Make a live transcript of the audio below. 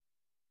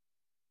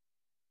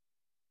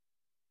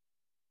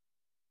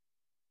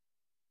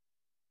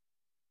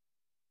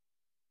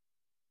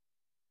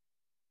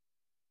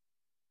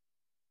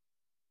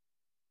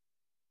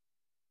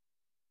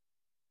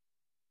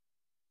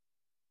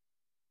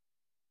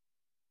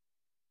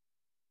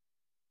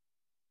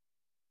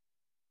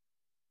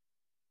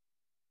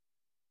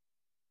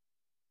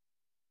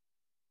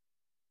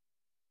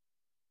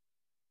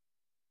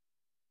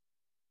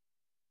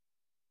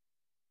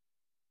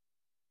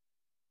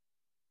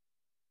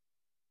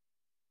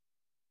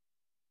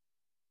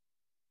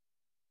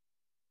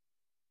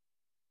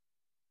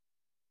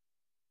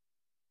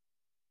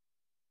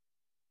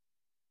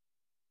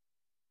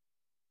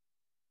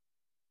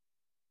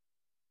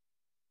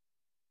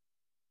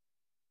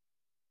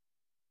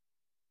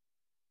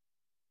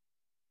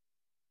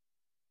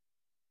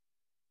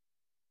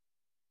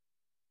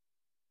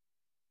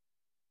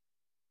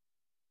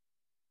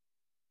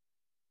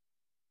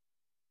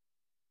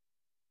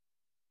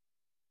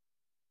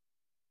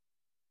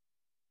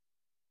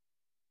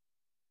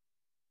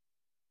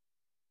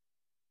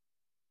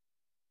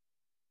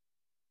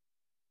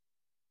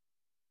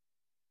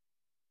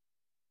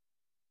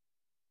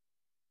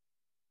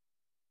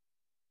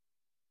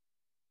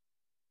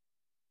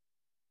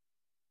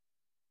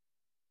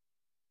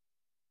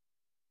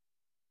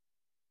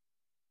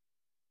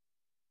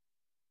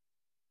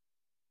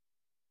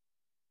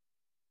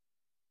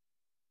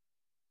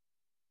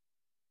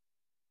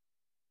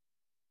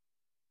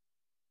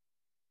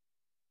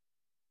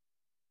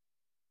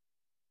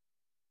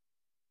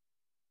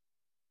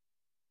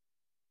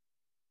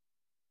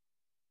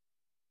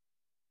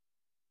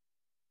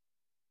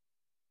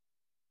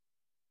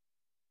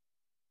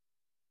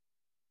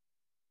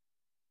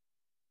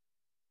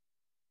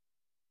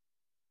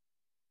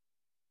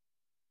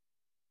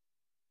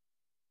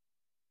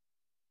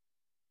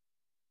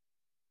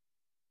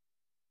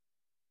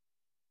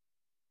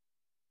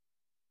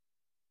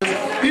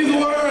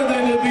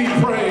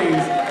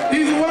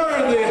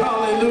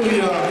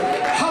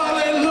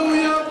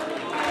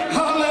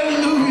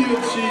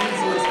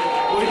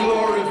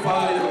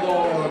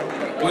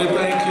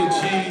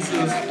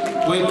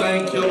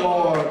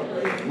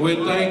We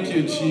thank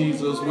you,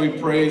 Jesus. We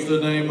praise the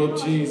name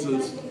of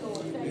Jesus.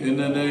 In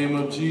the name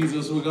of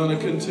Jesus, we're going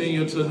to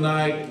continue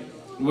tonight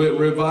with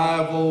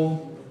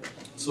revival.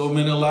 So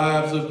many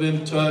lives have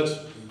been touched.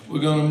 We're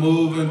going to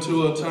move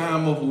into a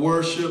time of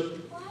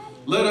worship.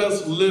 Let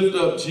us lift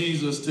up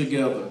Jesus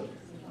together.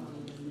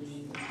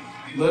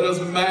 Let us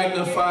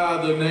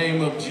magnify the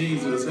name of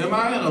Jesus. Am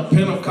I in a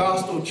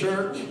Pentecostal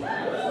church?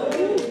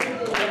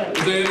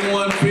 Is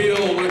anyone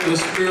filled with the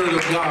Spirit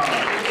of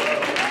God?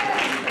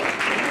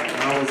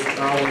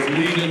 I was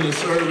leading the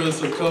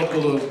service a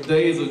couple of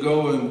days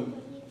ago, and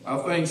I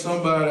think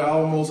somebody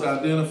almost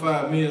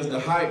identified me as the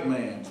hype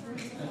man.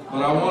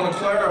 But I want to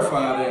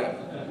clarify that.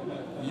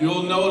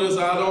 You'll notice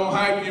I don't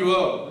hype you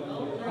up.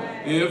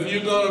 If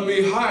you're going to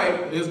be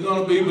hyped, it's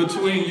going to be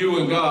between you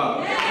and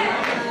God.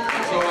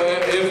 So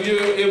if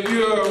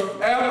you're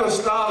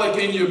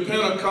apostolic and you're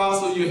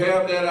Pentecostal, you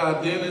have that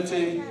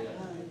identity.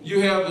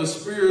 You have the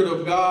Spirit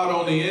of God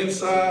on the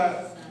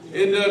inside.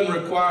 It doesn't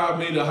require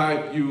me to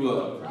hype you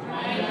up.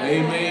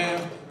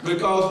 Amen.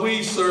 Because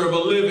we serve a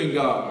living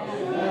God.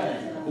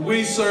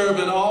 We serve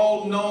an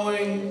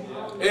all-knowing,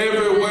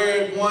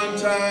 everywhere at one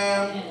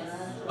time,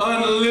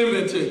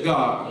 unlimited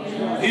God.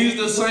 He's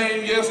the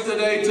same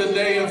yesterday,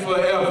 today, and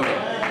forever.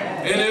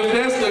 And if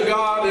that's the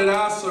God that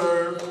I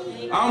serve,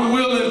 I'm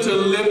willing to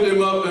lift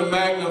him up and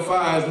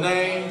magnify his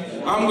name.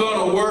 I'm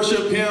going to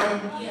worship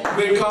him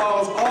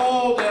because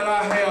all that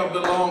I have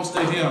belongs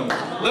to him.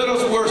 Let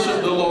us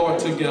worship the Lord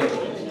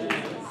together.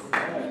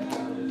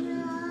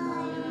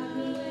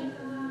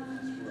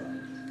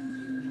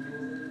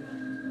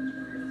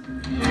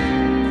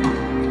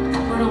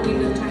 Why don't we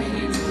lift our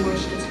hands and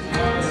worship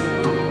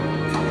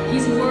tonight?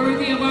 He's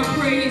worthy of our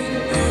praises.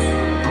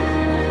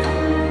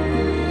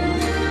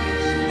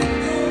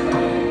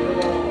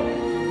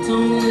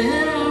 Don't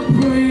let our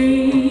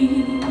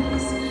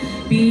praise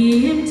be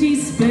empty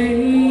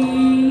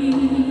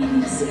space.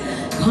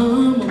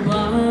 Come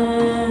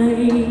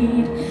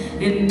abide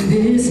in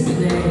this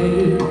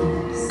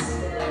place.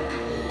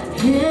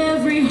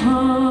 Every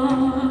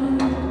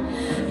heart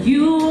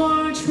you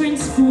are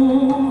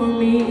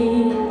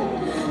transforming.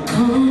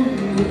 Come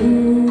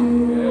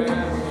move.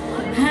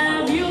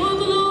 Have your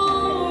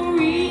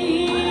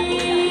glory.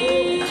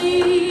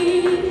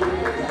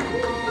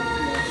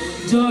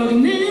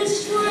 Darkness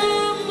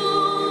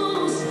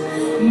trembles,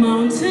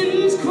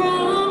 mountains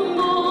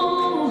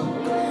crumble.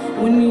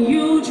 When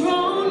you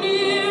draw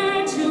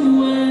near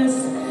to us,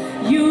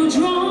 you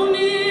draw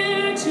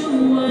near to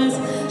us.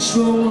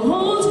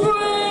 Strongholds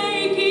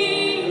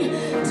breaking,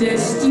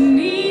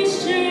 destinies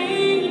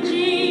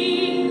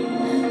changing.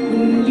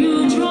 When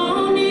you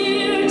draw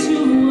near to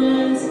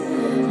us,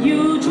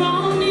 you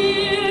draw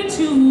near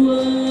to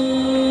us.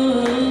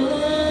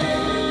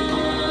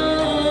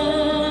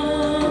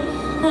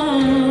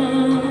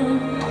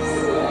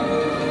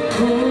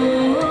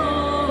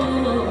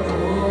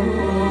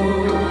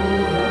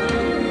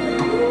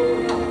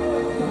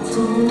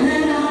 Don't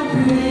let our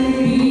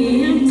praise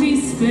be empty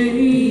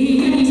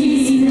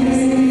space.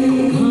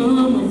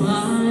 Come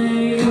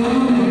abide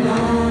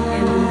in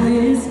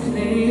this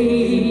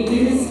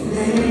place.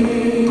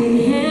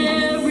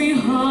 Every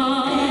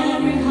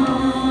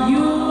heart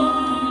you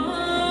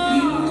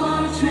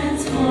are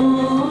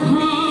transforming.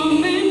 Come and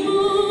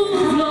move,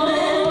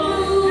 Lord.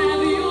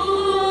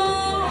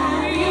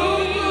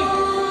 Have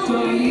your glory.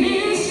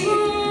 Darkness trembles,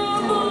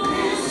 mountains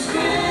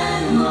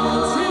crumble.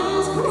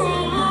 When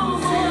you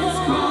draw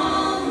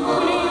near to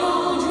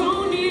us,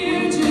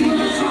 you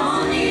draw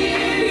near to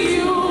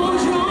us.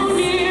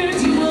 Strongholds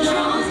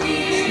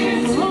breaking,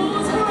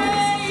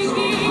 destiny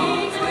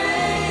change.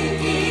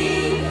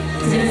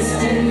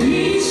 When you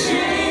draw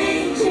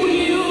near to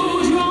us,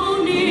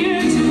 you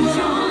draw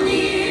near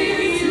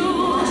to us.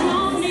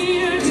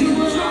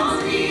 Darkness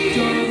trembles,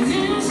 mountains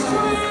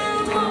crumble. When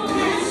you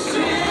draw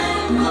near to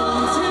us,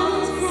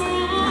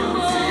 you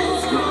draw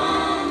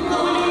near to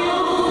us.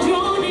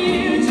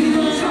 Strongholds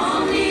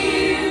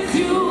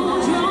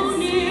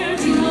breaking,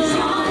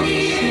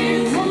 destiny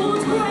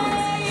change.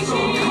 When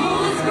you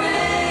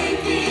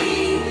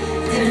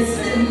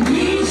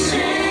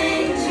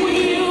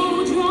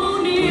draw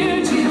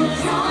near to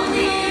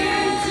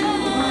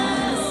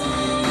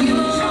us, you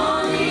draw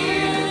near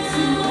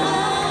to us.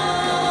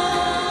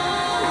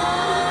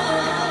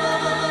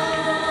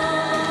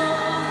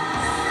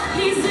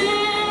 He's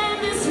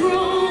in this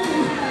room.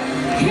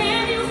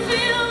 Can you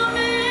feel him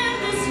in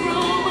this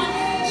room?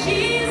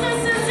 Jesus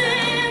is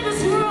in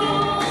this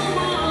room.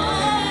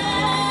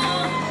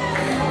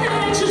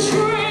 Let your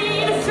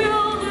train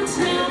fill the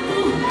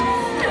temple.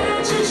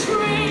 Let your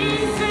train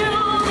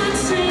fill the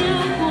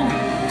temple.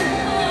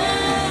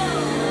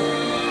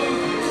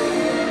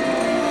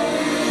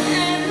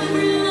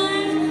 Every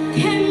life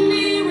can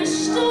be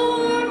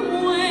restored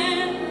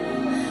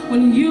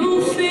when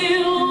you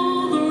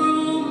fill the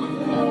room.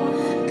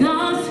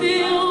 God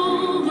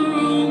fill the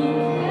room.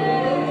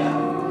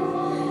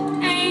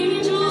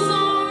 Angels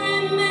are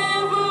in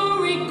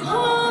every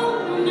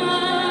corner.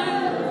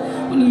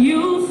 When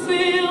you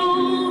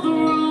fill the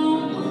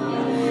room,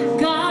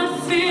 God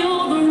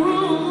fill the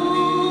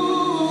room.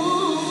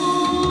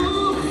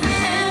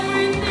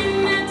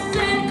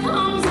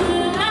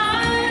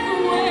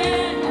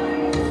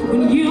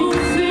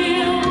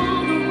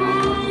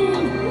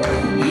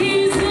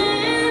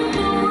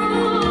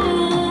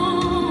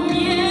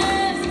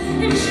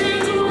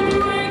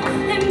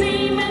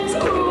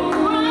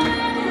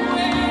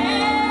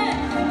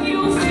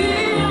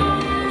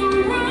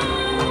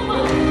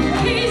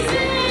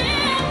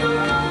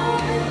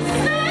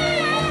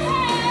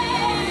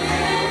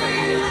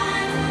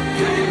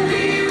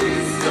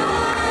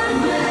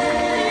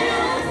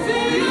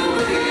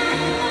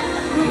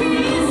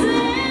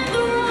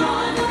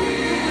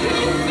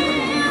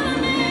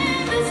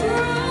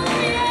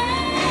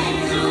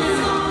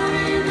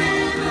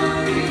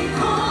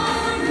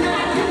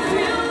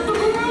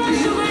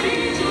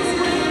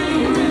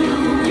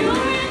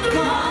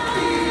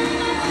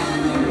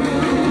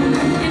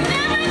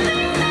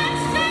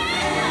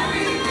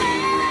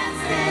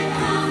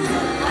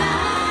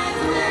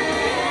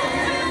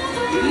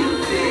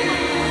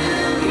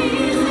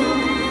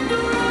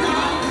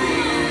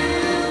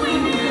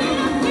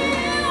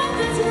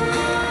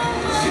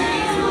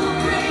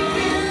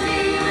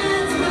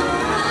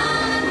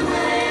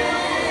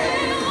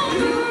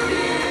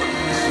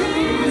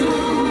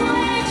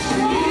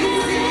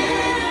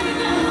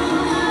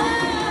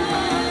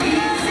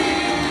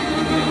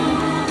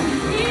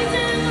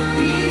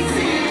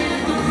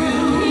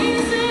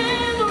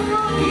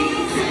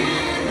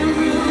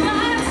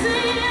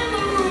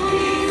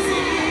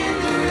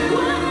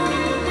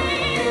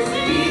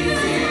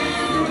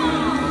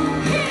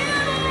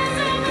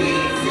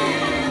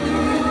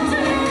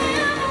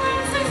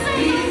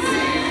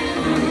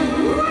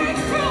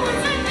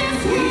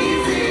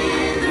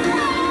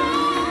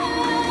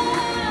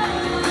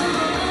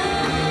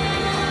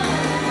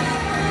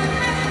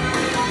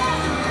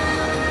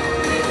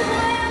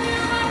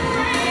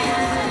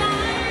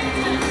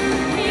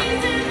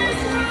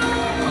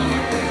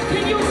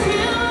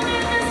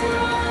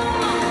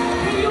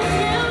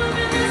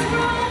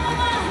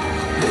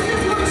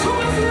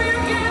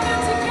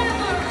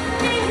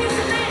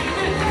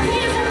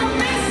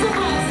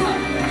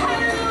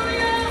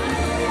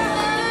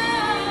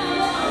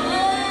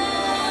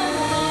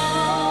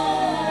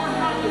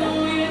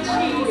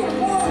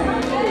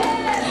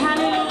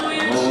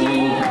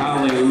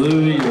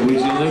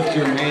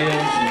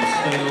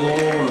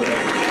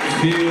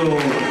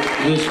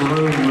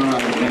 room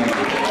right now.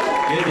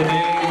 In the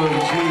name of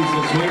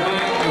Jesus, we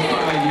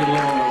magnify you,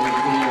 Lord, with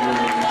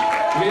glory.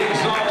 We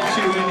exalt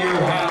you in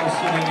your house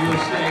and in your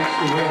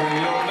sanctuary.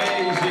 You're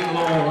amazing,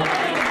 Lord.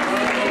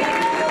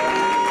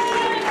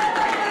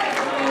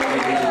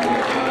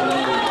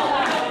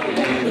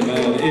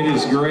 Amen. It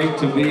is great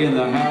to be in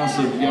the house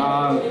of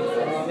God.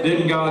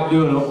 Didn't God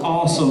do an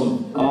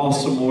awesome,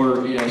 awesome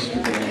work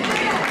yesterday?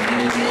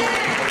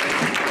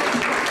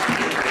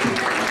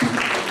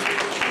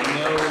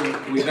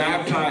 We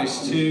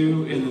baptized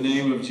 2 in the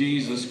name of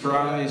Jesus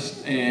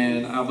Christ,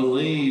 and I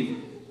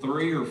believe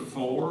 3 or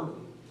 4,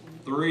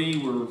 3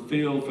 were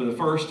filled for the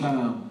first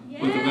time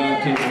with the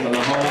baptism of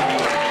the Holy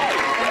Ghost.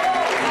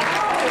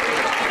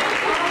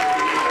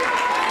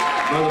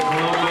 Brother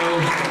Palumbo,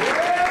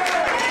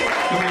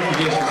 come here for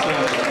just a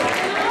second.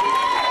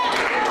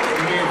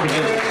 Come here for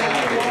just a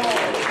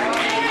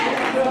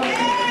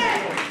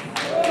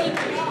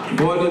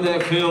second. What did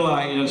that feel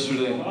like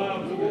yesterday?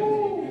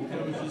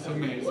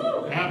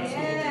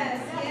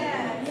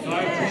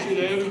 I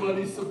appreciate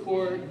everybody's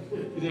support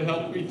that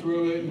helped me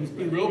through it, and it's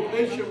been real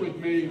patient with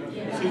me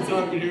since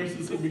I've been here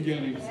since the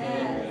beginning. So,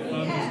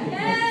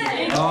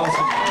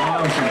 awesome,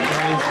 awesome,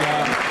 praise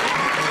God.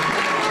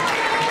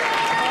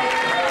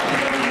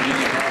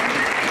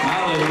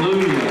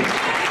 Hallelujah.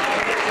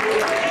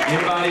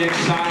 Anybody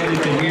excited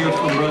to hear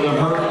from Brother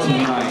Hurt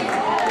tonight?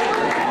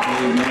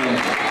 Amen.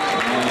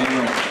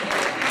 Amen.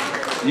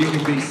 You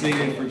can be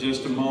seated for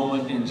just a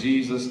moment in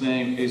Jesus'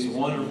 name. It's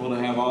wonderful to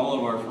have all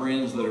of our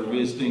friends that are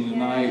visiting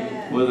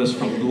tonight with us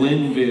from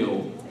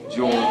Glenville,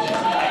 Georgia.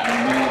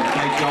 Amen.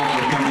 Thank y'all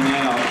for coming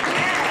out.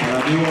 And I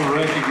do want to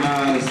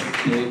recognize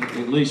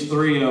at least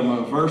 3 of them.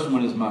 The first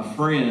one is my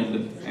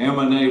friend and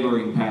my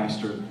neighboring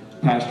pastor,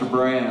 Pastor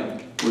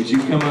Brad. Would you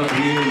come up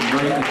here and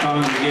greet the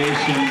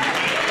congregation?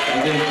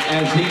 And then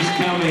as he's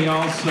coming,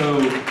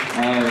 also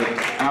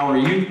our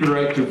youth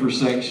director for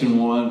Section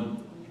 1,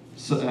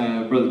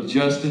 Brother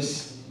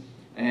Justice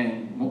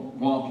and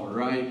Wampler,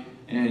 right?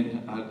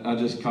 And I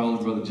just call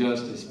him Brother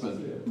Justice, but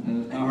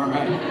all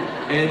right.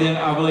 And then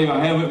I believe I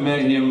haven't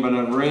met him, but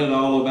I've read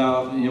all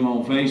about him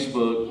on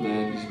Facebook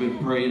that he's been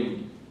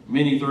praying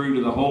many through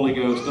to the Holy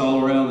Ghost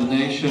all around the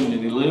nation,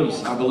 and he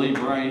lives, I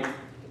believe, right?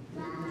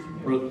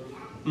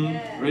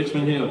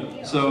 Richmond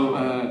Hill. So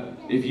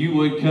if you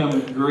would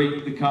come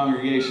greet the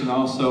congregation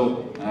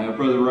also.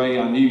 Brother Ray,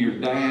 I knew your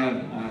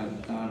dad.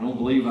 I don't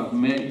believe I've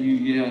met you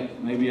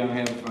yet. Maybe I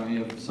have. If I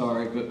have,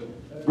 sorry.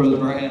 But Brother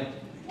Brad,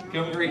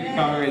 come greet the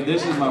congregation.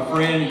 This is my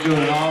friend. He's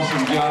doing an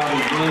awesome job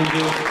in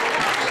Glenville.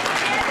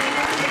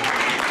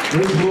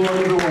 Praise the Lord,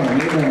 everyone.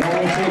 Amen. I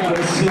want to take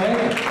a sec.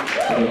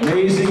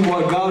 Amazing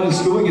what God is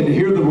doing, and to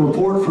hear the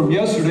report from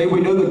yesterday, we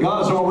know that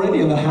God's already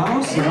in the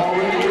house and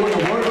already doing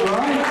the work,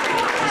 right?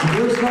 So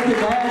there's nothing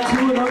to add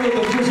to it other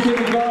than just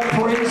giving God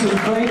praise and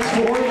thanks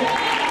for it.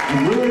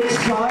 And we're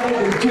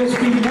excited to just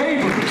be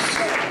neighbors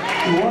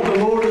to what the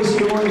Lord is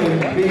doing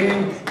and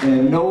being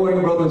and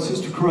knowing Brother and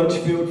Sister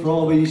Crutchfield for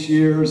all these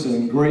years,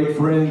 and great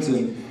friends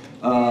and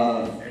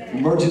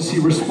emergency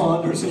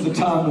responders in the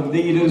time of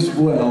need as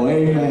well.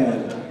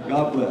 Amen.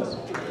 God bless.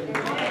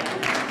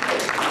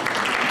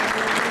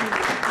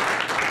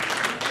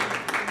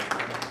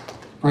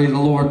 Praise the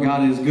Lord.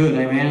 God is good.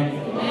 Amen.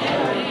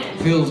 Amen.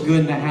 Feels good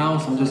in the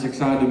house. I'm just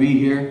excited to be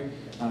here.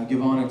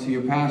 Give honor to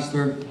your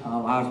pastor.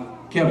 I've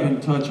kept in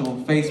touch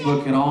on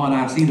Facebook and all, and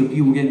I see the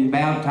people getting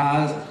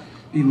baptized,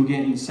 people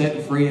getting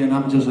set free, and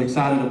I'm just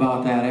excited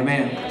about that.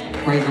 Amen.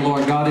 Praise the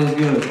Lord. God is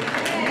good.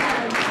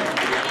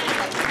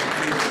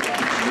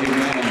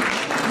 Amen.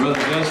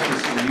 Brother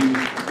Justice, are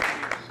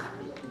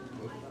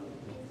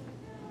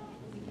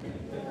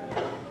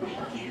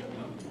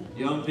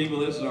you... Young people,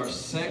 this is our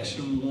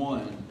Section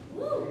 1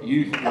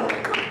 youth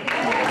director.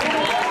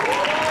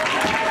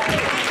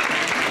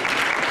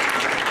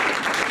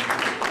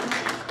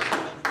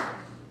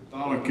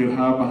 thought I could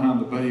hide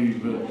behind the baby,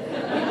 but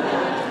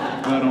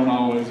that don't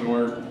always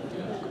work.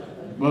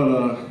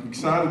 But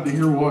excited to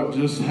hear what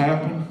just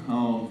happened.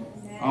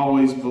 I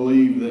always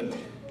believe that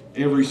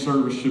every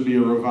service should be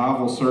a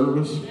revival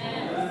service.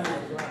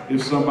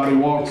 If somebody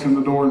walks in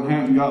the door and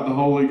hasn't got the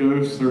Holy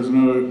Ghost, there's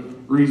no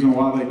reason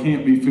why they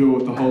can't be filled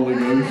with the Holy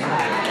Ghost.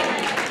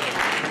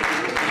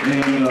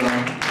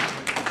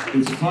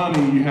 And it's funny,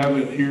 you have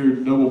it here,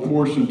 double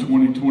portion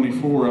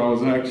 2024. I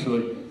was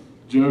actually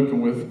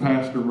joking with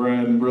Pastor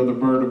Brad and Brother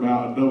Bert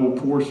about double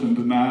portion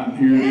tonight, and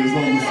here it is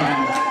on the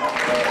sign.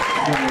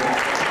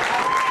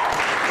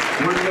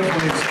 We're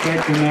definitely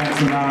expecting that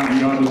tonight,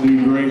 and God will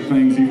do great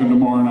things even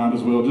tomorrow night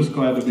as well. Just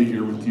glad to be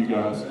here with you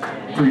guys.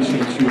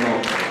 Appreciate you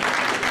all.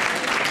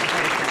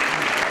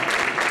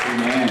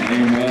 Amen,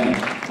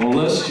 amen. Well,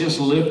 let's just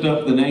lift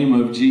up the name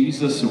of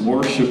Jesus and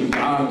worship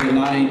God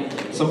tonight.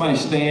 Somebody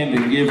stand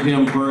and give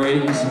him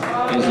praise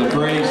as the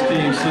praise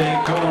team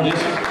sing. Come on,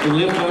 just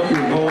lift up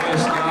your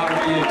voice.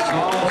 God, we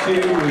exalt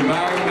you, we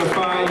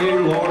magnify you,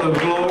 Lord of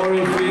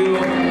glory,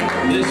 feel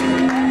this.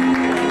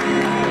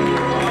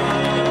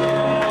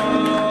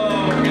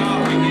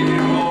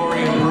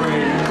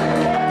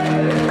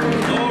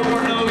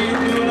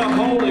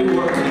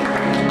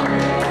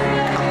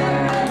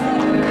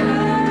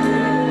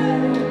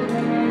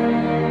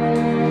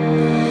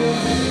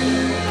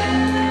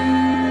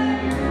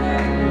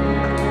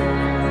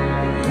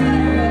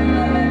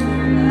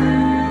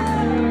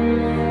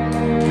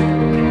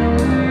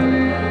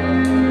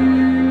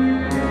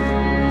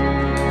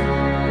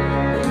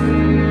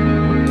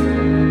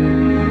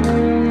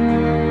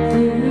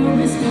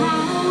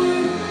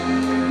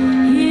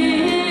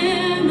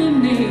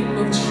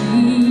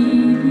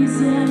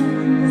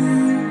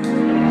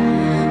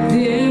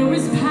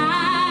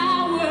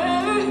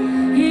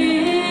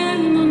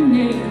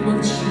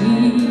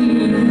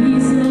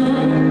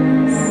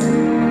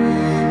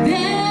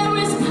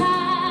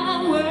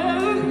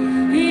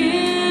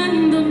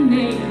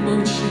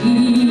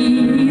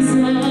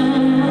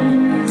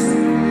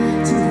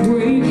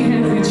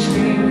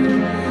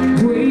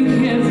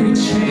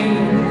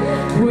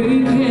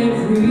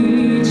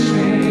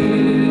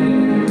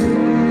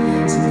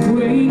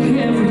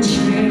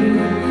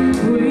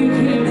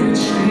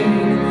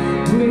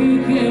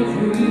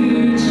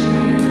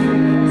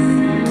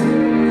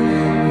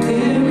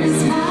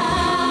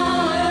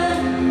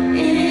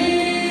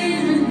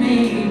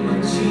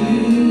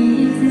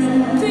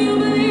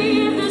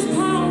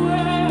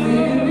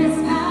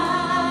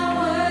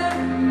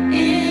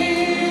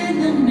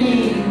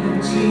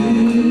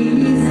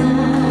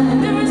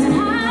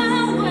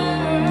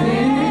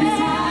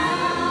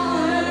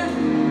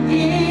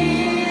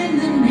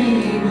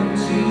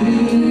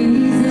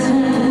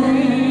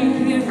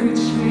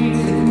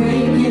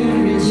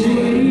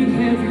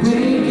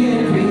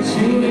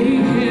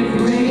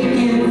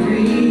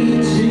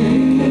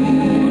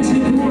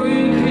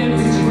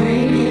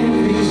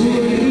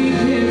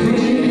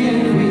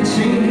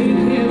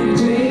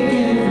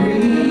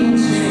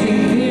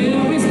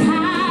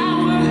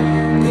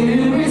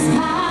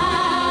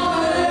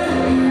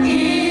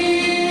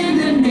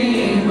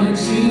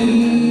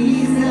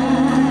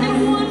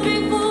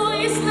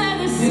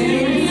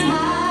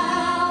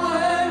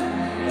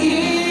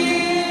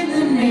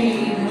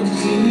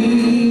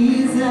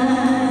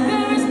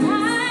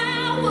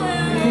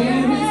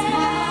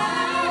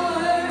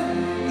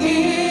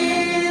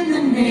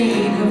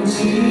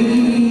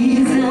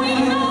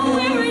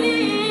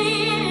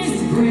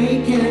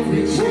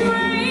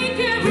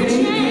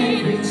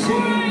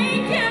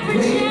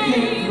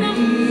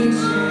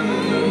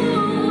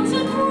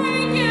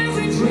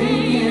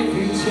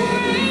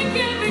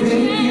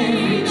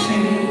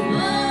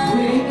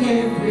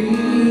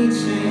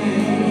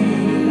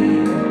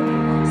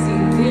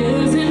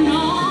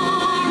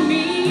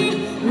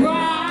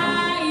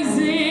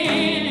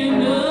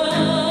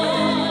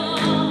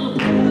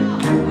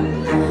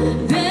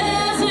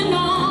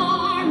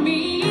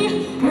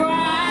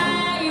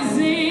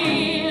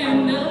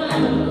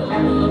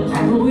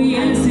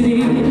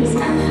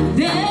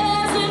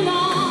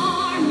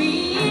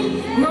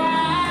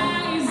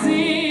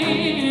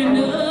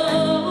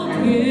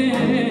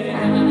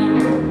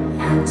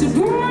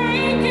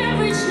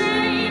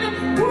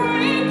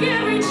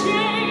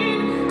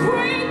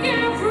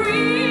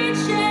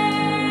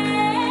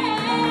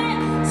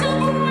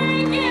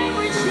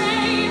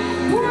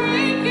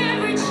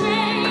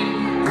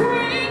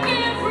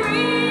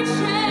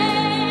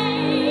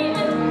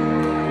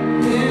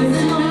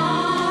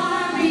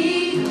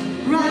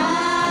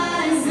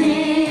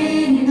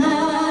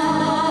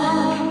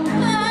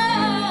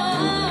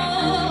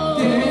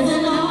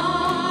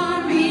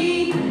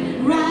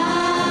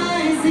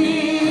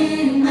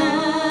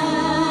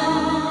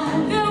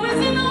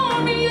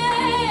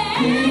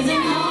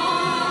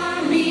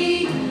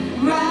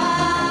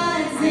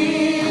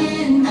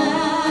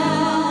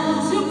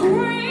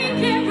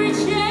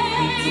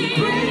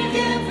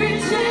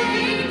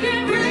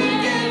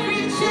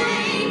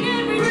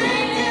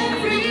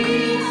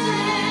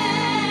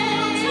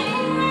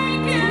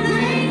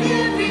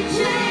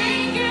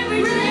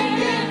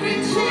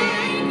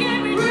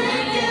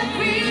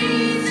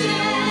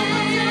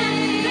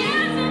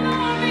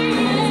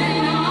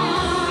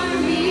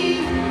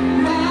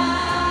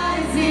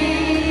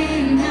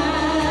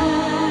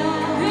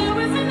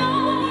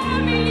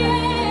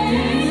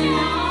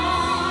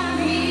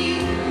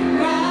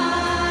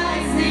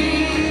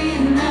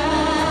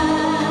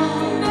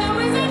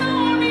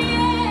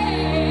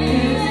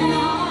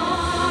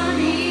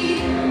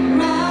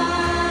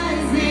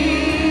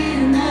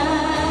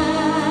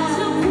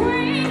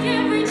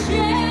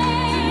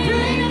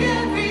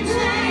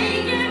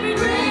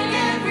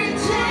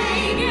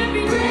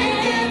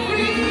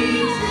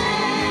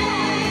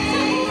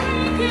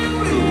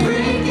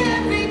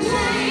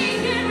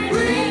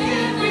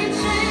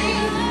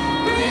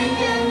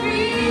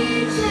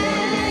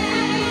 Falling.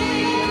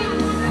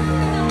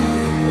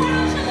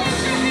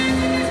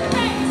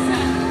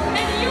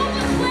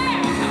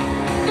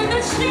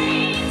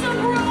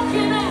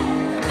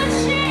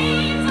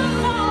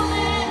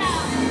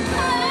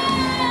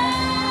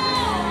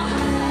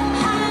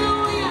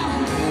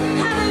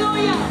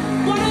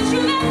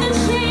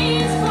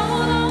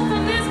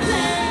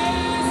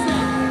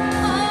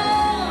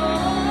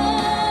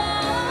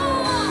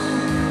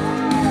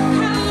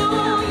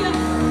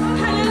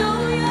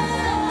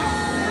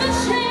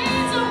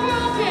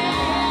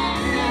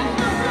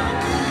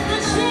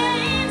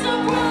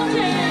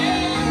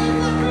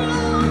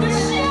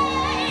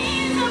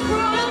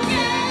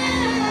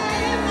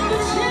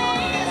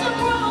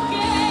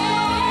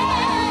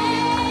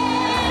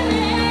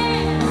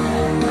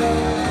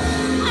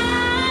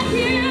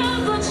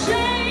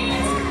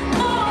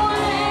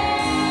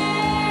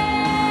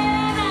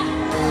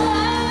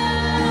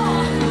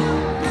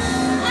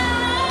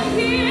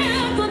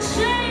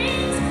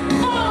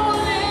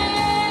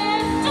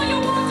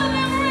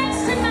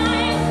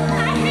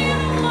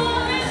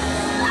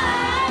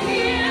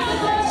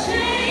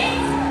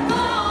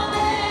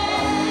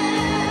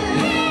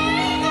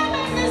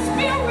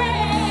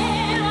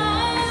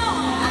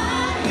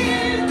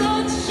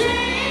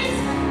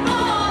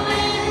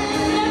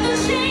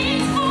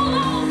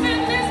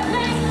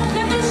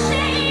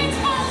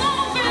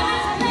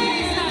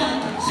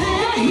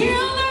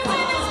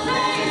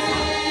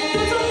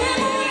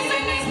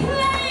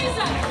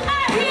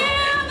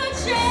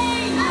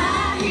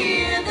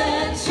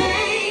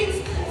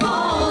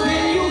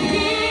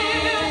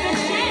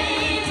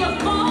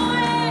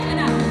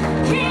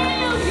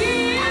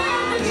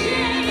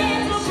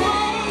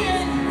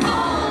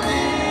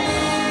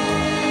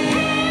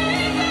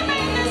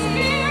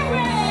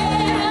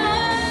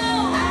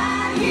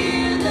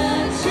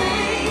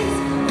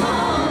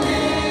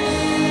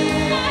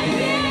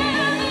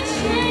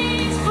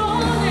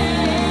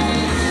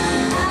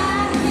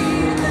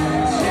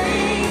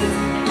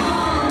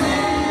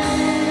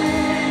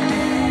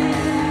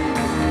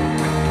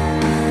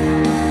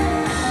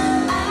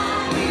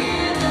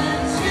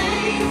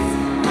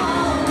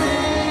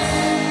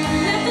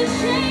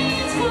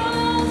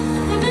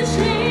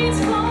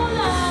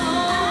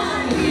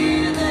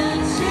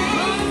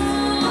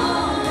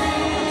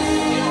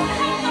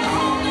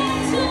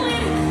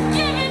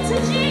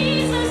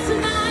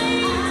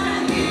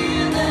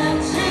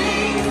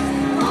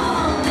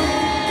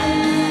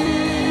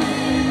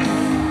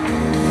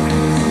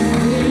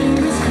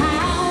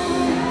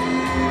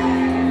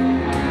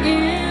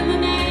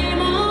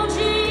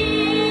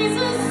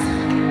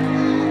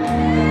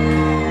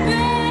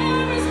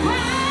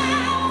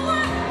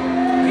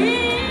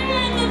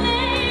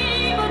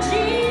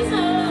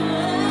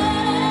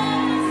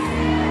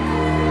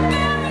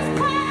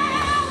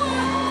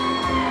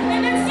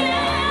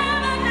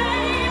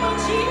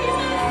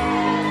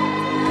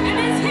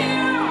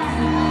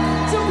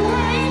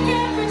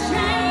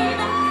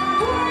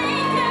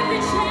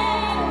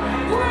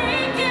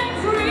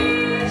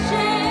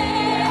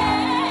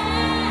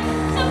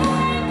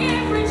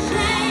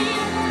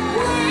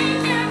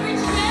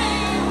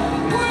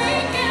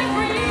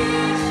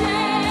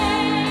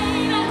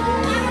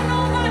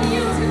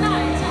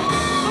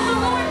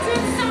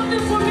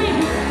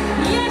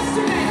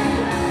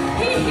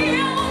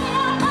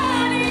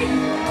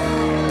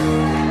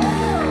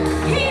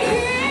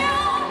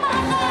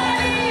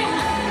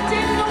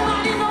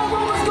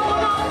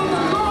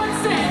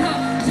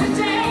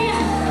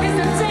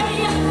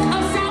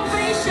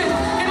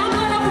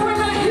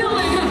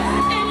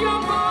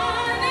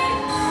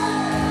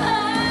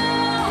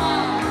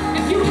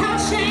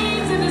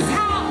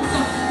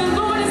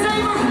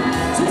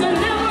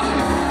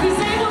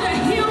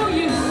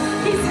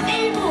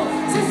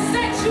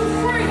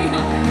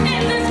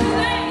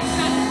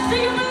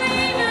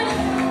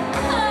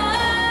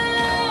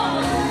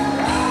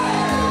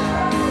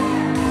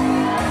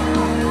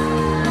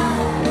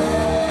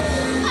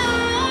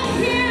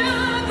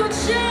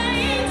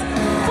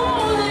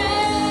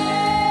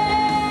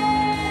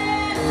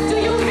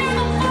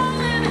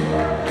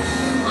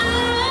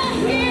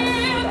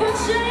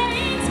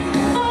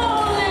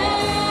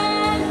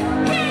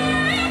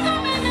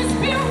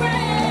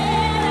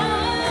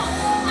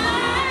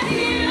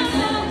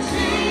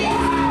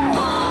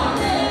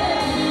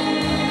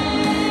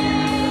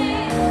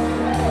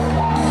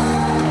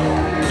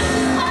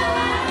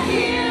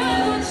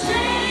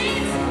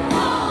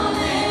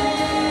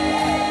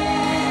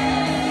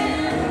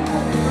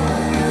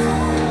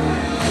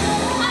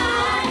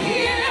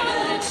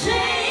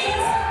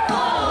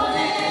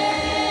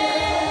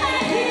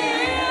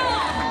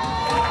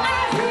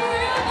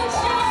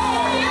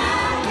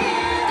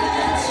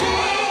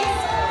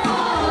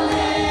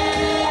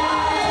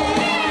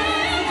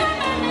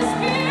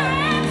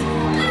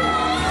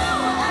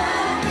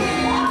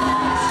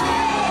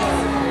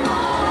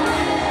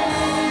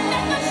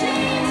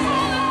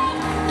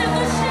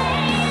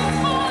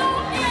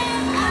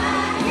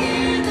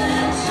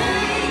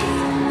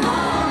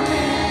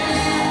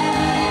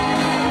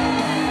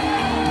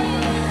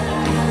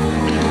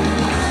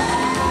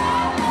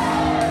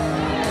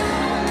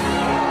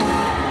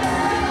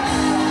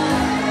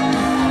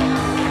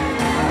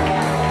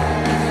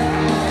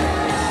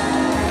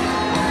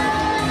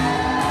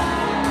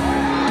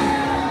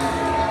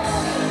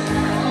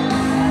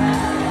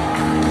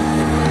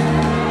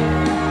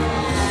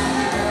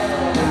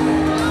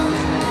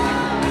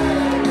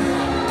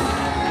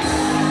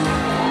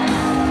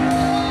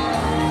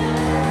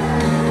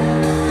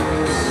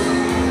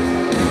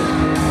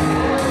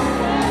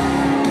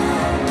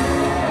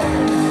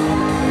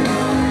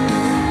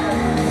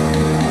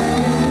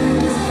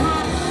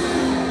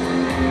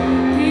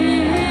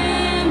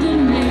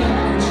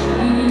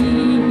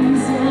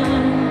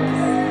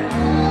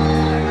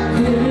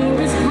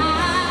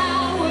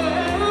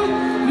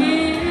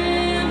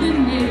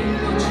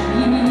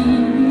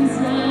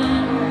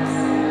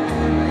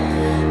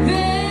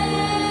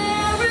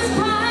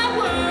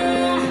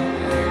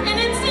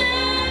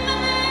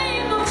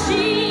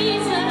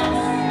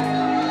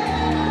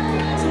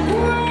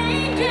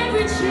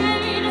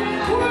 chain,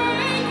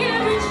 break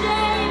every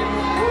chain,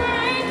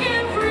 break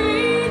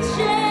every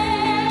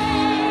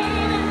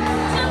chain.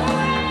 To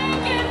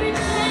break every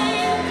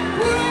chain,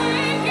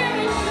 break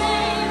every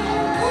chain,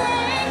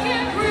 break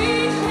every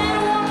chain.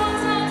 One more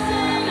time,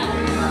 sing.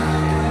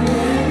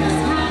 There is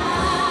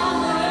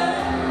power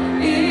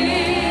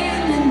in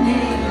the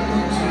name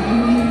of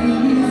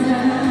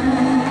Jesus.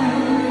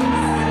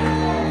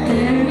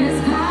 There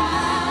is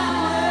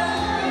power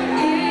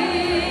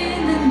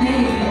in the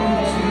name of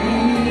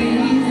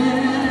Jesus.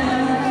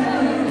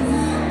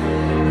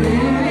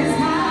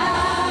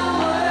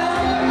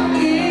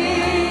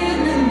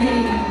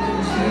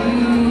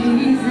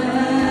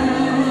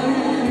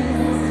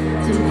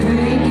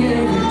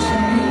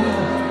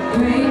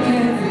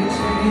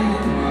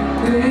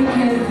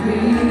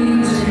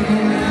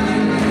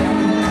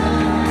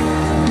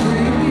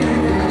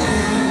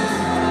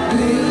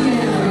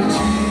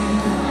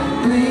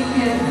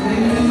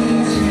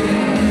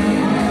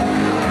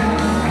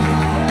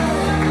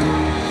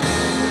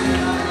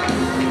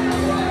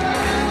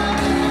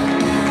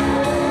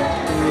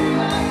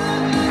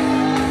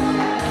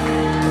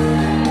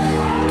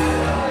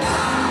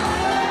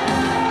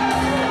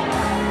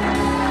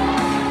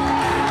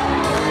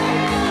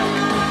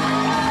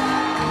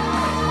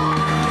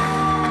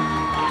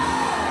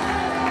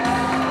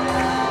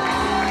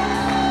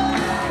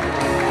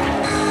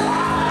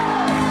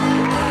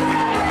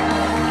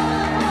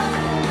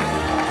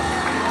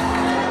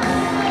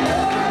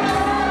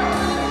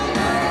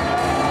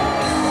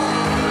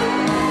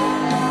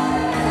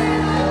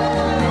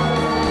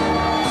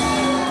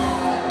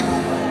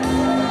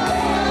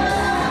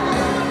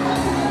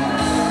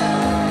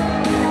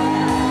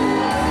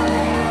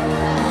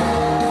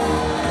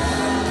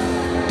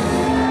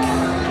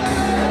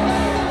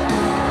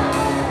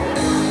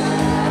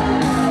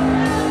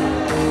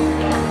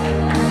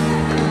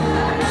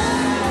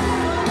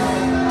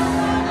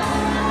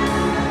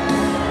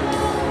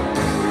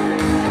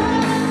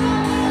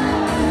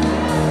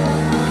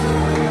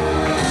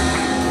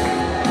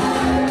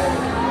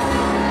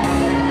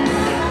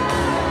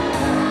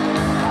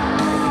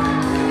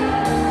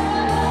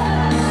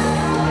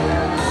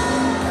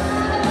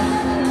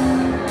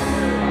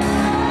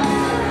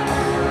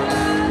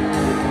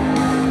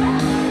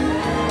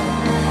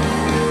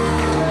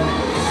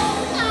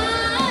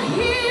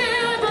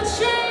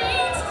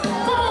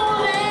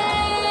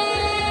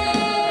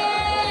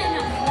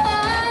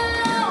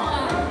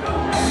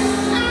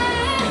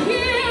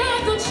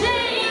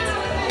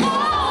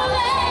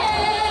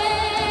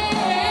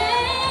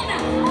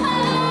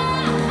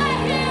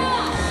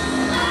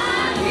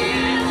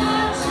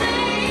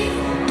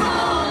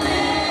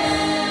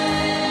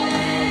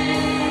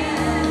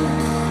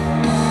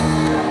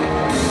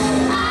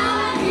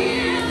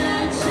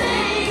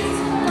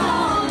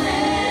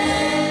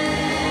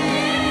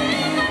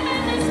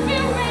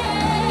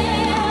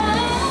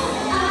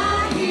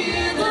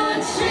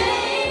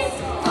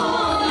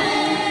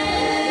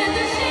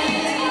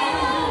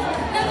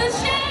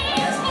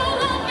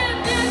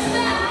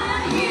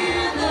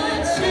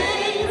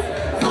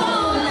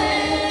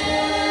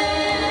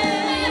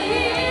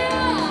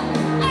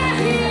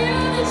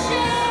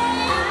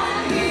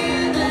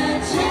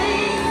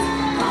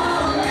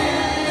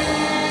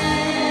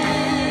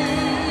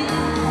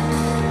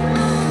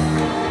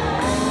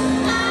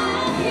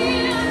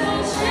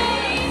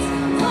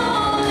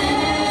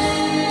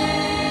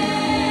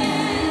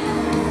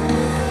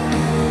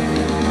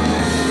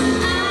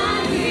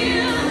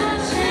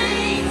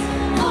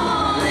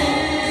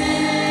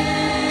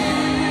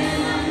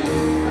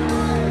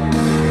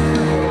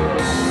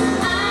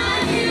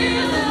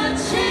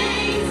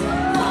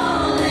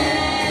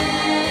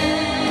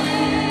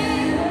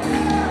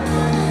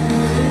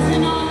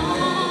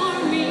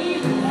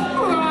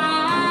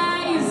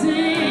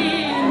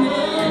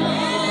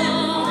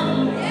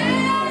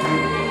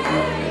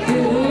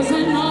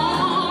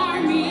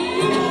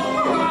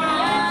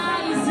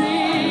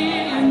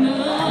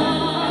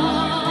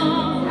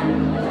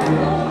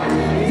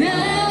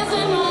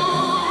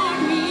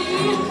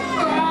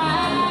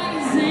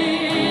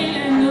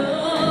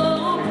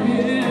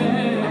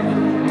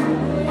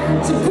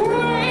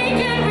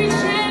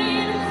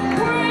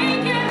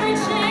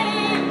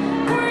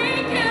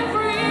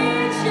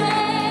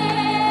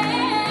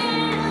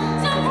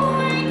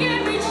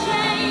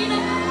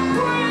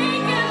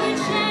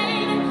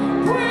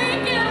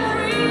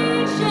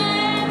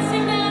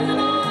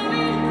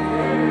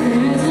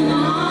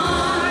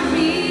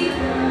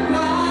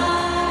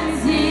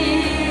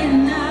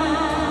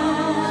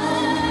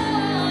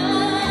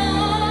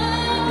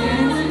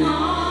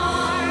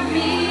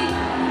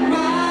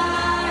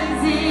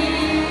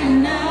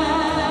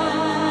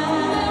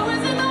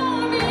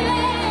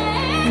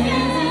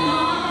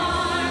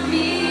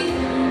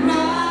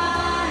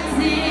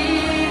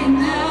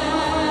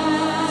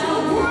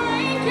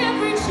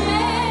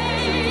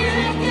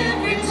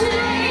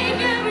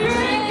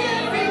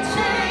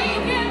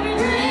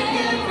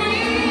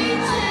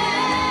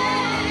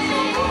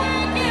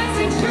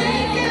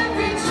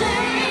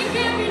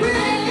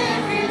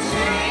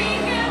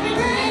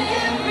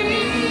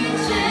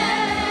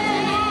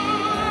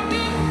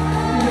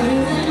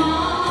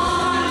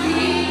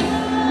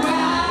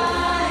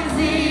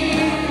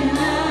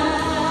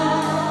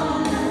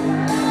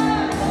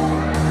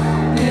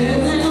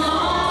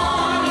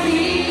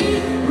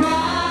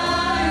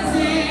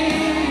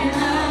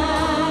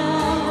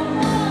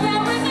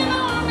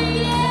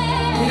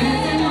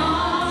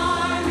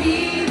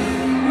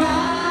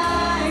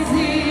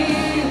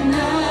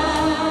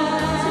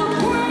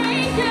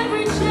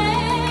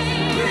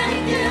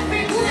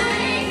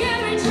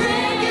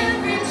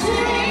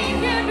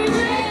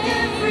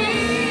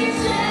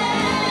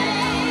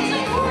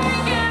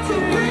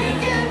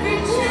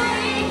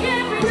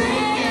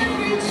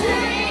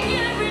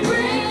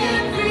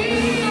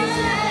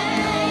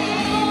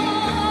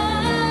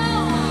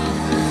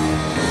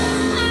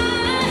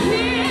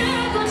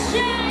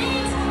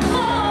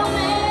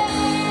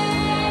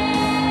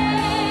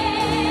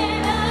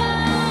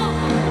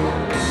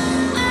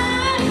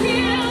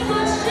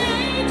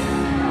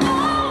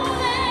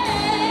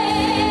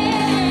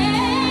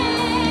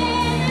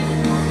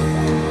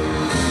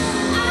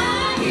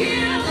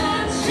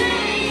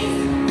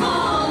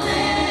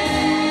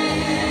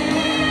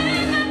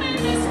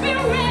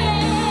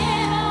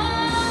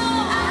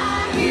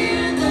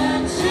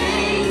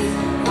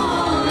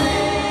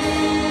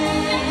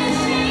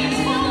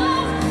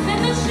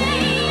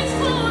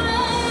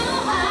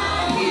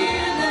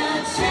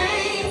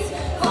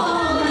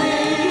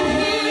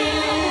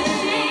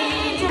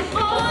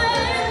 Falling.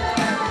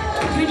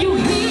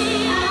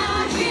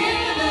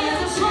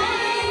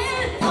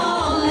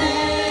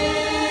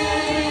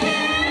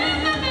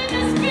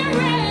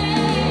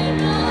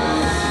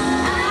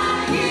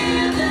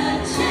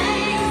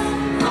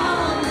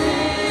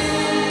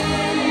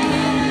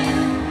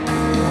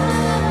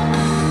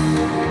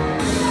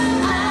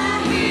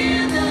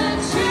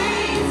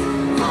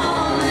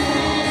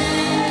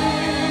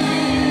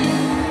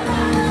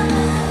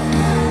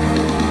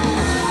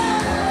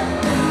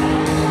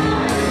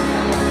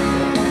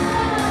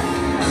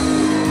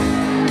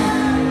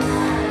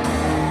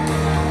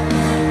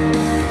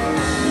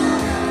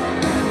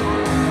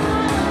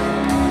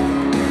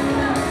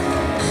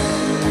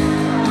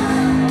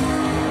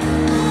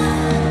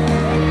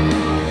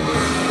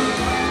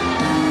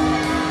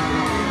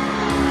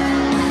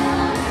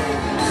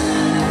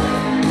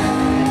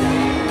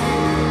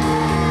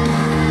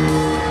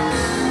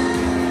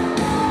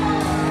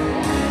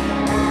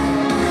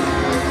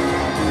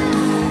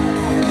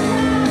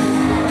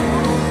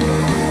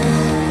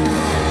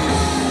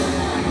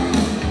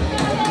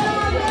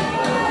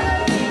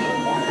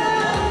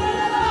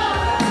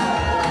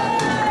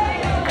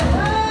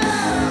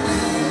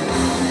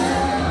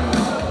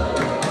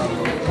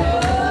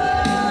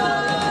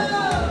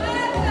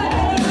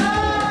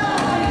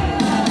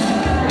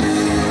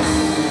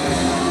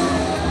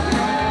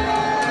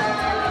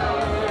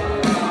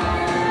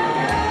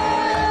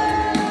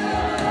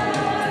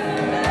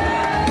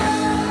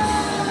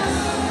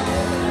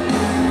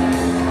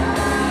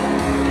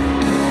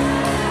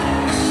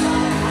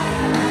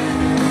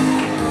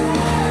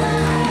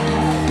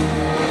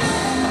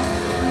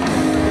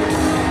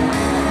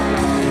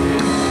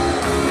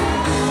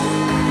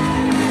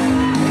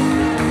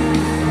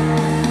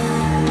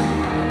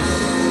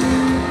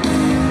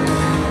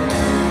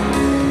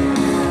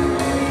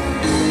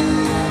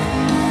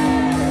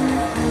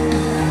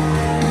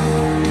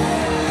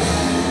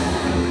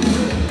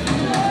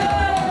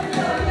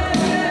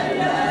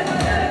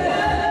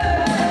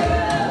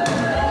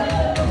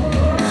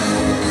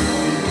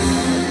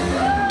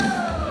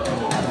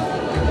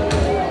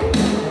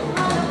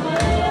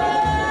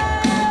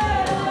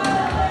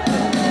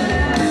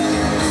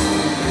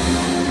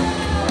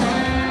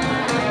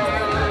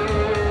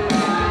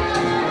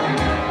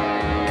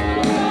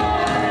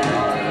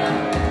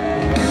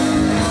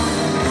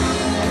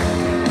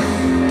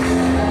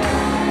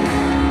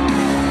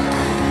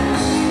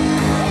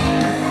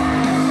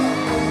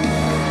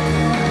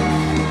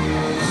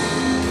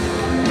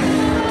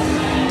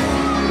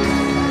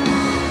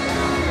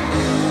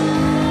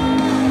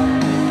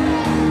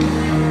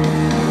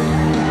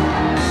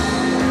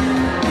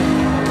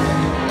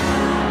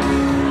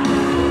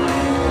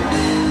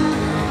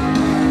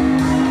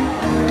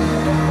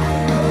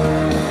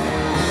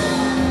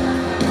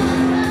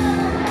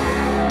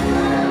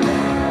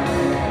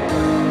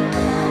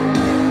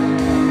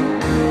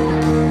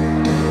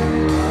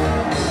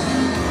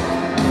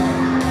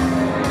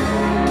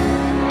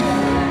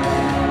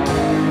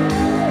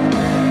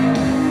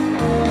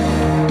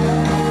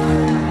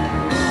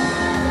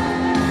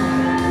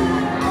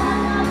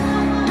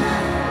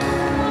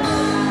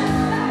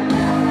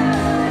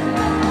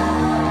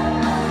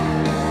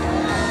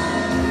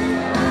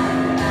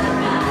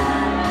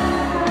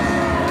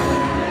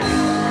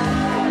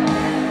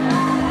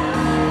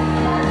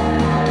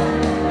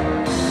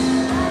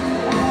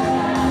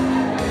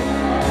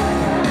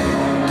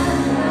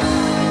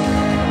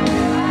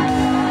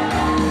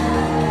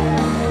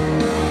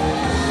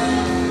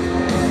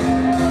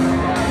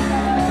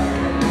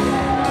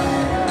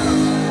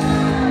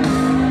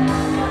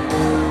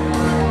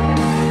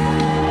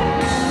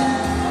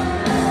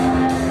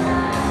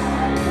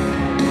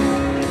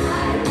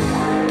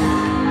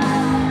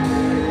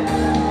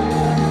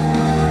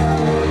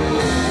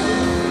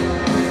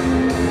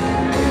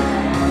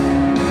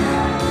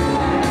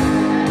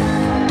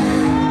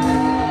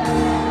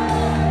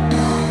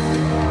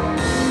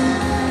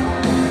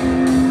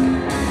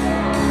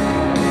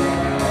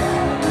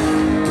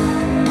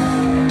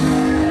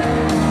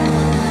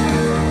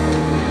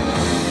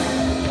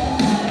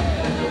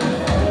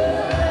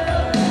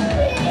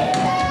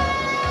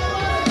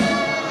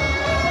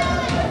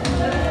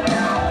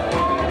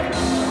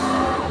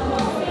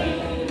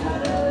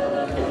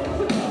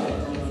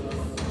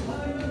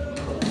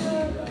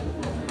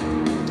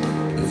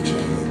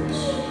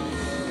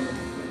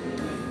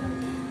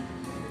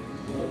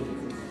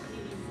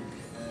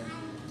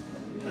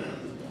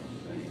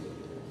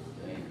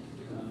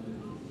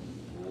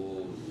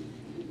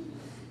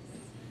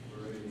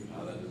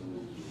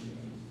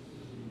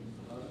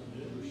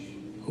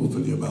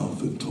 Open your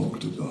mouth and talk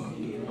to God.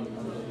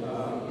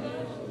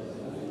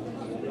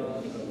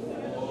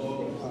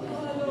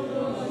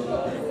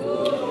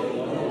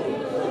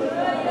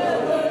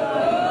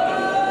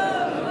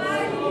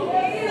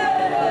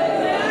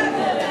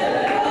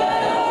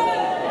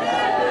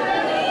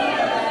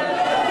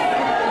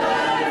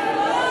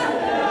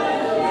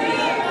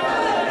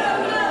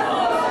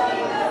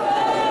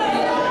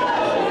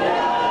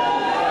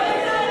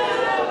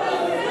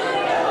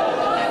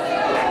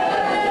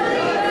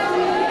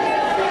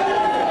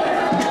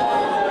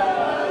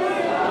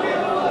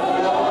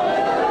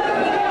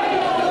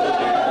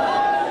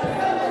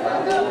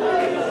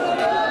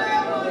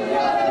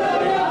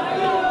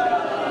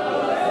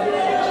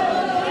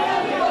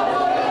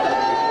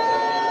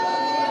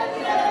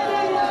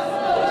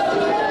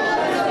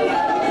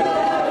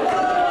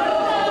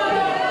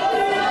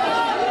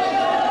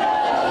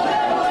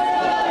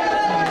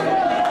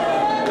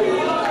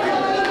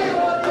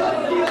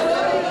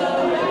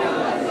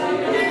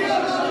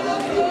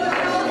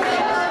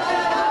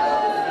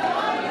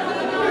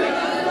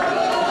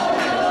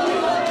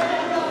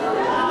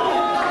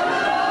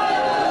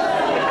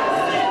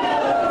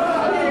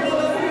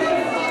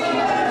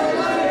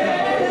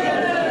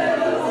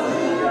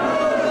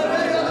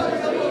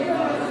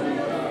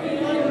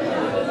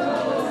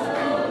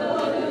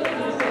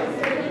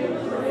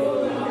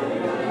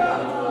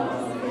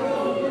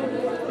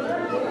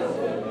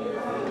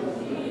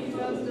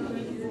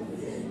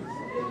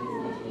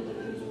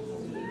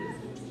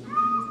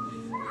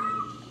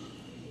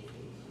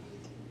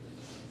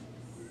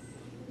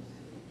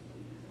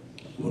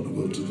 I want to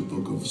go to the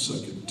book of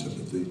 2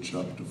 Timothy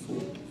chapter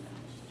 4.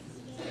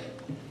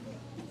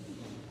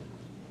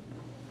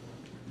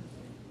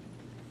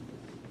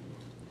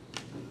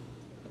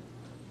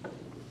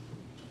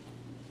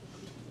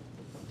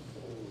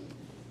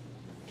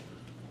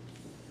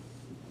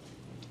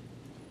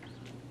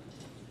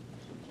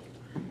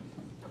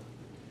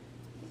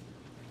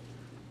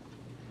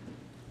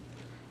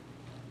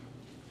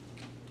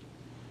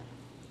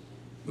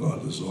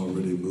 God is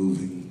already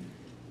moving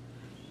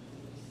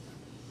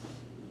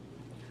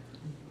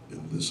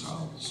in this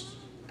house.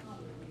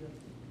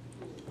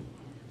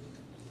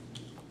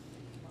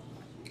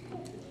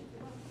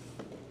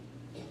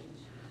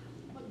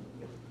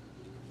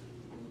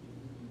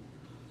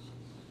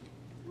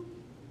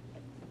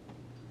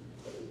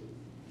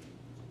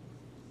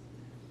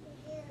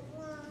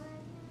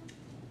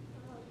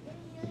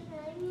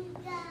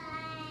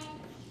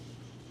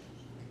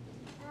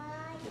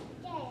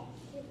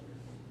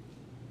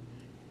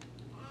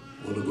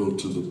 I want to go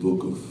to the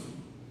book of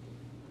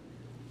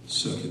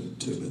 2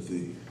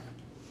 Timothy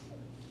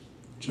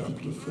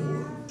chapter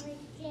 4.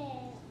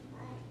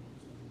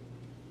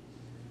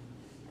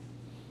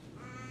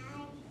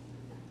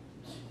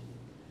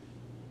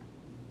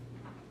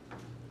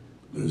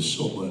 There's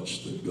so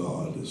much that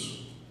God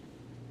is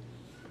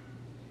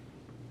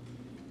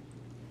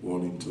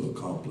wanting to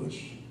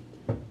accomplish.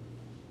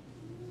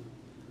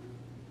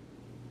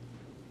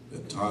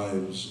 At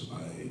times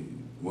I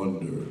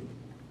wonder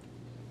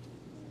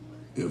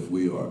if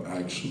we are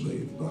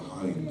actually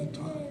behind the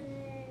time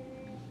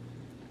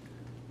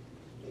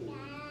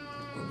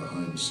or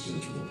behind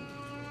schedule.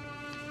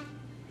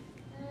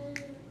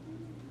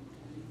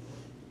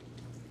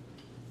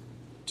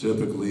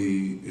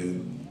 Typically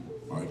in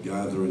our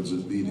gatherings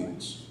and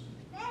meetings,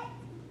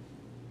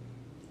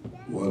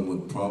 one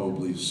would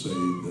probably say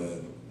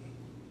that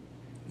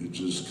you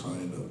just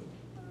kind of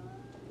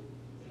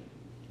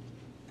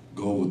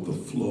go with the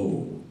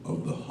flow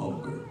of the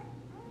hunger.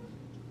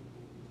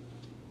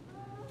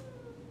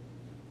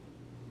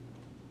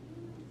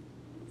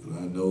 And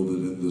I know that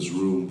in this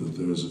room that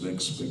there's an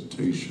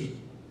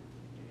expectation.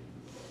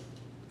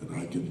 And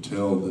I can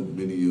tell that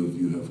many of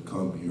you have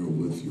come here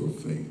with your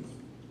faith,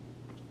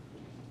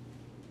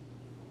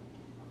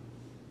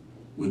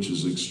 which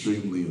is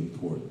extremely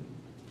important.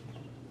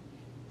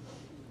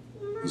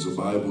 As the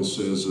Bible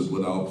says that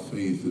without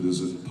faith it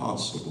is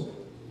impossible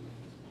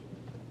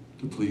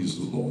to please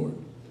the Lord.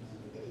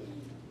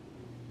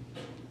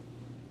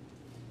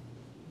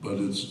 But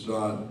it's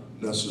not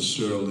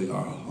necessarily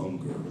our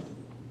hunger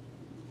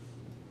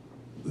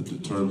that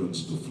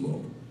determines the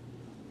flow,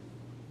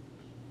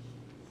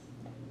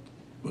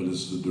 but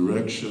it's the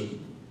direction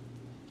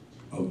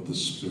of the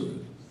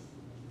Spirit.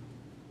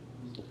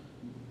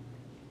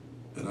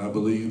 And I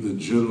believe that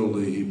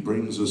generally He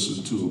brings us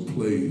into a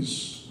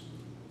place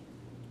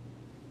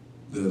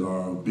that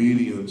our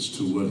obedience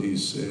to what He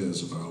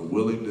says and our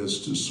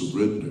willingness to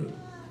surrender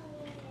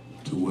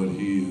to what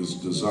He is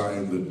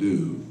designed to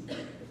do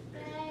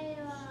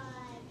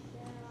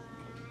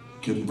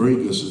can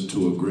bring us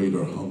into a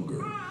greater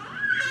hunger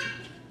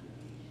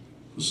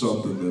for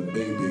something that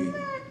maybe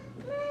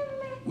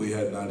we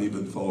had not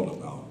even thought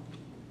about.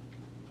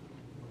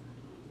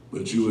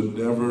 But you would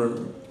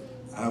never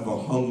have a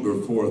hunger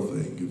for a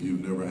thing if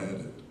you've never had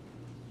it.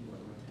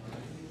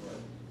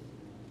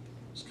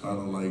 It's kind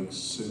of like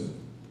sin.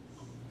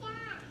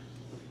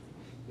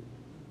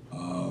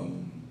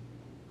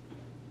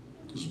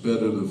 It's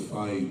better to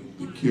fight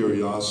the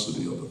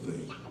curiosity of a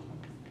thing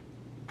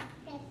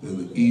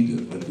than to eat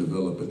it and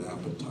develop an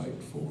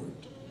appetite for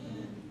it.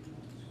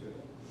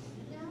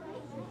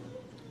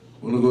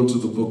 I want to go to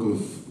the book of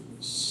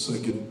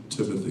 2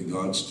 Timothy.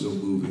 God's still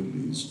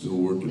moving. He's still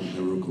working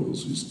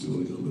miracles. He's still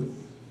healing.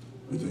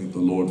 We thank the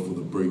Lord for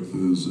the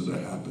breakthroughs that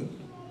have happened.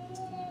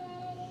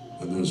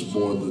 And there's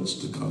more that's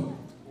to come.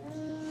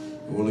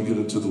 I want to get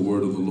into the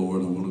word of the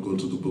Lord. I want to go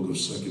to the book of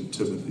 2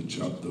 Timothy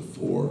chapter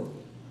 4.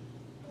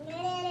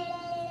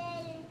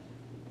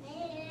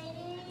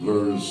 We're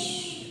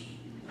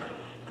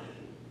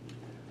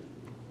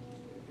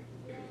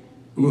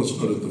going to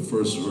start at the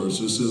first verse.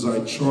 It says,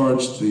 I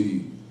charge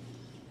thee,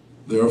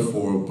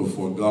 therefore,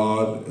 before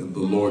God and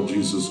the Lord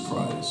Jesus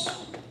Christ,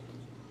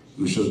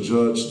 who shall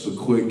judge the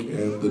quick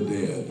and the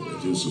dead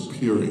at his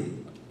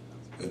appearing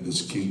and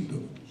his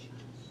kingdom.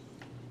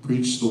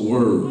 Preach the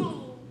word,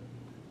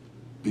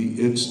 be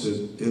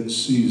instant in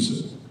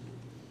season,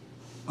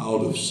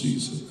 out of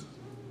season.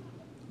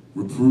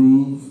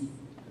 Reprove,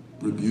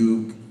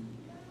 rebuke,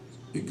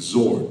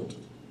 exhort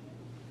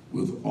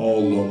with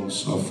all long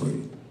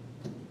suffering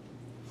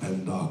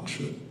and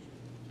doctrine.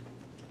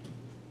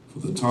 For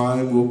the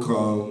time will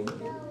come,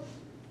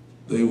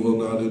 they will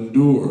not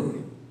endure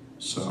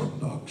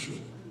sound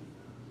doctrine,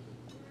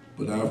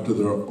 but after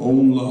their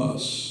own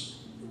lusts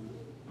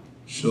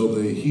shall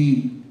they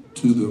heap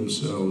to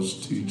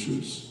themselves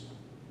teachers,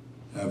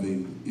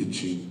 having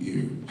itching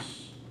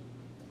ears.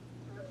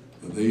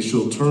 And they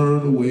shall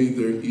turn away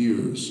their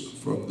ears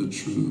from the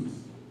truth,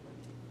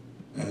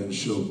 and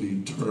shall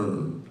be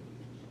turned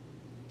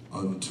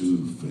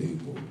unto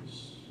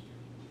fables.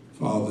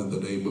 Father, in the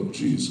name of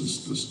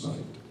Jesus this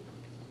night,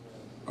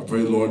 I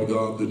pray, Lord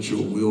God, that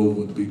your will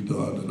would be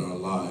done in our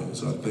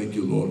lives. I thank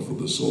you, Lord, for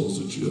the souls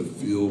that you have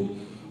filled.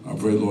 I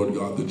pray, Lord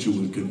God, that you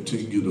would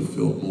continue to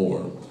fill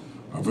more.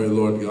 I pray,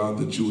 Lord God,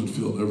 that you would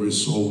fill every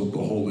soul with the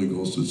Holy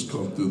Ghost that's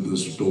come through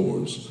these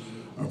doors.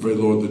 I pray,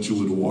 Lord, that you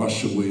would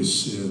wash away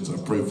sins. I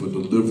pray for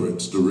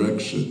deliverance,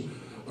 direction.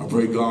 I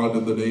pray, God,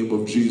 in the name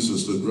of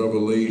Jesus, that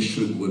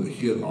revelation would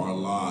hit our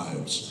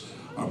lives.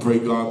 I pray,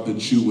 God,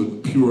 that you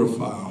would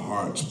purify our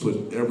hearts,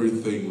 put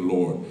everything,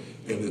 Lord,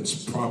 in its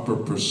proper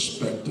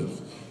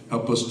perspective.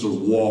 Help us to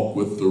walk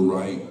with the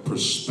right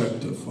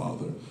perspective,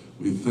 Father.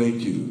 We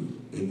thank you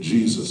in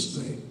Jesus'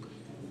 name.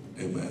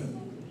 Amen.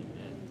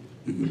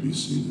 You can be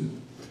seated.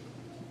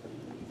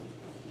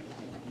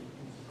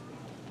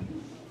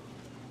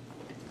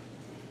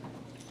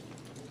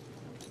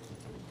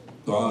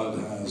 God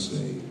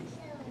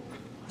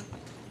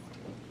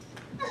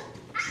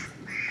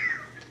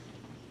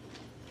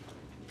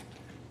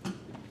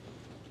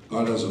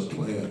has a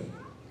plan.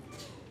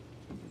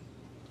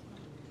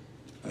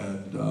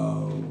 And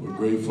we're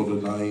grateful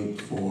tonight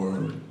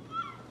for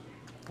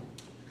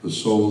the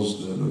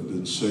souls that have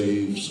been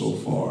saved so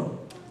far.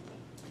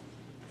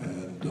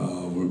 And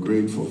we're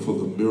grateful for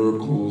the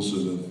miracles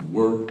that have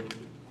worked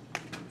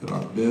in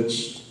our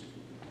midst.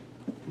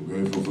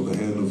 We're grateful for the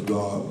hand of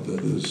God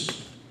that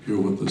is here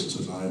with us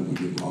tonight. We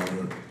give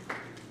honor,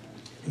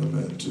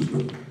 amen, to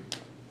the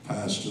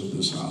pastor of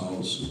this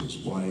house and his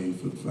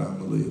wife and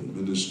family and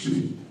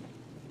ministry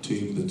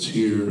team that's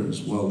here,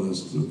 as well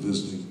as the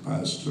visiting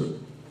pastor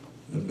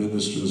and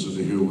ministers that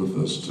are here with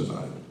us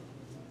tonight.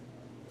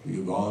 We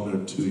give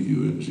honor to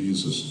you in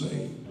Jesus'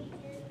 name.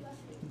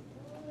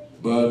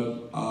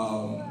 But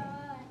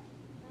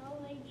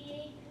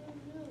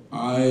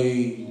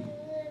I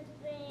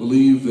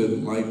believe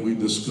that, like we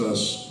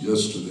discussed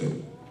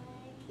yesterday,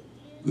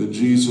 that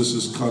Jesus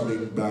is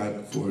coming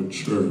back for a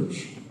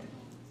church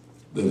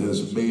that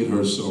has made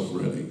herself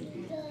ready.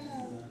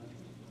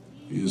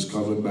 He is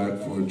coming back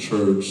for a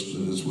church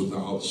that is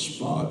without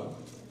spot,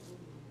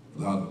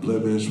 without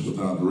blemish,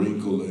 without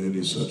wrinkle, or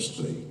any such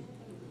thing.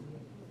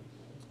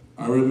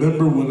 I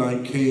remember when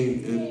I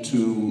came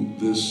into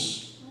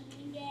this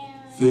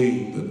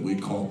thing that we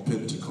call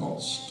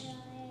Pentecost.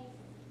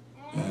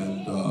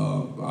 And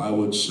I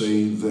would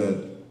say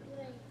that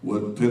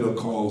what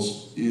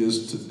Pentecost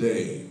is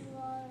today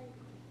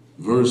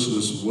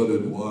versus what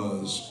it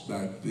was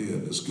back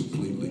then is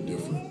completely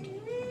different.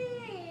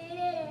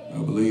 I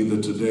believe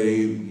that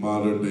today,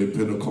 modern day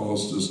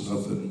Pentecost is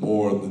nothing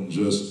more than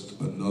just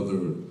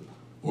another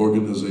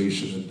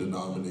organization and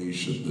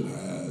denomination that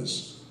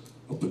has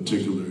a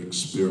particular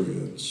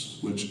experience,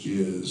 which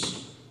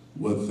is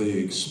what they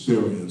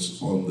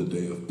experienced on the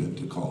day of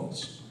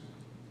Pentecost.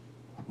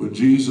 When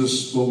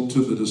Jesus spoke to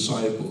the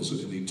disciples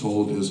and he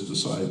told his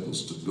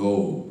disciples to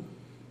go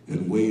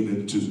and wait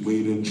in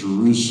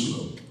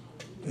Jerusalem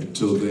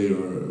until they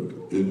are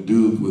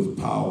endued with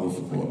power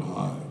from on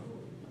high.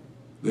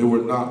 They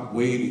were not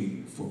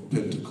waiting for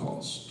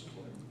Pentecost.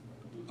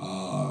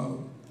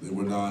 They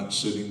were not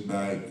sitting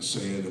back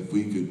saying, if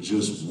we could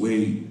just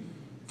wait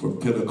for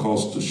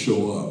Pentecost to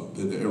show up,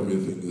 then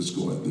everything is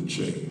going to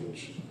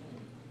change.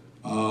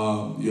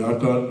 You have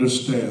to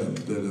understand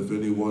that if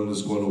anyone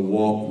is going to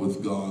walk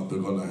with God, they're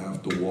going to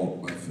have to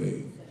walk by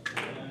faith.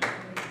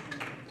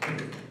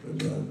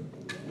 Amen.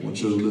 I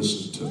want you to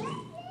listen to me.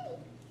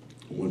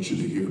 I want you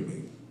to hear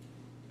me.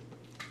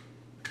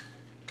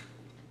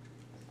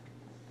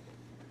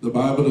 the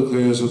Bible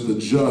declares that the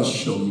just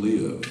shall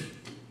live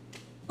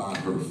by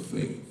her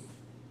faith.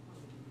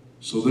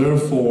 So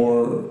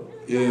therefore,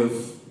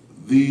 if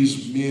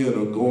these men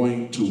are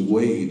going to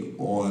wait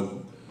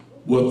on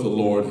what the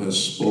Lord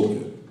has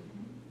spoken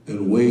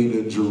and wait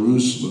in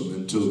Jerusalem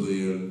until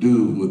they are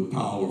endued with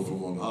power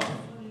from on high,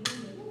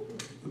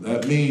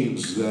 that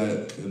means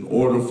that in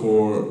order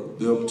for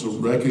them to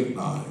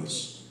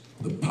recognize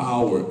the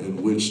power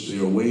in which they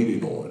are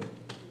waiting on,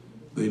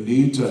 they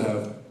need to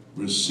have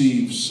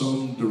received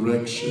some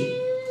direction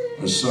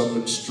or some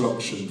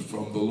instruction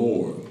from the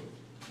Lord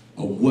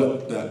of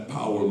what that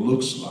power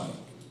looks like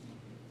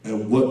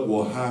and what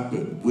will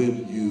happen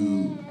when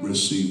you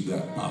receive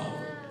that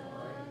power.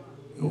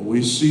 And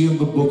we see in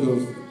the book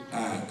of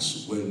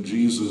Acts when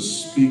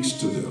Jesus speaks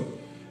to them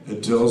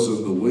and tells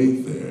them to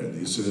wait there, and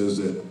he says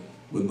that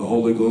when the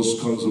Holy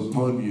Ghost comes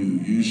upon you,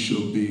 you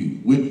shall be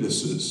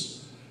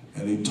witnesses.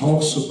 And he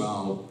talks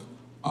about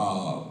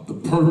the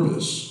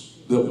purpose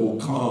that will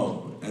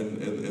come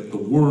and the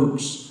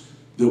works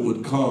that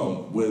would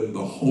come when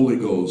the Holy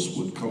Ghost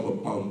would come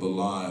upon the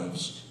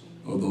lives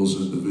of those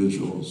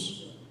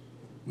individuals.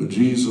 When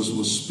Jesus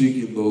was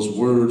speaking those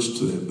words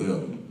to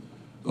them,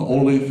 the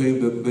only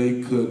thing that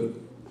they could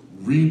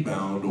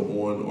rebound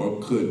on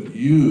or could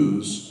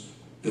use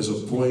as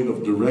a point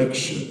of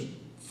direction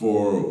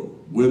for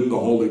when the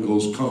Holy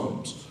Ghost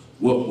comes.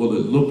 What will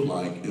it look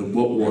like and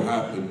what will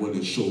happen when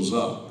it shows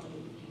up?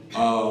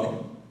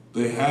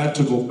 They had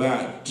to go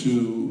back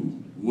to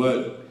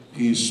what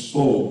he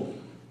spoke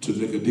to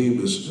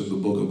Nicodemus in the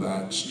book of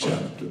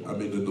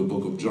in the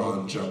book of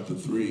John chapter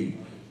 3,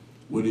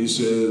 when he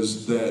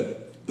says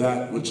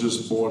that which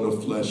is born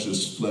of flesh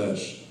is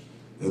flesh,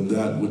 and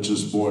that which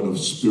is born of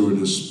spirit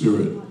is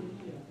spirit.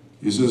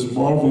 He says,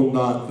 marvel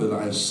not that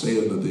I say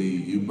unto thee,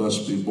 you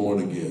must be born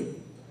again.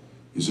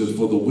 He said,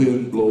 for the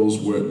wind blows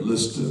where it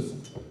listeth,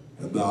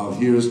 and thou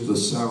hearest the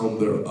sound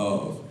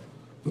thereof,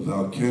 but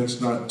thou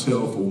canst not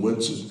tell from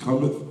whence it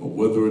cometh or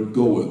whither it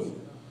goeth.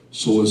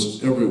 So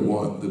is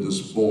everyone that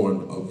is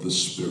born of the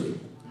Spirit.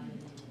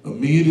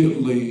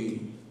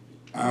 Immediately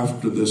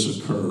after this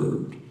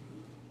occurred,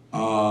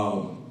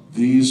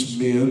 these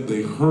men,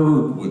 they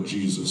heard what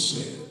Jesus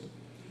said.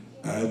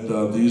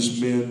 And these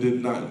men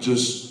did not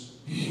just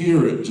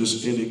hear it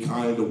just any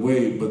kind of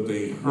way, but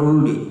they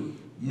heard it,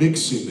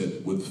 mixing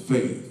it with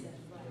faith.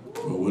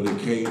 But when it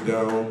came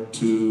down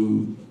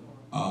to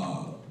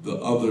the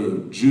other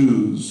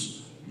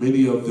Jews,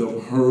 many of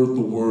them heard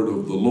the word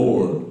of the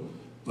Lord,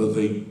 but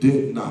they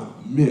did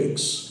not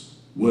mix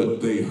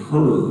what they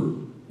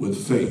heard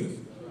with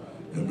faith.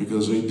 And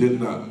because they did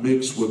not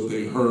mix what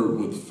they heard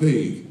with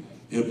faith,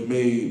 it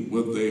made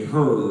what they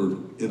heard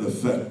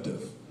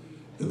ineffective.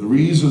 And the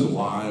reason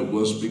why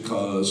was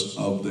because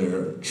of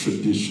their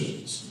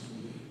traditions.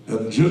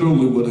 And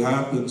generally what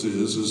happens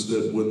is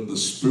that when the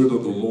Spirit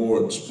of the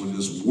Lord, when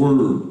His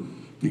Word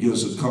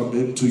begins to come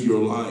into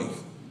your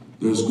life,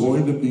 there's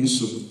going to be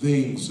some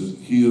things that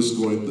He is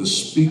going to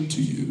speak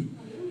to you.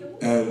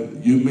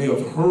 And you may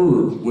have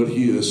heard what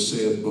He has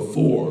said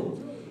before,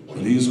 but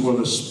He's going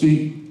to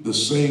speak the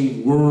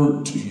same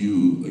word to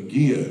you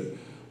again,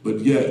 but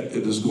yet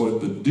it is going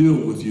to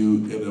deal with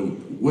you in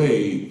a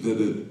way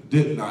that it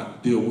did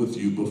not deal with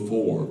you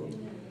before.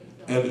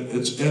 And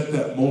it's at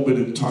that moment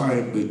in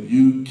time that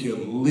you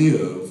can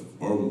live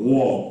or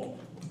walk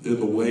in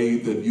the way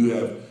that you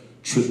have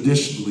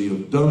traditionally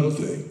have done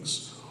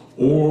things,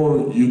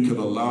 or you can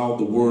allow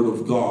the Word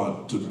of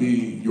God to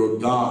be your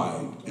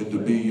guide and to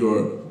be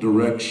your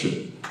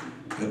direction.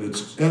 And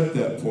it's at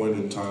that point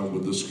in time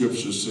where the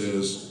Scripture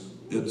says,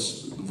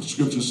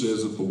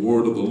 that the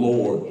Word of the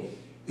Lord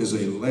is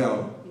a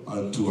lamp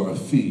unto our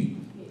feet,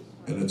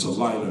 and it's a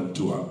light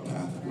unto our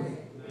pathway.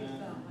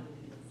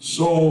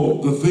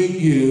 So the thing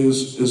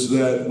is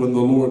that when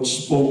the Lord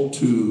spoke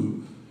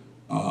to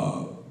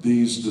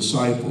these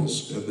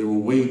disciples, and they were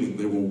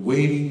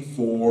waiting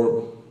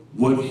for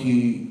what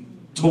He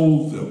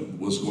told them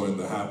was going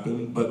to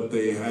happen, but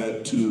they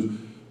had to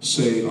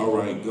say, all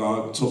right,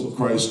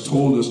 Christ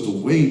told us to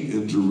wait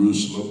in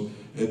Jerusalem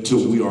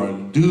until we are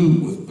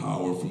endued with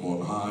power from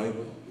on high.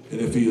 And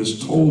if He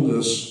has told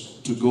us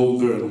to go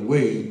there and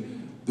wait,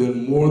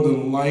 then more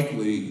than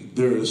likely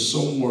there is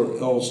somewhere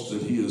else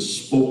that He has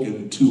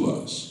spoken to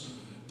us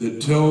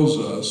that tells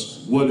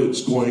us what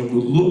it's going to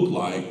look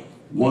like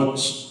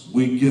once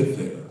we get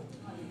there.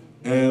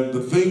 And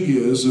the thing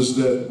is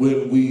that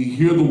when we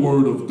hear the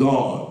Word of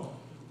God,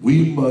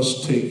 we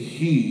must take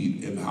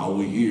heed in how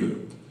we hear.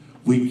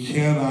 We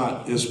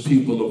cannot, as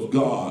people of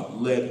God,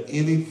 let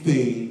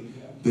anything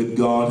that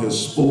God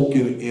has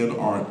spoken in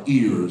our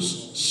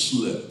ears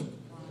slip.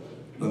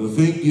 Now the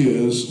thing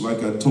is,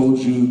 like I told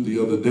you the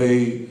other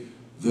day,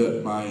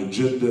 that my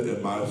agenda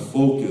and my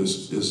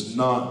focus is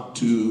not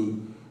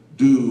to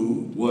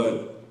do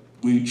what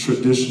we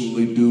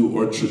traditionally do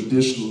or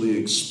traditionally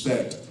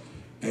expect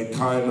and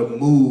kind of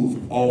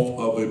move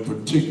off of a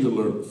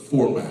particular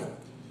format.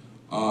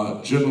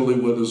 Generally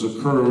what has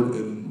occurred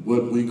in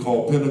what we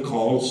call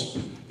Pentecost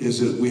is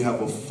that we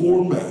have a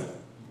format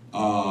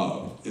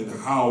in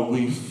how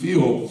we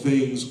feel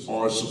things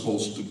are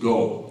supposed to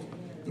go.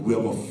 And we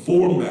have a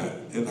format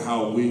in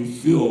how we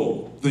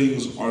feel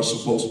things are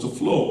supposed to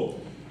flow.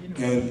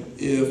 And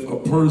if a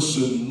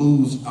person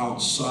moves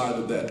outside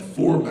of that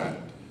format,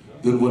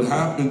 then what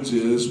happens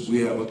is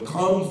we have a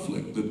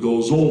conflict that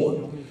goes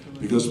on.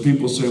 Because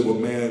people say, well,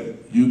 man,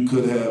 you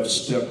could have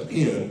stepped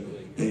in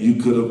and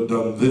you could have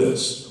done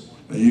this.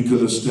 And you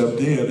could have stepped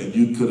in and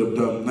you could have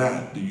done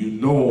that. Do you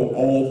know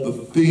all the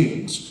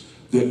things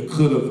that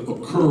could have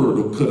occurred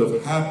or could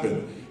have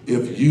happened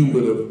if you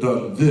would have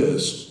done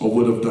this or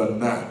would have done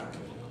that?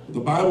 The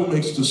Bible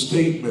makes the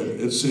statement,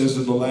 it says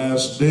in the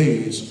last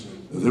days,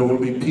 there will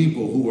be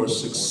people who are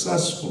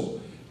successful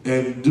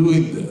in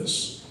doing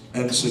this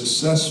and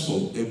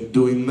successful in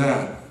doing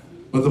that.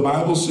 But the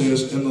Bible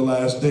says in the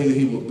last day,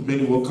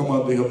 many will come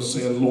unto him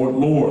saying, Lord,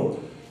 Lord.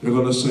 They're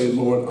going to say,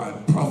 Lord, I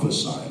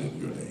prophesied in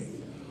your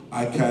name.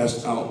 I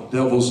cast out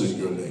devils in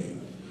your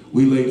name.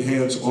 We laid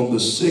hands on the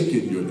sick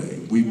in your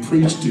name. We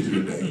preached in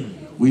your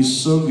name. We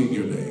sung in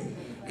your name.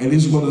 And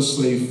he's going to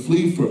say,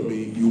 flee from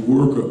me, you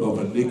worker of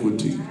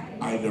iniquity.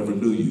 I never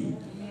knew you.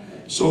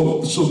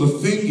 So the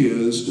thing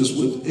is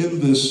within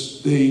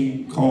this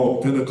thing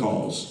called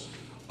Pentecost,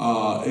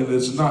 and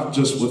it's not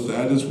just with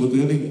that, it's with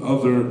any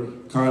other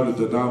kind of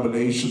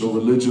denomination or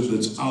religion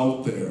that's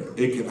out there.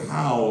 It can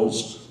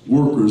house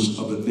workers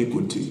of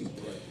iniquity.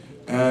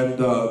 And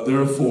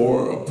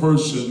therefore, a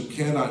person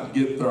cannot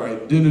get their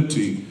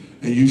identity,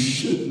 and you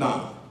should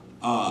not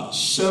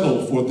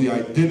settle for the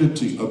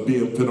identity of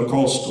being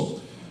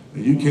Pentecostal.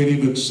 And you can't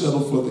even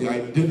settle for the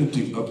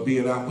identity of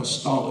being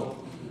apostolic.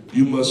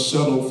 You must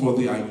settle for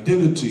the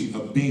identity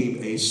of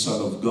being a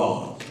son of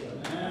God.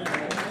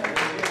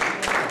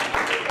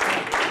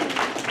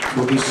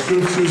 For the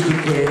scriptures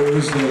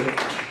declares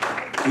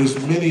that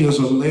as many as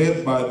are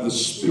led by the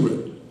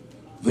Spirit,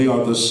 they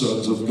are the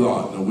sons of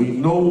God. Now we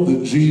know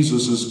that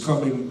Jesus is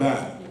coming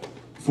back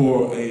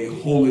for a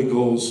Holy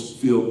Ghost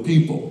filled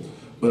people.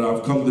 But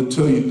I've come to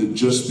tell you that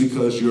just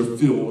because you're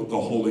filled with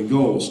the Holy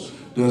Ghost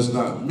does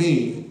not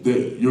mean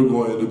that you're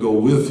going to go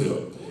with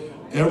him.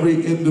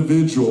 Every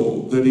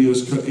individual that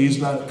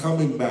he's not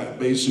coming back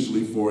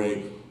basically for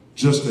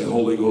just a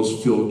Holy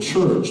Ghost filled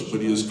church,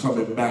 but he is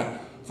coming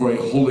back for a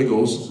Holy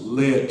Ghost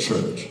led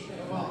church.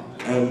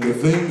 And the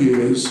thing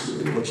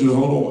is, I want you to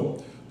hold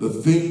on. The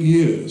thing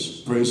is,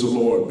 praise the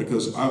Lord,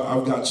 because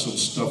I've got some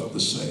stuff to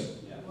say.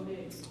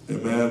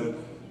 Amen.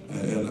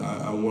 And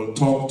I want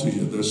to talk to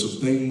you. There's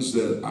some things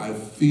that I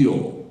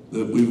feel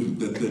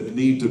that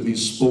need to be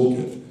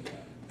spoken.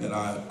 And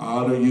I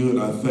honor you,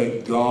 and I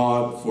thank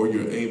God for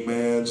your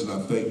amens, and I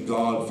thank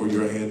God for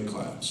your hand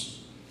claps.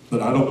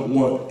 But I don't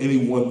want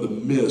anyone to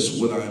miss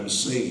what I'm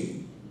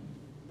saying,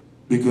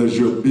 because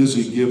you're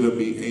busy giving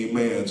me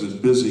amens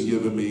and busy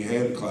giving me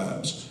hand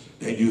claps,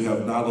 and you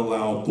have not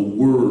allowed the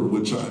word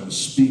which I'm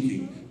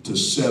speaking to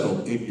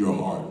settle in your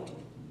heart.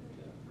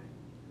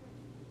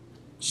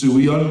 See,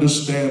 we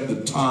understand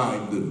the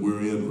time that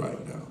we're in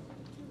right now.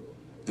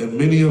 And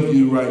many of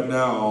you right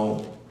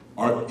now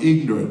are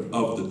ignorant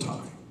of the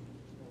time.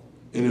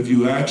 And if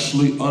you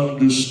actually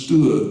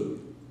understood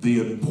the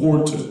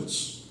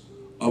importance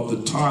of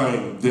the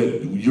time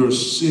that you're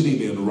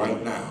sitting in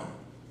right now,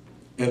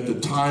 at the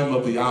time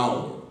of the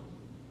hour,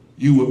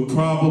 you would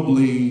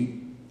probably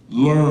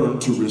learn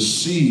to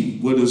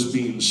receive what is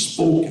being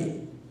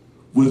spoken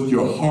with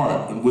your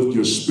heart and with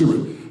your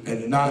spirit,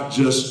 and not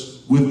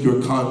just with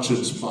your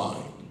conscience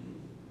mind.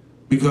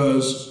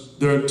 Because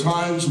there are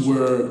times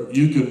where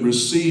you can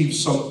receive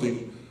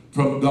something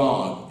from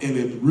God and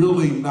it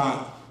really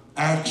not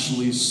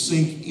actually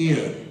sink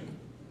in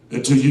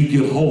until you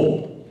get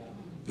home.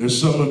 There's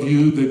some of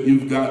you that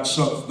you've got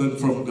something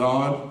from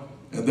God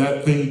and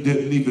that thing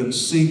didn't even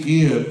sink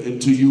in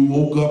until you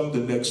woke up the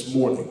next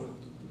morning.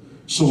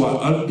 So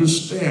I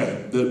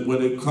understand that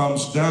when it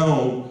comes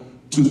down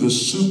to the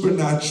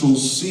supernatural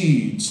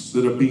seeds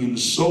that are being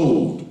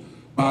sowed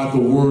by the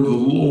word of the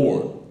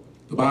Lord,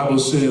 the Bible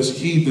says,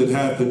 he that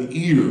hath an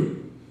ear,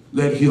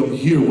 let him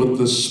hear what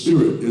the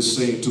Spirit is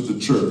saying to the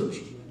church.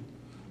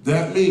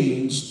 That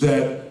means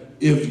that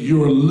if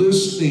you're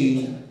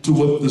listening to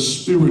what the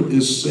Spirit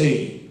is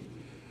saying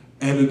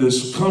and it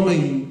is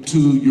coming to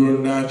your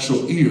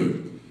natural ear,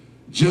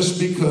 just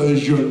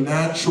because your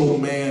natural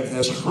man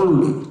has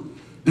heard it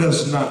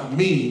does not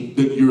mean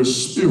that your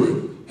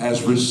spirit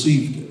has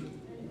received it.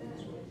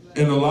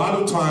 And a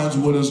lot of times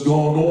what is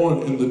going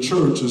on in the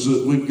church is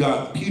that we've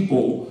got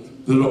people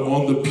that are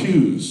on the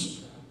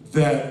pews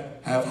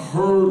that have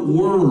heard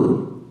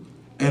word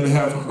and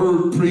have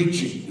heard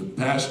preaching.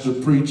 The pastor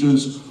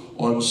preaches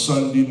on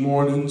Sunday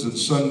mornings and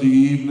Sunday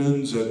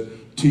evenings and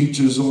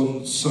teaches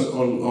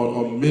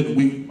on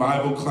midweek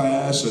Bible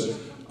class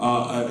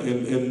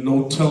and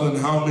no telling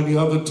how many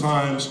other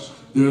times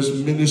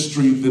there's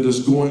ministry that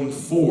is going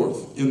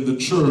forth in the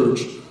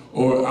church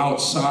or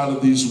outside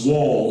of these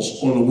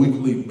walls on a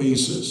weekly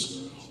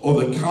basis,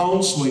 or the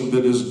counseling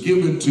that is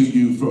given to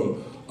you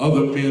from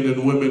other men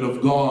and women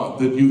of God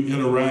that you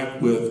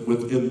interact with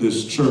within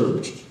this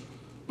church.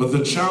 But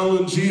the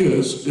challenge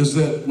is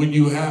that when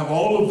you have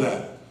all of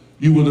that,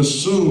 you would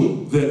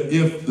assume that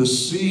if the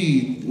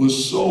seed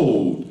was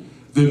sowed,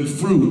 then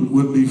fruit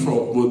would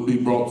be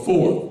brought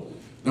forth.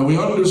 Now we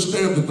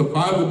understand that the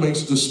Bible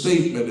makes the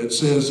statement, it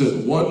says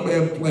that one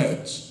man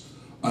plants,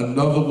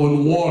 another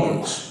one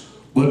waters,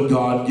 but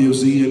God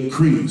gives the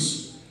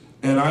increase.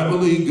 And I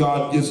believe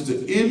God gets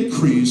the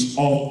increase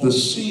off the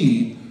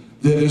seed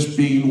that is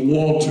being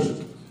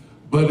watered.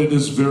 But it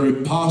is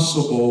very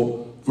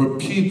possible for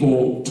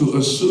people to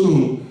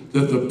assume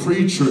that the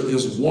preacher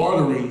is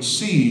watering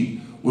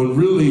seed when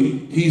really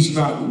he's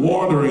not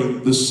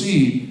watering the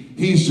seed.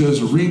 He's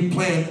just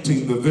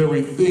replanting the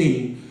very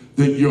thing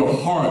that your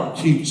heart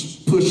keeps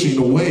pushing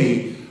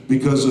away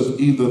because of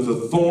either the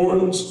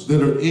thorns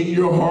that are in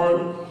your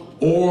heart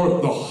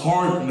or the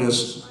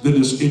hardness that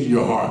is in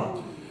your heart.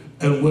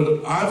 And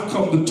what I've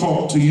come to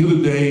talk to you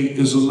today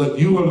is to let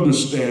you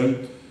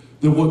understand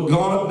that what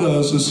God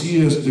does is he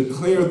has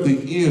declared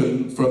the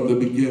end from the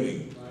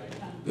beginning.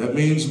 That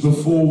means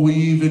before we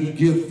even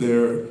get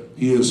there,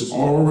 he has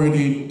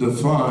already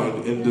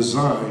defined and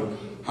designed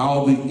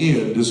how the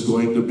end is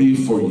going to be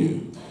for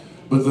you.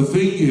 But the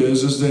thing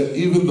is that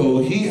even though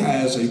he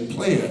has a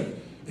plan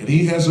and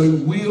he has a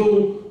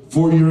will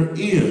for your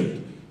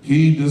end,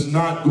 he is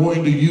not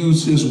going to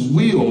use his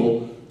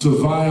will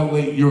to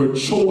violate your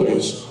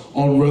choice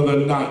on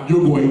whether or not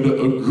you're going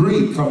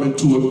to come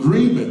into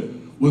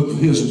agreement with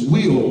his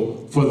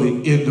will for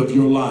the end of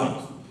your life.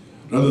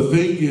 Now the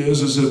thing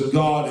is if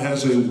God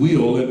has a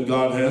will and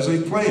God has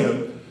a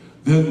plan,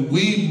 then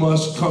we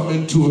must come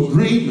into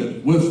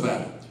agreement with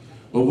that.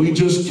 But we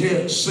just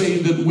can't say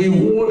that we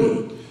want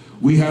it.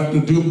 We have to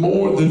do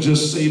more than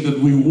just say that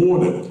we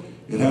want it.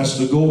 It has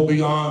to go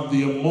beyond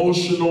the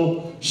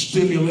emotional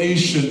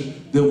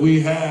stimulation that we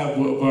have,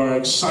 of our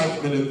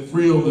excitement and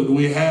thrill that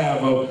we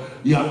have of,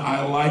 yeah,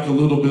 I like a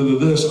little bit of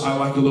this, I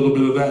like a little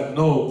bit of that.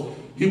 No,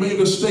 he made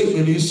a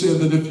statement. He said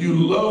that if you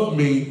love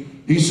me,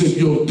 he said,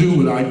 you'll do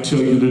what I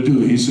tell you to do.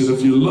 He said,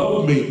 if you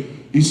love me,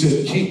 he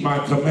said, keep my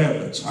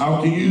commandments.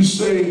 How can you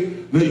say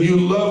that you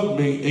love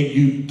me and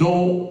you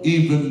don't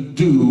even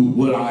do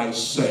what I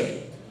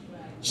say?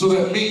 So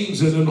that means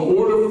that in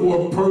order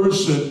for a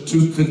person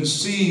to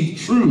conceive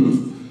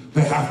truth,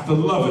 they have to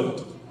love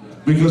it.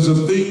 Because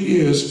the thing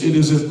is, it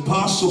is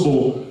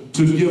impossible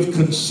to give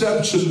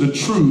conception to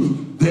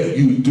truth that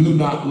you do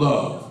not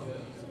love.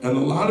 And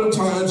a lot of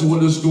times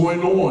what is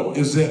going on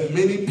is that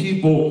many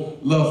people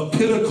love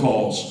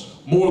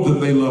Pentecost more than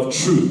they love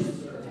truth.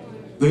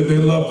 They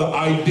love the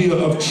idea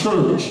of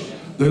church.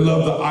 They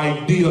love the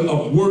idea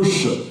of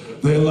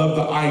worship. They love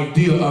the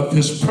idea of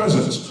his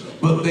presence.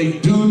 But they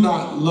do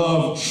not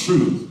love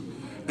truth.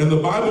 And the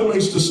Bible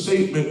makes the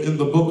statement in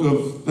the book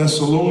of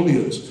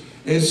Thessalonians.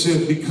 It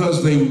said,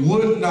 because they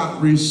would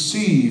not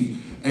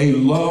receive a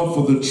love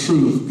for the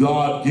truth,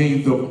 God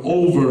gave them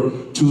over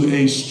to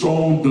a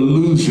strong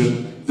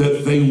delusion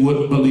that they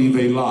would believe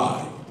a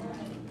lie.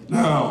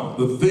 Now,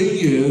 the thing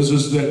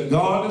is that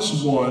God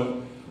is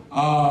one.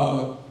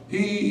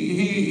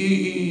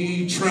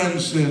 He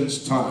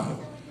transcends time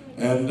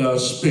and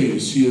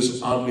space. He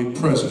is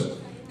omnipresent.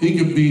 He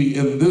can be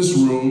in this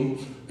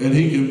room, and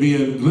he can be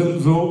in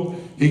Glenville,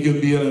 he can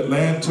be in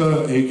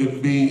Atlanta, he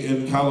can be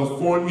in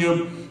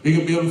California, he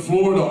can be in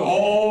Florida,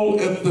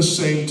 all at the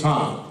same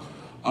time.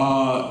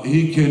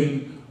 He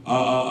can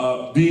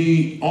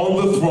be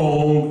on the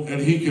throne,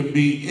 and he can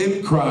be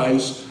in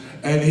Christ,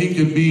 and he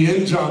can be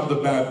in John the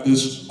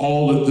Baptist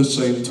all at the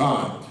same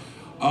time.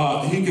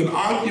 He can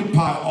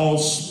occupy all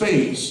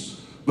space,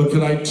 but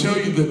can I tell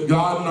you that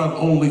God not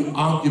only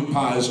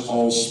occupies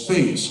all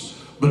space,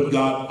 but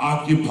God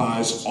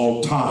occupies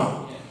all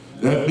time.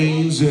 That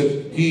means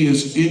that he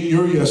is in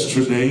your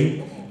yesterday,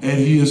 and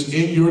he is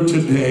in your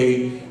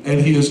today,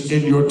 and he is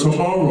in your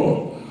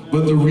tomorrow.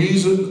 But the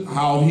reason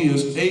how he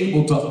is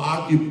able to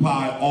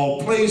occupy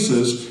all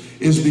places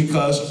is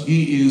because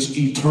he is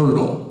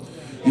eternal.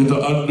 You have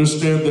to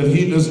understand that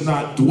he does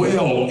not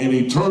dwell in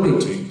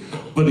eternity,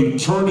 but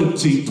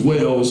eternity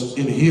dwells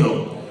in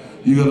him.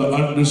 You got to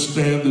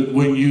understand that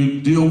when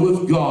you deal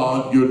with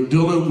God, you're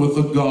dealing with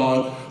a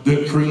God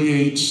that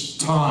creates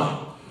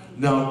time.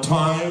 Now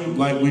time,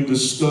 like we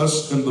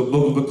discussed in the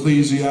book of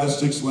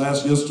Ecclesiastes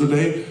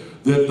yesterday,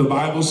 that the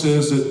Bible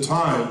says that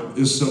time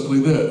is simply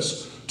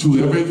this: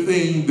 to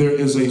everything there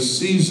is a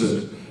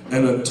season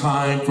and a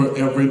time for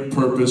every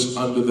purpose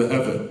under the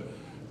heaven.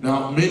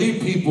 Now many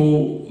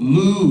people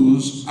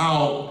lose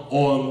out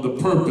on the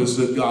purpose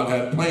that God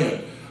had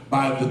planned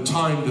by the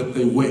time that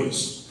they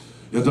waste.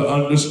 You have to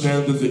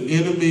understand that the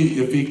enemy,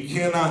 if he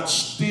cannot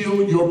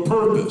steal your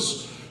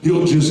purpose,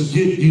 he'll just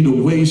get you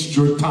to waste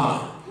your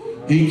time.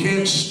 He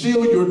can't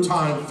steal your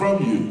time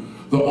from you.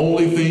 The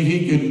only thing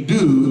he can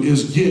do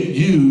is get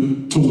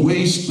you to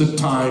waste the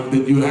time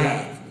that you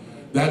have.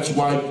 That's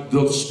why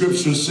the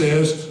scripture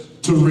says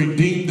to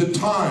redeem the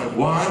time.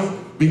 Why?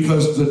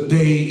 Because the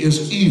day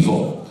is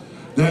evil.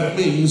 That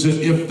means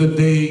that if the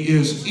day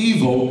is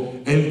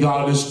evil and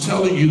God is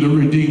telling you to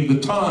redeem the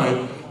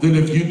time, then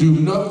if you do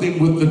nothing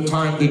with the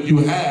time that you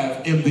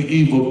have in the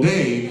evil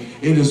day,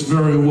 it is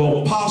very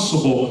well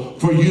possible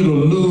for you to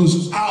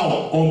lose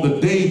out on the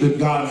day that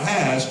God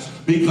has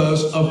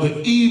because of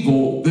the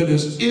evil that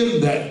is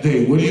in that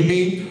day. What do you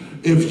mean?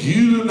 If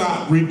you do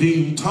not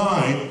redeem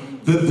time,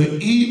 then the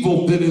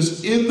evil that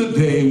is in the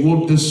day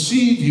will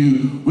deceive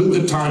you with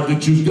the time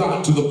that you've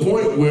got, to the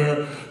point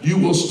where you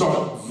will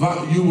start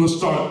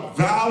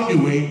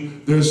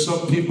valuing. There's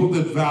some people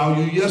that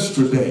value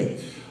yesterday.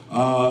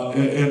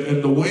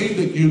 And the way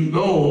that you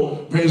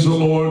know, praise the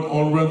Lord,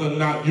 on whether or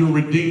not you're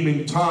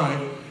redeeming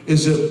time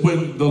is that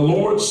when the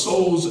Lord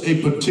sows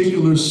a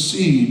particular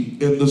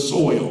seed in the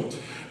soil,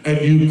 and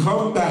you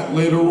come back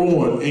later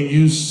on and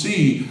you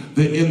see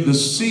that in the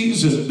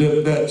season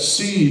that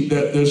seed,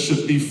 that there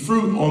should be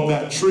fruit on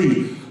that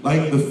tree,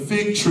 like the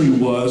fig tree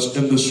was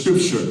in the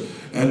scripture,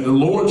 and the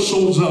Lord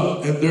shows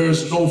up and there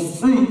is no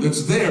fruit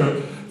that's there,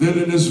 then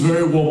it is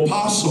very well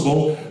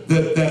possible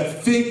that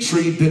that fig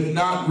tree did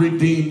not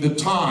redeem the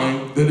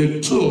time that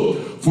it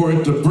took for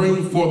it to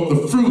bring forth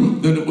the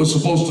fruit that it was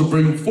supposed to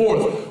bring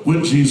forth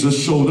when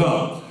Jesus showed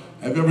up.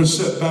 Have you ever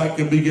sat back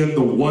and began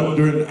to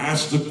wonder and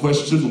ask the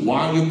question,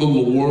 why in the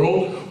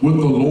world would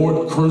the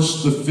Lord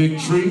curse the fig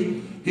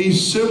tree? He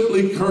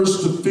simply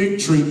cursed the fig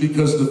tree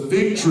because the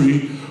fig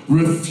tree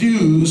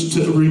refused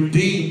to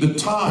redeem the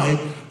time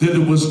that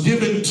it was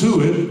given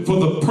to it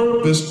for the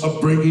purpose of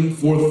bringing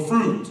forth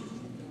fruit.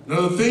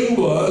 Now the thing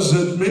was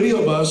that many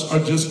of us are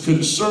just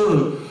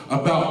concerned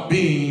about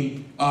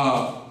being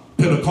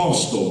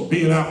Pentecostal,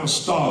 being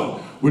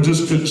apostolic. We're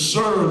just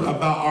concerned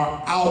about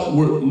our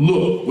outward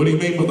look. What do you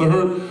mean, Brother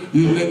Hurt?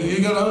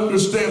 You got to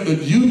understand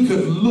that you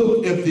could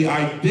look at the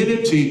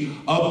identity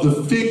of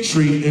the fig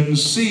tree and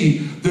see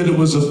that it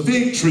was a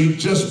fig tree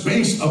just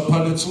based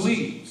upon its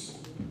leaves.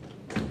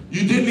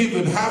 You didn't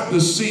even have to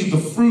see the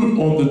fruit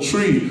on the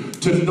tree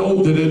to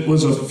know that it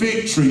was a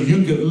fig tree.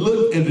 You could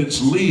look at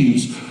its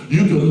leaves.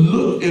 You could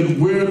look at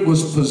where it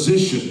was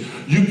positioned.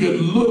 You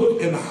could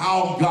look at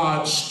how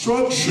God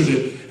structured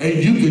it,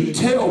 and you could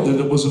tell that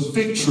it was a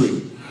fig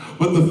tree.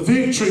 But the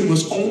fig tree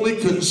was only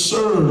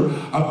concerned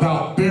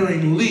about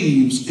bearing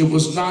leaves. It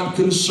was not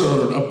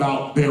concerned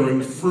about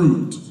bearing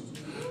fruit.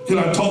 Can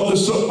I talk to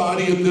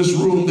somebody in this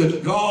room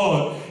that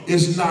God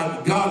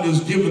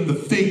has given the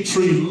fig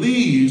tree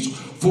leaves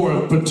for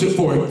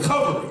a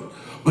covering,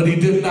 but he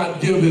did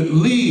not give it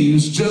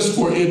leaves just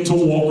for it to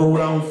walk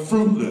around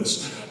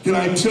fruitless. Can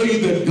I tell you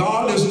that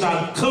God is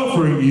not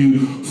covering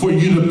you for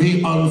you to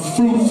be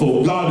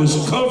unfruitful. God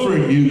is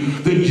covering you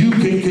that you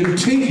can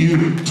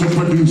continue to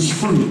produce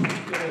fruit.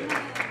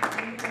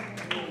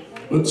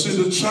 But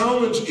see, the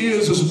challenge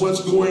is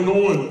what's going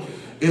on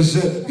is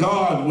that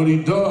God, what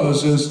he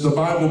does is, the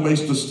Bible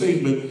makes the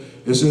statement,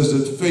 it says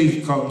that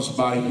faith comes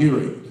by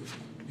hearing,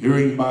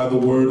 hearing by the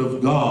word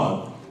of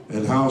God.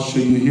 And how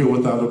shall you hear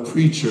without a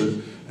preacher?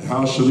 And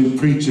how shall he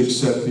preach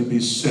except he be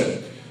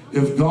sent?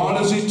 If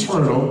God is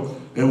eternal,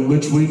 in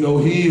which we know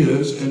he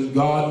is, and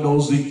God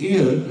knows the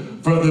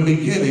end from the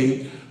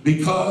beginning,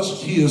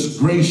 because he is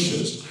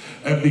gracious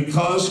and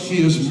because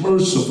he is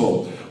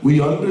merciful, we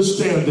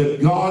understand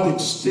that God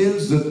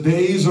extends the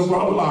days of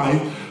our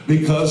life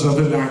because of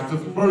an act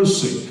of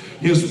mercy.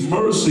 His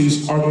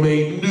mercies are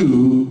made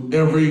new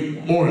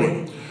every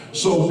morning.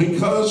 So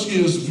because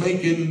he is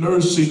making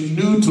mercy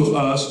new to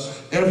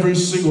us every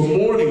single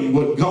morning,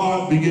 what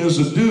God begins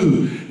to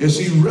do is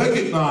he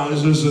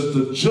recognizes that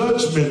the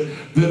judgment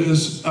that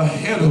is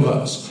ahead of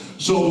us.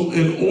 So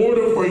in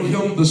order for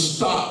him to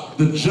stop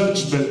the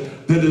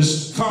judgment that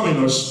is coming,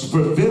 or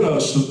prevent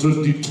us,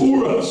 to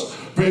detour us,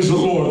 praise the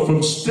Lord,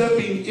 from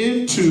stepping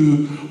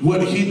into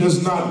what he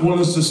does not want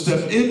us to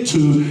step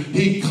into,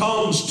 he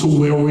comes to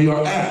where we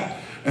are at.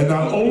 And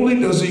not only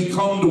does he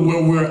come to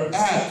where we're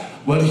at,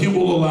 but he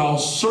will allow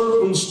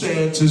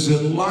circumstances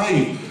in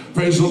life,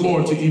 praise the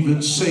Lord, to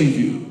even save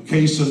you.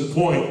 Case in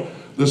point,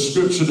 the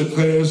scripture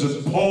declares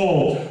that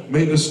Paul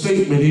made a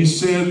statement. He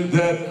said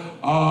that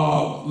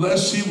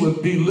lest he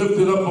would be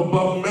lifted up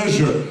above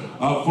measure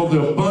for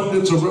the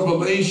abundance of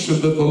revelation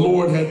that the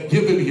Lord had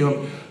given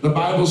him. The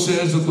Bible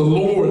says that the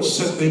Lord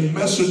sent a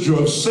messenger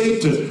of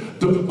Satan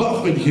to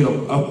buffet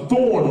him. A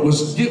thorn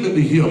was given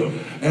to him,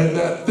 and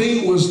that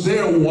thing was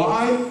there.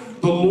 Why?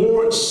 The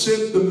Lord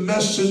sent the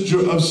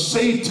messenger of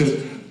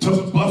Satan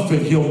to buffet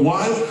him.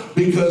 Why?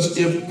 Because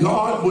if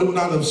God would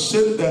not have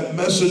sent that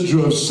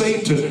messenger of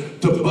Satan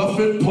to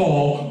buffet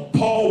Paul,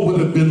 Paul would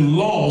have been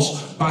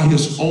lost by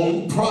his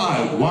own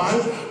pride.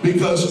 Why?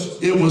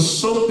 Because it was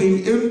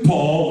something in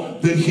Paul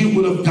that he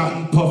would have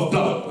gotten puffed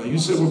up. Now you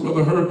say, well,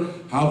 Brother Hurt,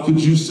 how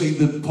could you say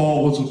that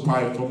Paul was a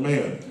prideful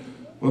man?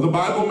 Well, the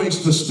Bible makes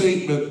the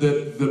statement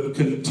that the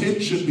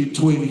contention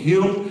between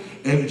him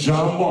and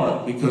John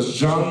Mark, because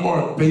John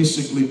Mark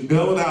basically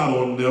bailed out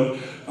on them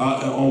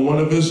on one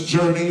of his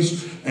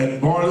journeys,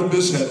 and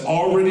Barnabas had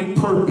already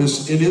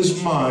purposed in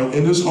his mind,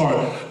 in his heart,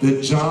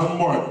 that John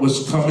Mark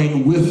was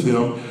coming with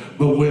him.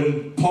 But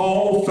when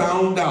Paul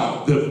found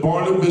out that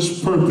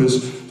Barnabas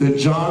purposed that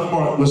John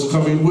Mark was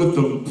coming with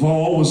them,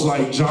 Paul was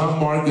like, John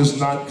Mark is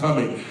not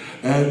coming.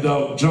 And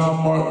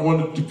John Mark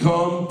wanted to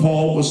come.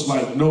 Paul was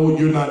like, no,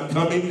 you're not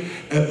coming.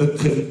 And the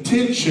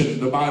contention,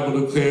 the Bible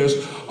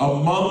declares,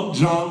 among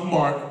John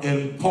Mark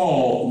and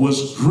Paul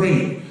was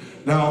great.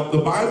 Now, the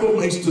Bible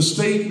makes the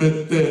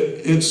statement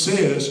that it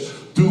says,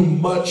 through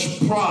much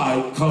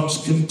pride comes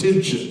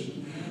contention.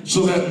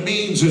 So that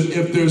means that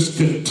if there's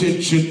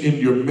contention in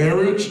your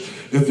marriage,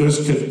 if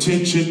there's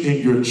contention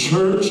in your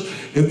church,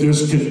 if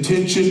there's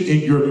contention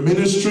in your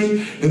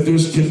ministry, if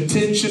there's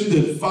contention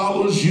that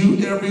follows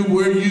you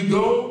everywhere you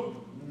go,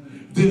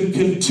 then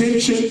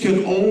contention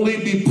can only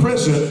be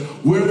present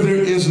where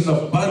there is an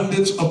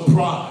abundance of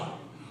pride.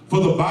 For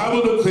the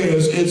Bible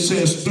declares, it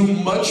says, through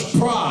much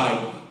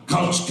pride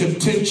comes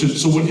contention.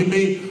 So what do you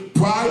mean?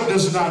 Pride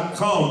does not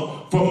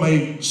come from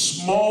a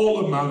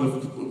small amount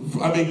of,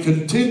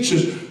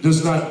 contention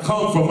does not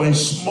come from a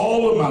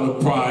small amount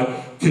of pride.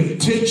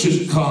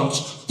 Contention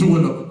comes through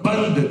an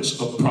abundance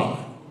of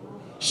pride.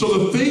 So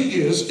the thing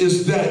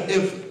is that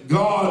if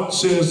God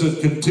says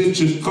that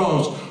contention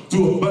comes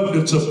through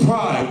abundance of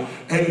pride,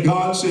 and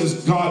God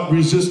says God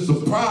resists the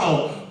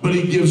proud, but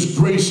he gives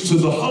grace to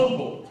the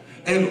humble.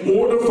 In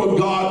order for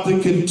God to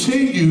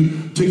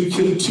continue to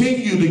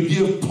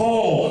give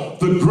Paul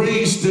the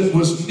grace that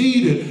was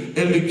needed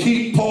and to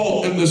keep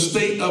Paul in the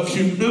state of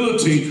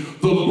humility,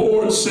 the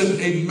Lord sent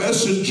a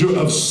messenger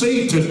of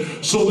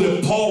Satan so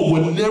that Paul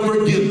would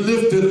never get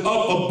lifted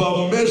up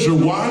above measure.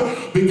 Why?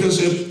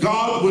 Because if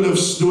God would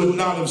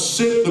not have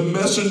sent the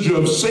messenger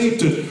of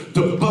Satan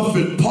to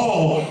buffet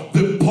Paul,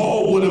 then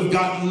Paul would have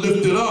gotten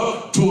lifted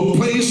up to a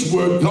place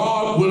where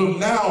God would have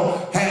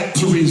now had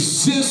to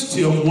resist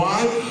him.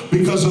 Why?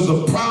 Because of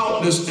the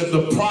proudness and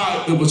the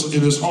pride that was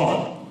in his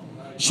heart.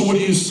 So what are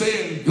you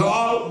saying?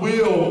 God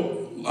will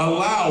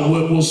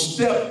will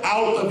step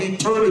out of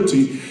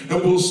eternity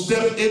and will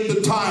step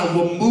into time,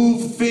 will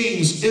move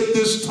things in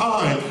this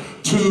time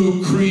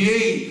to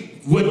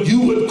create what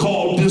you would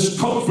call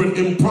discomfort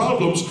and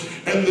problems,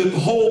 and the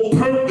whole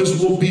purpose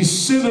will be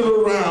centered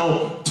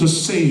around to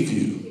save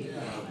you.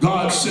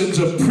 God sends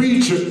a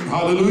preacher,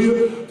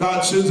 hallelujah,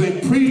 God sends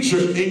a preacher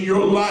in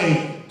your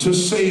life to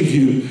save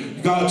you.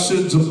 God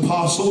sends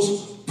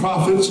apostles,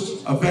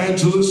 prophets,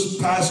 evangelists,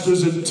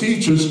 pastors, and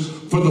teachers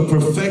for the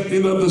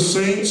perfecting of the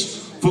saints,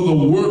 for the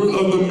work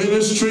of the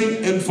ministry,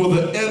 and for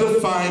the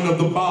edifying of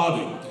the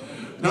body.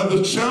 Now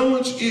the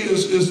challenge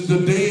is the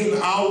day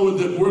and hour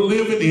that we're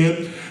living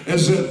in,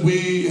 is that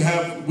we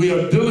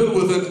are dealing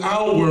with an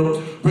hour,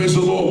 praise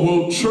the Lord,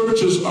 well,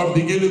 churches are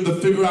beginning to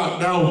figure out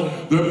now.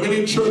 There are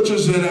many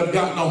churches that have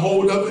gotten a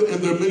hold of it,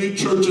 and there are many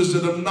churches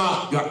that have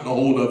not gotten a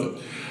hold of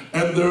it.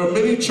 And there are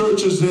many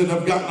churches that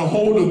have gotten a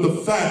hold of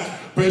the fact,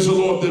 praise the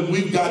Lord, that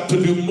we've got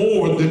to do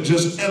more than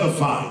just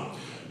edifying.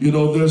 You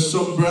know, there's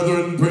some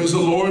brethren, praise the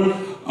Lord,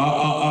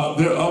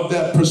 they're of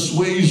that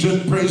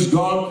persuasion, praise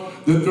God,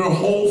 that their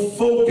whole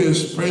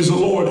focus, praise the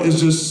Lord,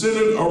 is just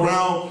centered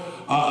around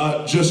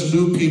just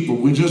new people.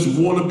 We just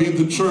want to be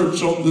the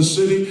church of the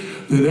city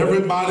that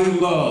everybody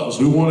loves.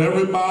 We want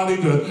everybody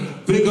to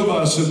think of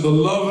us and to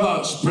love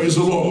us, praise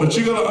the Lord. But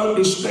you got to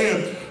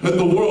understand that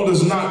the world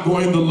is not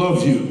going to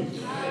love you.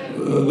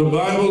 The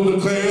Bible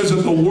declares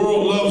that the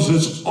world loves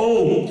its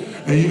own,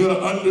 and you got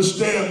to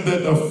understand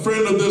that a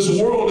friend of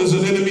this world is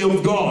an enemy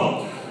of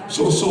God.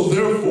 So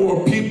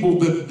therefore, people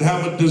that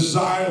have a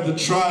desire to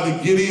try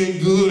to get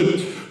in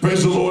good,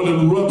 praise the Lord,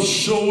 and rub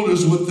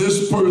shoulders with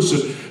this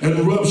person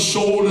and rub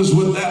shoulders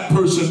with that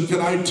person, can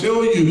I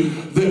tell you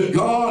that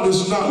God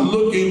is not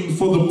looking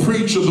for the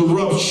preacher to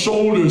rub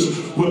shoulders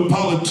with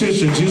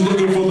politicians. He's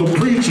looking for the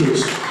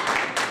preachers.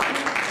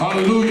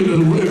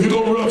 Hallelujah. If you're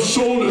going to rub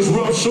shoulders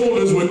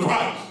with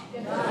Christ.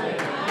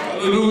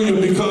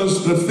 Hallelujah.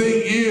 Because the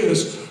thing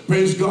is,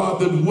 praise God,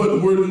 that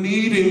what we're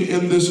needing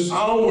in this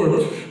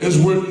hour is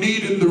we're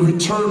needing to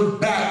return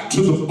back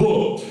to the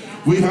book.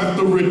 We have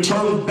to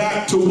return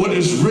back to what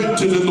is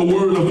written in the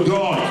Word of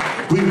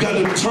God. We've got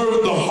to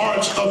turn the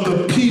hearts of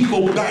the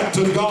people back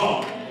to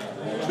God.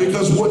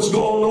 Because what's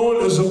going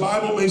on is the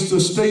Bible makes the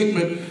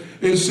statement.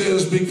 It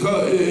says that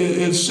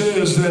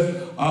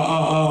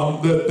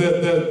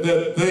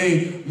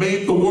they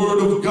made the Word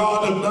of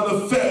God of none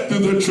effect through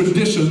their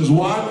traditions.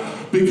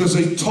 Why? Because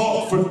they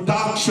taught for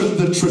doctrine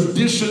the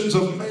traditions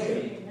of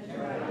man.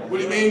 What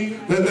do you mean?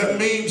 That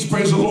means,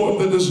 praise the Lord,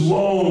 that as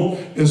long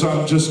as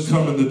I'm just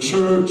coming to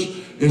church,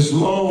 as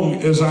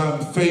long as I'm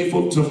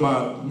faithful to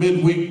my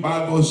midweek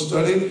Bible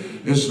study,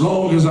 as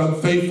long as I'm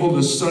faithful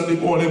to Sunday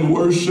morning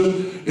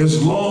worship,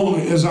 as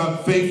long as I'm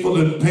faithful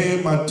in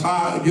paying my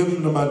tithe,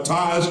 giving to my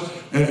tithes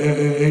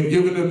and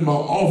giving in my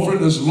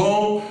offering, as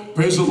long,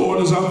 praise the Lord,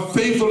 as I'm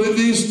faithful in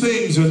these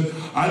things, and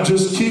I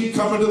just keep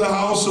coming to the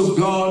house of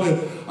God,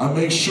 and I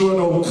make sure I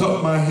don't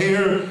cut my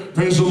hair,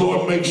 praise the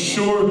Lord, make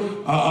sure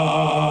that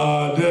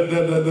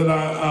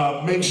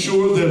I make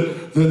sure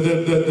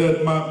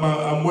that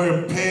I'm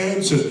wearing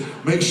pants, and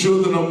make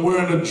sure that I'm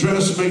wearing a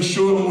dress, make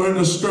sure I'm wearing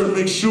a skirt,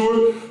 make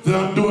sure that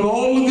I'm doing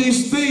all of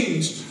these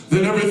things,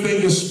 then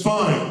everything is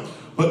fine.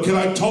 But can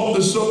I talk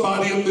to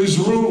somebody in this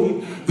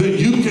room that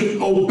you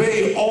can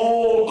obey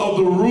all of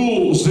the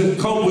rules that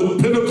come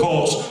with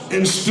Pentecost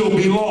and still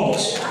be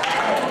lost.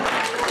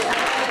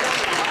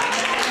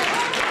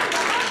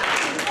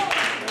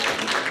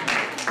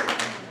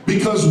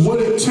 Because what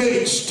it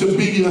takes to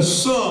be a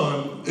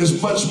son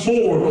is much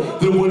more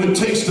than what it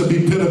takes to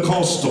be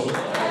Pentecostal.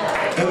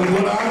 And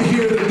what I'm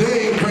here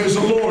today, praise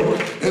the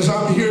Lord, is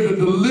I'm here to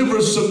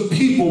deliver some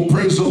people,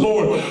 praise the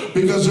Lord,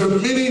 because there are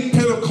many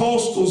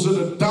Pentecostals that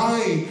are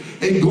dying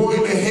and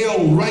going to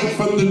hell right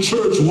from the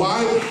church.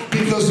 Why?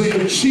 Because they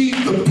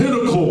achieved the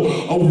pinnacle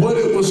of what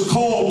it was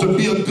called to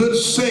be a good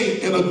saint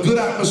in a good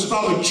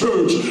apostolic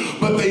church,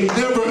 but they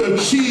never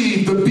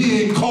achieved the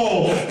being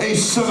called a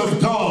son of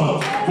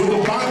God. When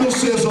the Bible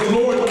says the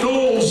Lord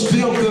knows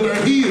them that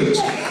are his,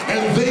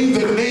 and they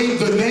that name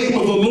the name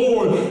of the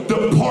Lord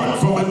depart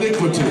from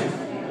iniquity.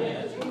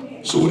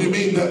 So what do you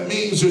mean? That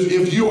means that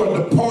if you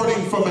are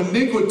departing from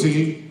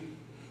iniquity,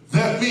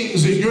 that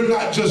means that you're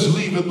not just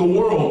leaving the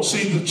world.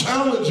 See, the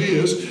challenge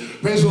is,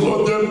 praise the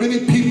Lord, there are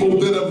many people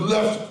that have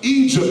left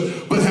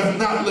Egypt but have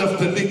not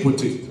left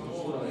iniquity.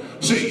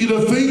 See,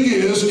 the thing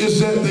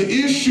is that the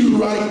issue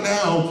right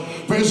now,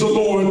 praise the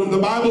Lord, the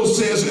Bible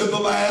says in the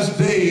last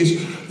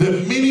days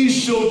that many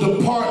shall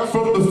depart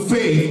from the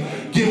faith,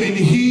 giving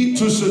heed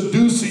to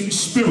seducing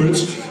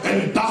spirits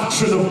and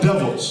doctrine of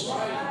devils.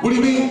 What do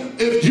you mean?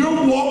 If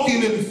you're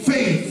walking in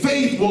faith,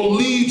 faith will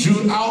lead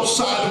you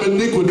outside of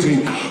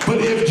iniquity. But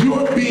if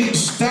you're being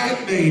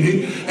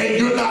stagnated and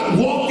you're not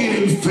walking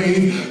in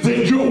faith,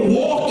 then you're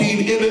walking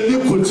in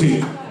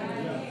iniquity.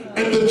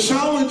 And the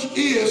challenge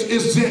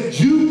is that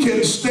you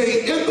can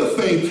stay in the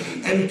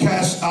faith and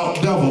cast out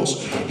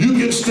devils. You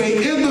can stay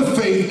in the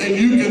faith and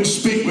you can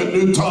speak with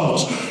new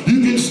tongues.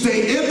 You can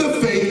stay in the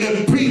faith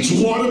and preach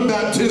water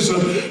baptism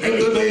in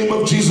the name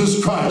of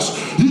Jesus Christ.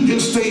 You can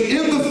stay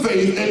in the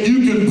faith and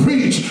you can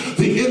preach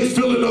the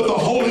infilling of the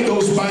Holy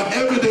Ghost by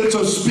evidence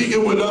of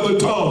speaking with other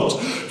tongues.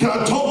 Can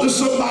I talk to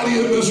somebody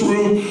in this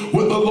room?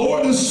 When the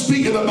Lord is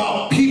speaking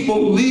about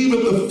people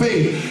leaving the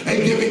faith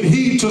and giving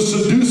heed to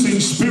seducing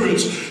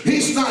spirits,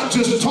 he's not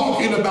just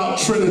talking about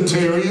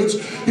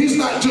Trinitarians. He's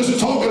not just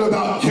talking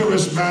about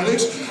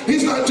charismatics.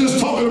 He's not just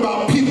talking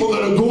about people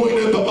that are going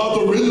into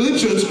other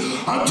religions.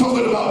 I'm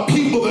talking about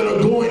people that are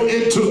going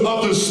into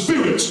other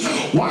spirits.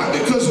 Why?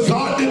 Because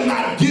God did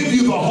not give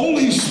you the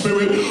Holy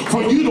Spirit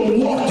for you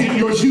to walk in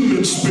your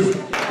human spirit.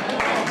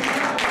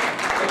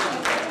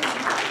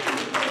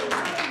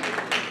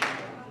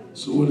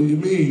 So what do you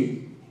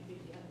mean?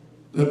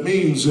 That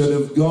means that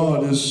if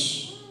God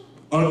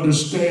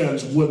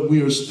understands what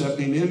we are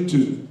stepping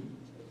into,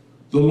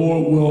 the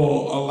Lord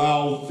will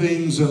allow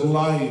things in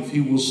life. He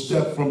will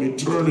step from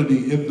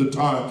eternity into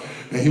time,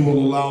 and he will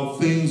allow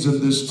things in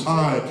this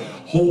time,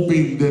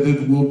 hoping that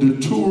it will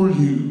detour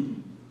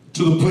you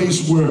to the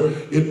place where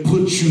it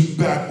puts you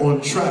back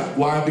on track.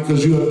 Why?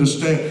 Because you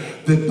understand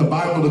that the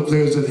Bible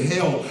declares that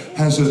hell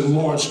has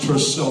enlarged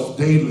herself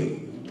daily.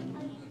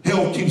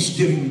 Hell keeps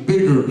getting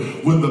bigger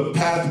when the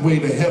pathway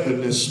to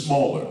heaven is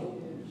smaller.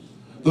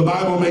 The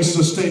Bible makes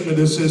a statement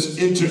that says,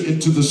 enter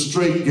into the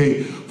straight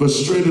gate, for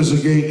straight is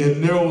the gate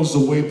and narrow is the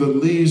way that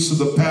leads to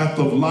the path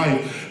of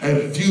life,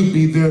 and few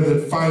be there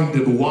that find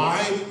it.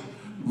 Why?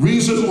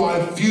 Reason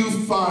why few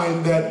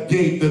find that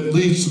gate that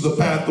leads to the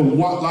path of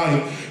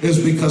life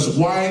is because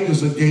wide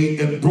is the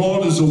gate and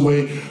broad is the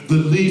way that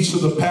leads to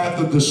the path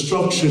of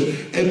destruction,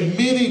 and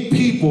many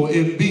people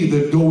it be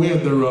that go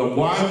in thereof.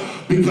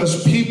 Why?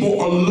 Because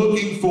people are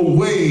looking for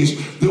ways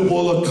that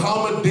will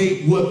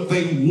accommodate what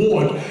they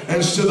want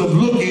instead of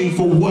looking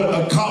for what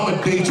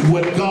accommodates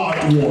what God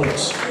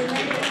wants.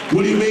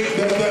 What do you mean?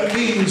 That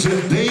means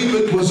that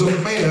David was a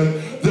man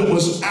that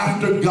was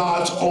after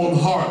God's own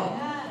heart.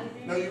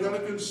 Now you got to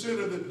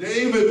consider that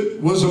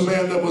David was a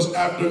man that was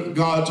after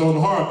God's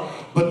own heart,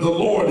 but the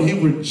Lord, he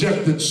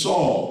rejected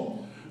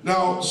Saul.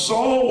 Now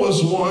Saul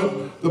was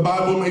one, the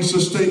Bible makes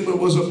a statement,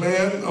 was a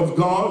man of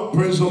God,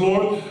 praise the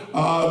Lord,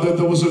 that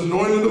there was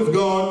anointed of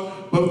God,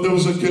 but there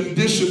was a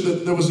condition,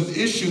 that there was an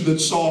issue that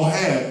Saul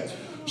had.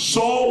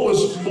 Saul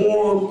was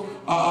more,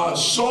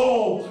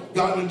 Saul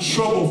got in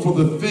trouble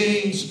for the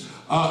things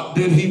that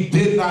he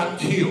did not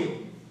kill.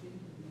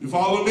 You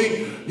follow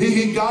me?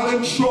 He got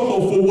in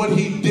trouble for what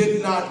he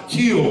did not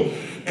kill.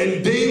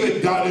 And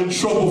David got in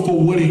trouble for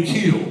what he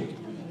killed.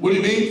 What do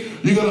you mean?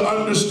 You got to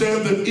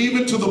understand that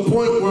even to the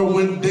point where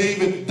when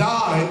David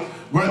died,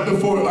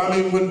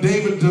 when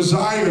David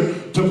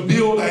desired to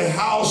build a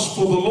house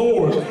for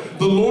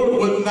the Lord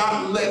would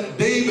not let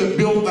David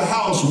build the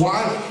house.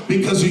 Why?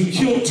 Because he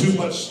killed too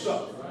much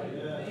stuff.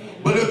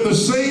 But at the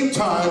same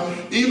time,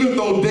 even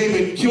though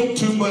David killed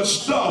too much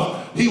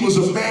stuff, he was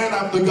a man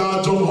after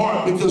God's own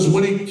heart, because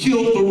when he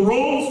killed the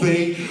wrong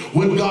thing,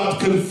 when God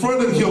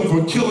confronted him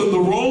for killing the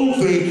wrong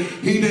thing,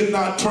 he did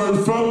not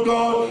turn from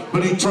God,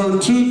 but he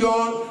turned to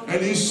God,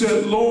 and he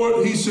said,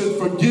 Lord, he said,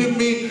 forgive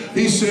me.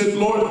 He said,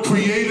 Lord,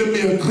 create in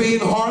me a clean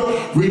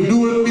heart,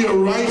 renew in me a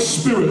right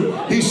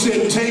spirit. He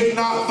said, take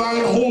not thy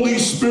Holy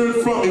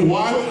Spirit from me.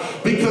 Why?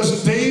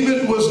 Because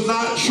David was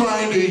not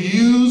trying to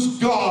use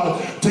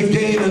God to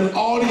gain an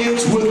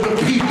audience with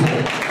the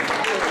people.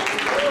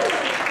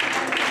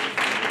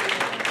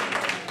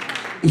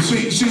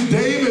 See,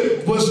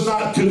 David was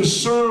not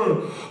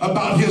concerned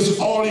about his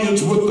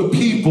audience with the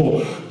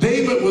people.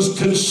 David was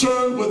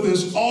concerned with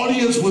his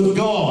audience with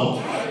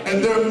God.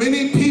 And there are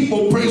many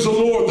people, praise the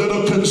Lord, that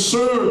are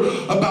concerned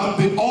about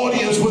the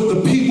audience with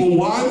the people.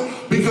 Why?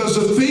 Because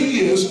the thing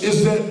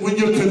is that when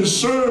you're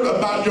concerned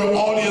about your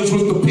audience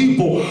with the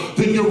people,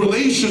 then your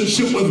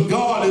relationship with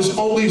God is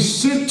only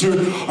centered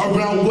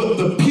around what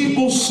the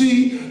people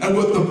see and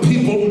what the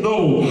people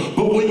know.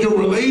 But when your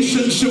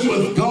relationship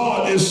with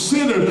God is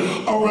centered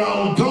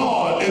around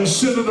God and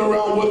centered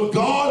around what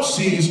God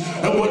sees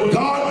and what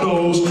God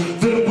knows,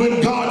 then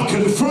when God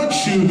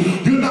confronts you,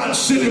 you're not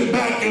sitting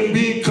back and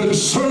being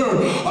concerned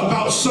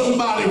about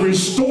somebody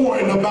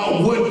restoring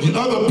about what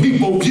other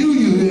people view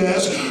you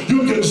as.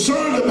 You're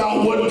concerned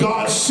about what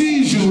God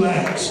sees you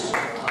as.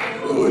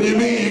 What do you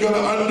mean? You're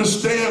going to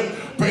understand,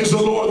 praise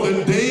the Lord,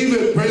 that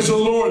David, praise the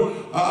Lord,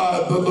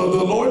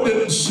 the Lord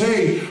didn't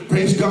say,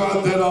 praise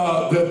God,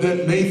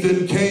 that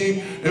Nathan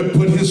came and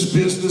put his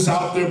business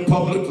out there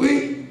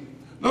publicly.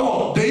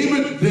 No,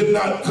 Nathan did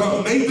not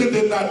come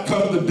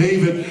to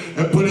David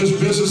and put his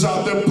business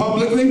out there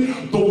publicly.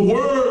 The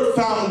word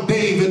found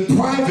David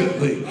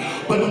privately.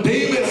 But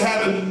David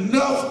had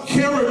enough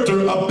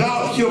character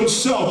about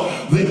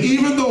himself that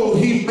even though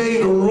he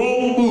made a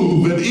wrong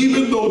move, and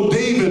even though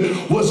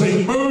David was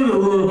a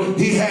murderer,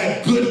 he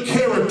had good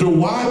character.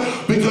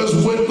 Why? Because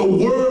when the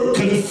word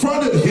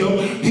confronted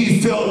him, he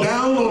fell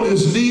down on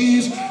his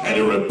knees and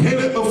he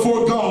repented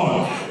before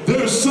God.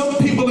 There are some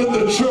people in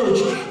the church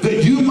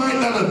that you might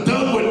not have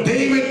done what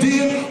David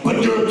did,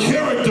 but your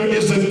character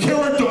is the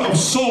character of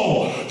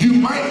Saul. You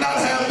might not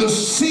have the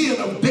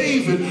sin of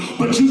David,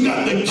 but you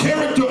got the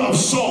character of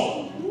Saul.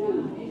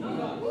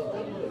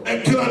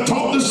 And can I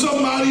talk to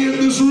somebody in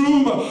this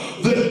room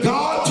that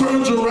God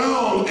turns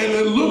around and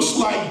it looks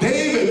like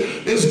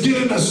David is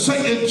getting a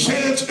second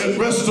chance at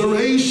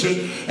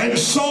restoration and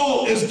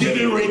Saul is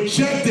getting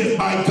rejected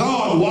by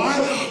God.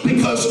 Why?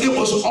 Because it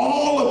was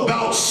all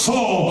about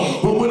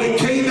Saul. But when it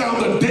came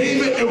down to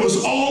David, it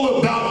was all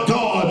about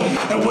God.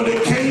 And when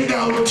it came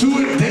down to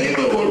it,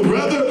 David would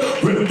rather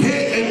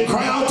repent and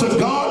cry out to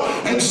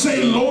God and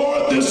say,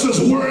 Lord, this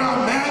is where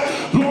I'm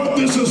at. Lord,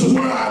 this is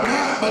where I'm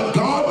at. But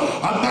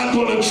God, I'm not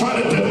going to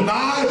try to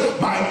deny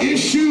my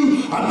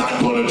issue. I'm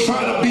not going to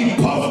try to be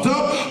puffed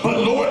up. But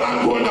Lord,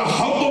 I'm going to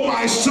humble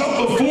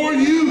myself before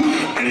you.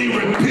 And he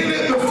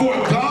repented before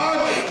God,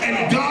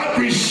 and God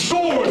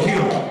restored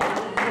him.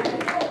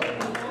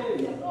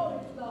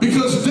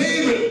 Because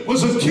David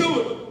was a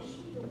killer.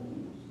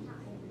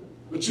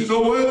 But you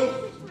know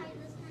what?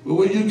 But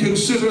when you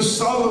consider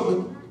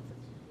Solomon,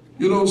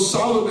 you know,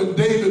 Solomon,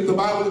 David, the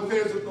Bible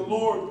declares that the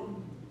Lord,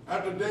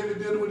 after David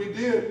did what he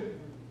did,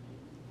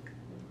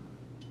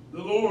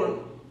 the Lord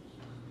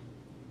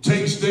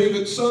takes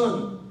David's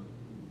son.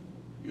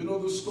 You know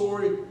the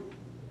story?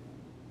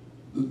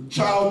 The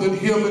child that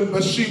him and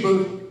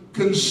Bathsheba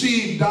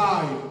conceived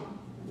died.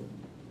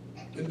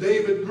 And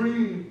David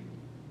grieved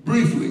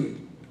briefly.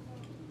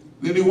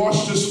 Then he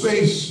washed his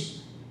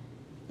face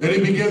and he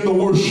began to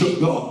worship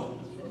God.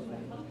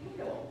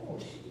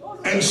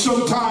 And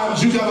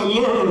sometimes you got to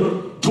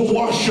learn to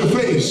wash your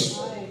face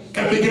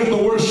and begin to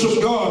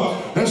worship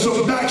God. There's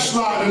some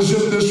backsliders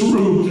in this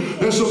room.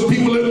 There's some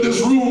people in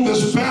this room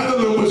that's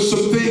battling with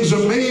some things,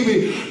 or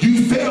maybe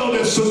you failed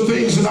at some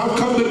things, and I've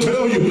come to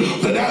tell you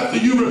that after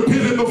you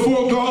repented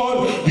before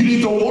God, you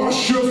need to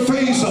wash your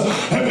face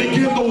and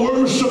begin to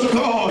worship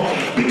God.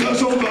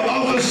 Because on the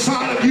other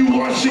side of you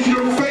washing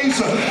your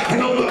face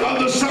and on the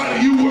other side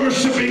of you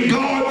worshiping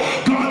God,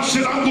 God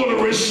said, I'm going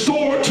to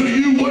restore to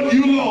you what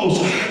you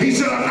lost. He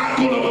said, I'm not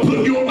going to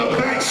put you on the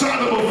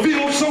backside of a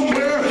field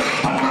somewhere.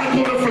 I'm not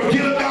going to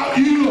forget about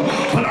you,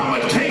 but I'm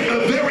going to take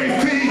the very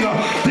thing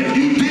that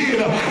you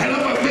did and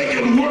I'm going to make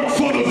it work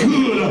for the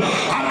good.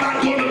 I'm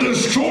not going to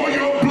destroy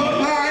your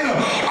bloodline.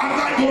 I'm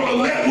not going to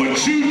let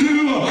what you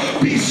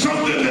do be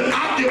something that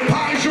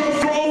occupies your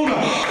throne.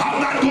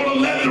 I'm not going to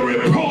let the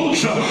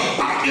reproach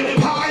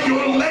occupy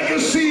your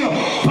legacy,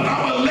 but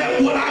I'm going to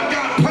let what I've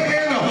got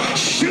planned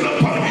sit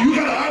upon you. You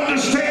got to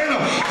understand,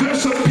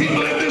 there's some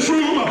people in this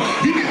room,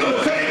 you need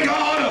to thank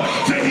God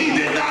that he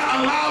did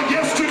not allow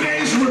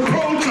yesterday's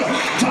reproach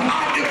to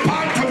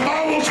occupy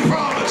tomorrow's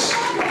promise.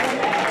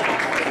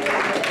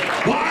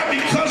 Why?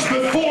 Because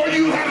before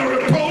you had a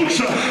reproach,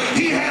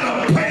 he had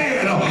a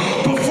plan.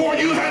 Before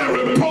you had a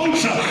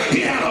reproach,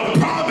 he had a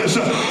promise.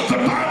 The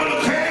Bible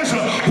declares,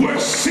 where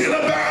sin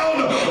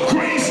abound,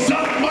 grace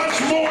doth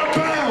much more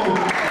abound.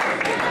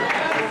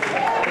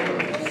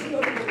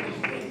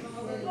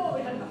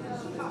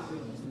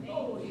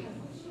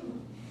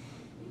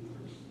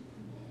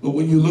 But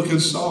when you look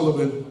at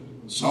Solomon,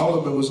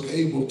 Solomon was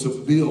able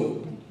to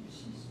build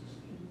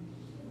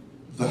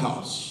the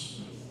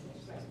house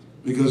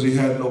because he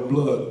had no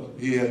blood.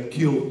 He had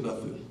killed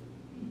nothing.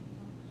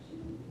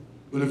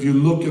 But if you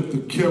look at the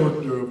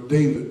character of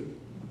David,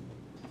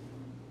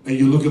 and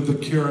you look at the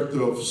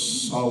character of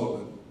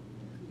Solomon,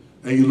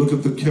 and you look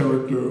at the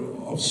character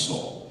of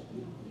Saul,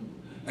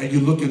 and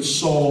you look at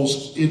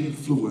Saul's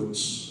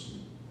influence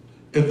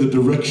in the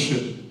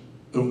direction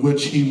in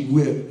which he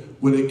went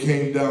when it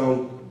came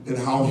down and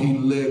how he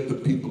led the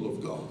people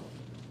of God.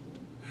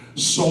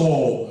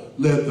 Saul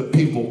led the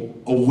people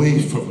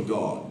away from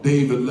God.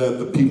 David led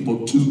the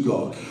people to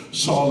God.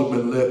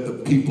 Solomon led the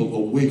people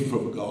away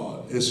from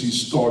God as he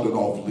started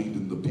off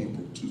leading the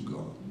people to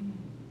God.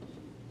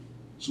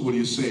 So what are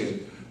you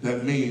saying?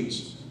 That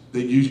means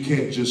that you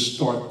can't just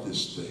start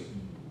this thing.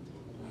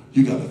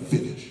 You got to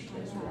finish.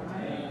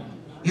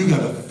 You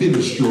got to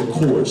finish your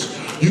course.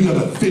 You got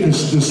to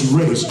finish this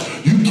race.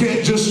 You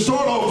can't just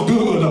start off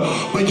good,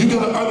 but you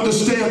got to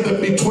understand that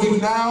between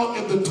now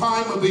and the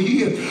time of the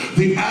year,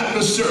 the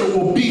adversary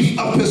will beef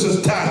up his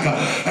attack.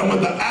 And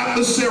when the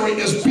adversary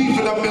is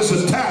beefing up his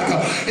attack,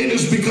 it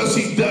is because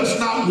he does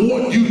not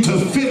want you to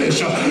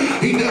finish.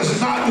 He does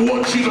not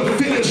want you to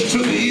finish to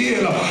the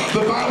end.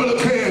 The Bible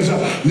declares,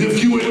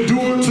 if you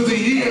endure to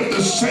the end,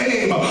 the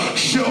same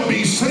shall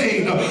be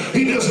saved.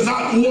 He does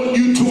not want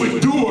you to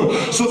endure.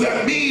 So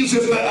that means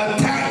if the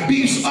attack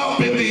beefs up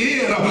in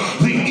the end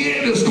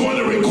is going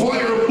to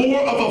require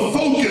more of a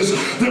focus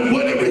than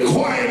what it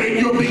required in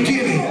your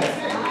beginning.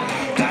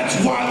 That's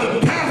why the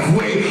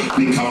pathway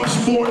becomes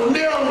more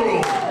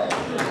narrow.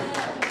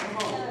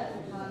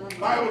 The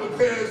Bible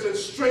declares that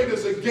straight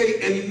is a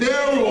gate and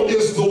narrow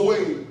is the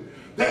way.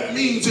 That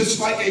means it's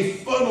like a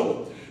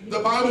funnel. The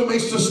Bible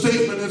makes the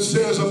statement, it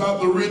says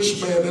about the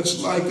rich man,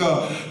 it's like,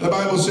 the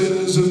Bible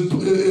says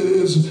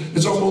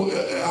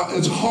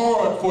it's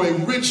hard for a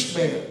rich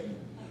man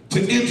to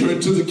enter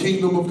into the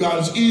kingdom of God.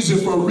 It's easier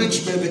for a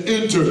rich man to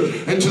enter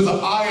into the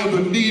eye of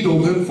the needle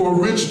than for a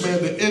rich man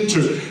to enter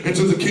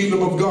into the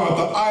kingdom of God.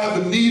 The eye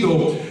of the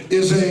needle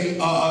is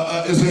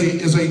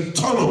a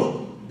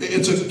tunnel.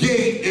 It's a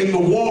gate in the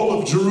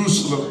wall of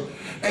Jerusalem.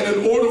 And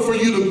in order for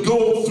you to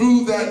go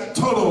through that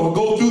tunnel,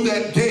 go through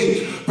that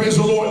gate, praise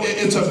the Lord,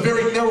 it's a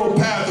very narrow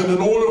path. And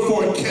in order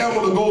for a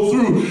camel to go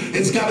through,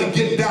 it's got to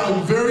get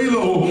down very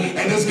low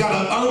and it's got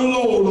to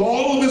unload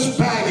all of its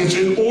baggage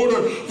in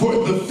order for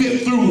it to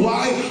fit through.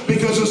 Why?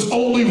 Because there's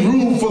only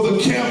room for the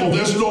camel.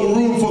 There's no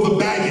room for the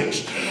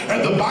baggage.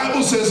 And the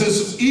Bible says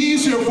it's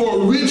easier for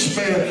a rich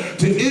man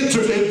to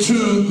enter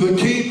into the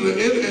kingdom.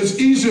 It's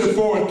easier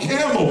for a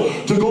camel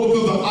to go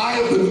through the eye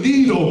of the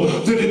needle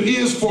than it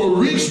is for a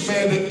rich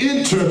man to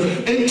enter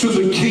into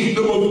the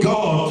kingdom of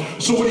God.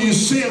 So what are you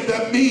saying?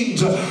 That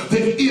means that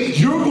if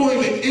you're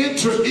going to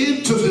enter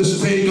into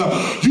this thing,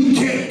 you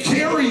can't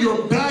carry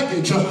your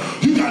baggage.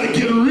 You got to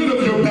get rid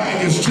of your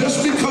baggage.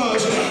 Just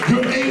because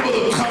you're able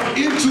to come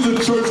into the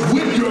church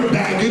with your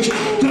baggage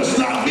does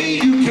not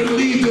mean you can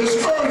leave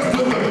this earth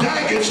with the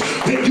baggage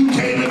that you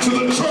came into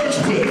the church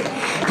with.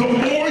 The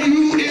more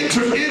you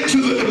enter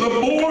into the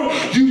more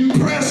you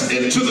press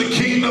into the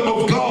kingdom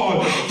of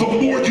God, the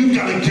more you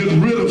got to get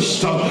rid of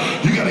stuff.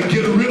 You got to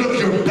get rid of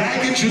your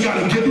baggage. You got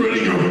to get rid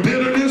of your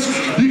bitterness.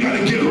 You got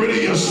to get rid of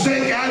your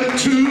stank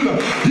attitude.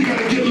 You got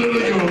to get rid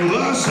of your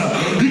lust.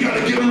 You got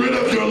to get rid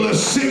of your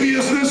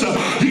lasciviousness.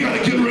 You got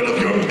to get rid of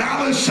your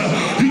malice.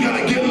 You got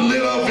to get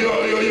rid of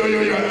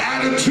your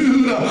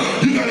attitude.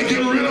 You got to get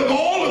rid of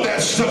all of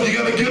that stuff. You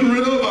got to get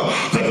rid of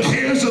the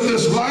cares of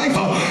this life.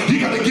 You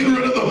got to get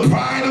rid of the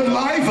pride of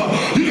life.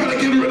 You got to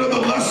get rid of the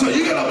lust.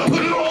 You got to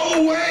put it all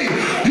away.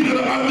 You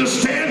got to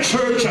understand,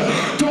 church,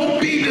 don't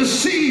be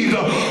deceived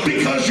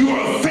because you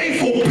are a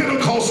faithful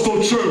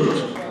Pentecostal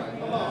church.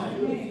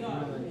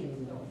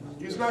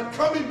 He's not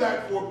coming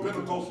back for a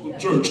Pentecostal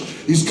church.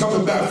 He's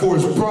coming back for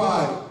his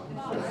bride.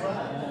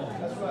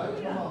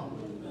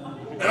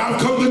 And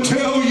I've come to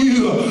tell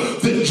you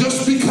that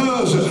just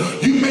because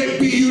you may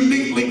be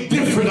uniquely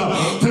different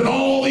than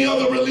all the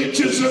other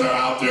religions that are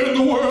out there in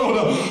the world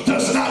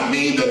does not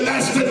mean that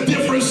that's the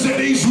difference that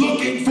he's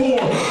looking for.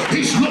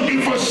 He's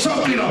looking for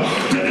something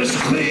that is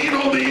clean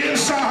on the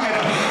inside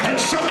and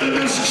something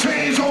that's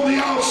changed on the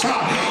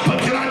outside. But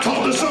can I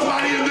talk to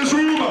somebody in this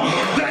room?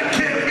 That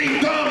can't be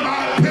done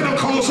by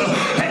Pentecost.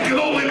 That can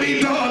only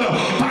be done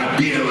by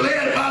being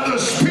led by the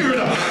Spirit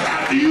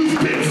after you've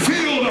been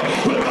filled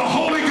with the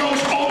Holy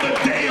Ghost on the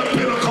day of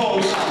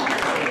Pentecost.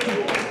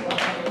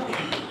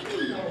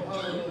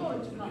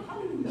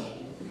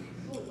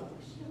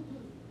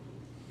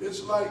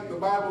 It's like the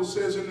Bible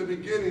says in the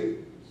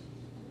beginning,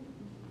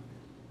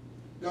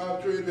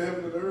 God created the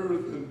heaven and the earth,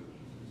 and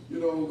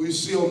we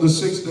see on the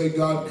sixth day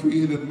God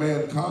created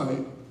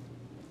mankind.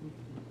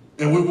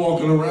 And we're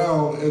walking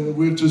around and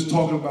we're just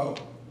talking about,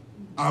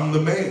 I'm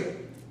the man.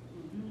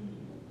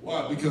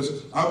 Why?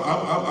 Because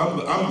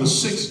I'm the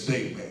sixth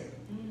day man.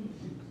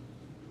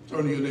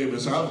 Turn to your neighbor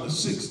and say, I'm the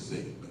sixth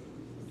day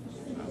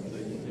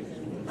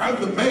man.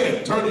 I'm the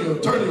man. Turn to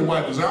your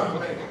wife and say, I'm the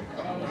man.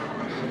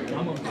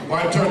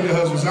 Wife, turn to your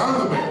husband and say,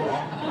 I'm the man.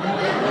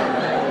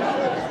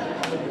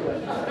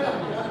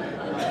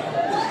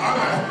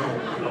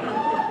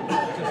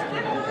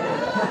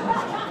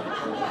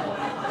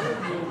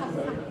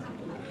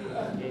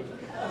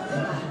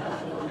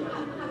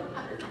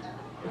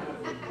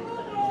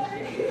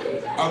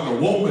 I'm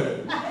the woman.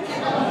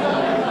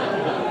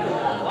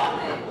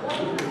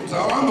 So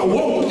I'm the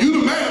woman. You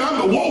the man, I'm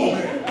the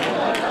woman.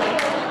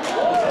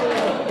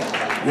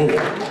 Whoa.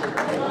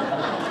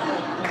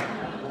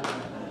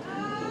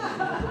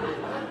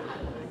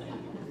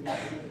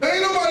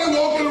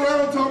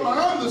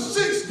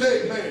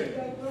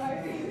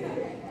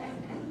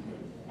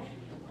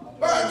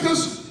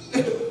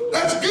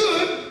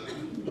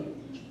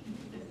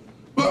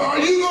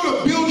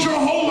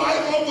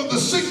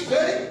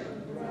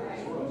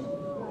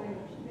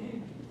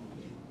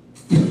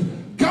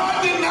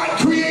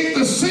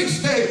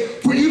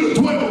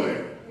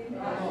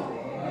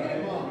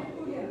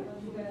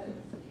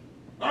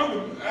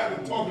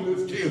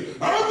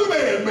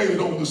 man made it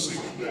on the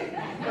sixth day.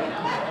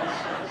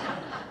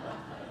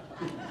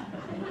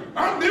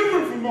 I'm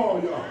different from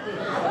all y'all.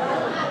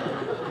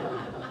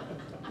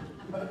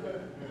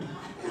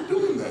 I'm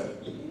doing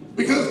that.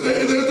 Because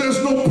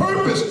there's no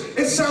purpose.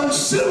 It sounds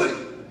silly.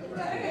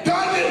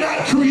 God did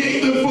not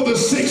create them for the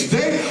sixth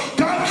day.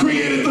 God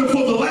created them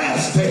for the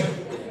last day.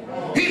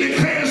 He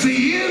declares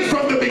the end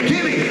from the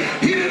beginning.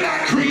 He did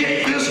not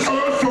create this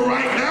earth for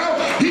right now.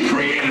 He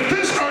created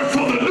this earth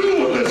for the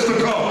new one that's to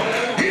come.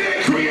 He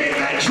didn't create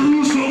that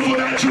Jerusalem for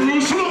that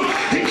Jerusalem.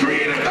 He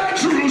created that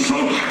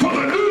Jerusalem for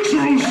the new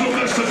Jerusalem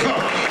that's to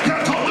come. Can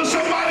I talk to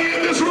somebody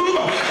in this room?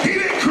 He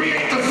didn't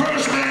create the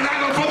first man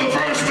Adam for the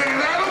first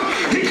man Adam.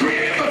 He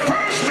created the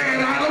first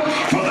man Adam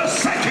for the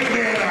second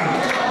man Adam.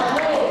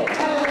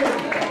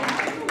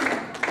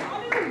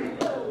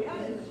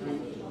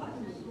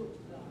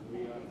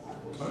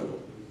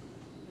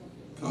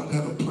 God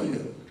had a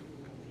plan.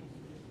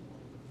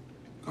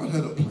 God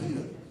had a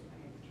plan.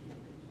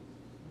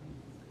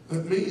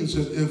 That means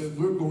that if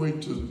we're going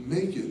to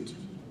make it,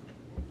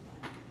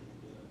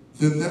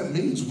 then that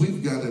means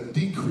we've got to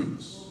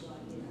decrease.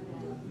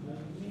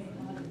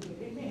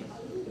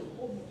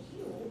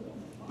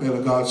 Man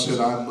of God said,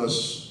 I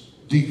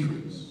must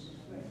decrease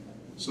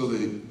so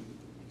that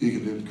he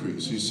can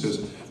increase. He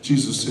says,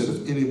 Jesus said,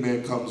 if any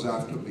man comes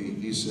after me,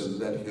 he said,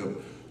 let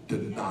him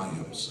deny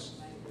himself.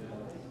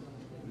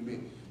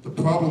 The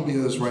problem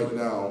is right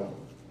now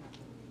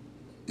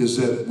is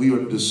that we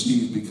are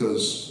deceived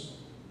because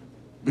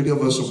many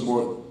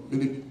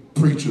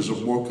preachers are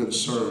more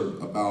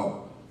concerned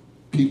about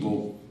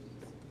people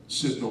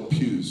sitting on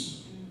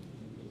pews.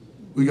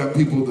 We got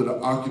people that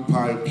are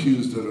occupying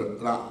pews that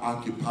are not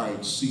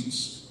occupying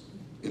seats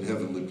in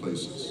heavenly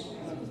places.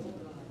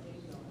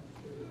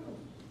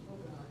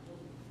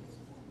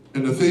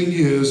 And the thing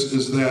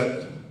is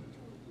that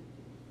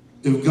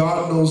if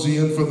God knows the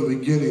end from the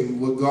beginning,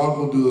 what God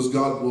will do is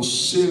God will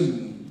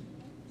send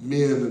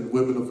men and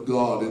women of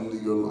God into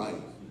your life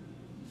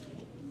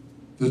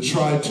to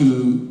try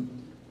to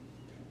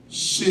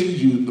send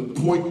you, to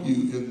point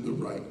you in the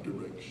right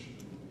direction.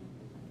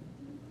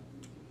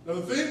 Now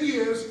the thing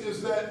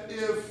is that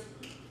if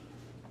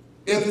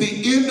at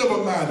the end of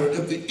a matter,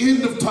 at the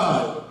end of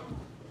time,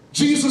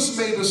 Jesus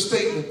made a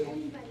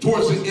statement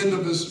towards the end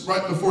of his,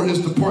 right before his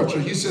departure.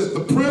 He said,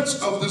 the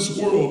prince of this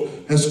world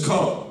has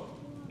come,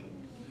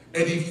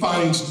 and he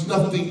finds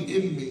nothing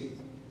in me.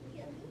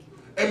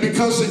 And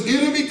because the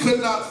enemy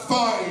could not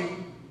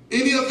find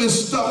any of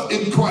his stuff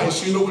in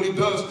Christ, you know what he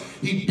does?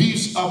 He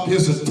beefs up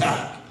his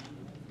attack.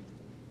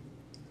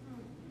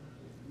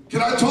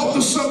 Can I talk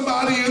to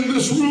somebody in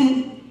this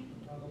room?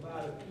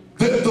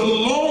 That the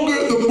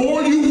longer, the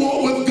more you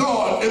walk with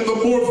God and the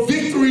more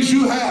victories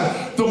you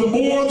have, the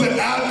more the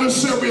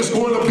adversary is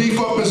going to beef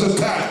up his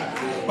attack.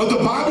 But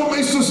the Bible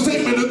makes a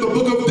statement in the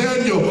book of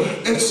Daniel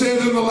and said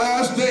in the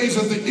last days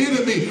that the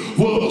enemy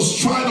will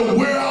try to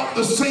wear out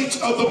the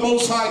saints of the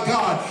Most High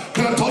God.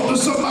 Can I talk to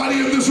somebody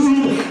in this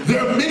room?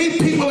 There are many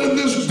people in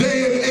this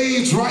day and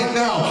age right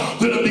now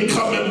that are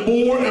becoming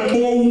more and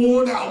more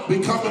worn out,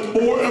 becoming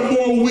more and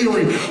more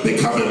weary,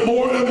 becoming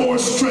more and more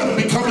stressed,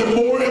 becoming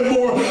more and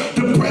more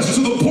depressed,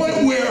 to the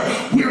point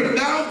where we're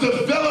now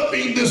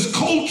developing this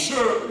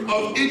culture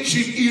of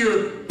itching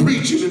ear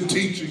preaching and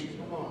teaching.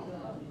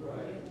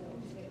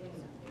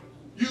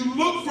 You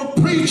look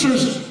for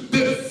preachers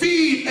that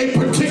feed a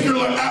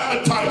particular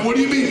appetite. What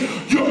do you mean?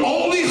 You're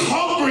only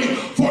hungry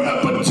for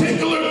a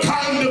particular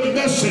kind of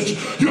message.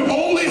 You're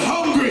only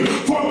hungry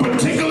for a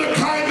particular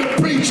kind of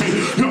preaching.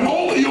 You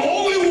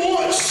only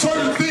want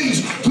certain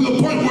things, to the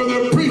point where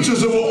there are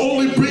preachers that will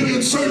only bring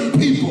in certain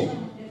people.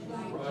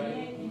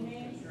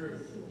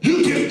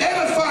 You can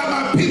edify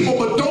my people,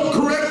 but don't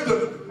correct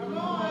them.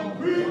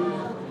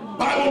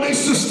 Bible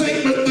makes the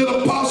statement that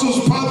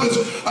apostles, prophets,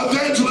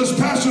 evangelists,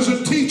 pastors,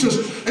 and teachers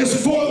is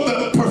for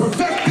the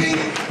perfecting,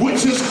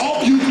 which is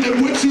all you,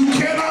 in which you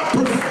cannot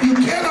correct.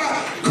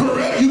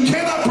 You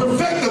cannot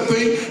perfect a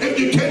thing if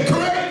you can't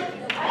correct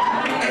it.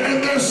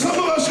 And there's some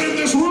of us in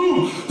this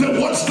room that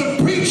once the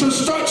preacher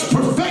starts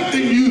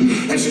perfecting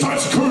you and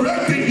starts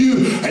correcting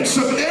you in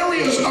some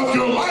areas of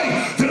your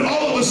life, then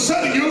all of a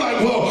sudden you're like,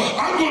 well,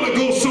 I'm going to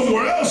go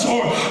somewhere else,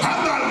 or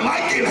I'm not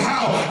liking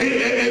how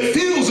it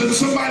feels. And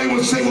somebody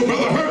would say, well,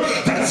 Brother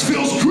Hurt, that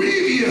feels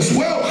grievous.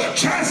 Well,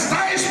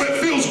 chastisement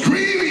feels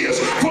grievous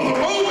for the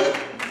moment.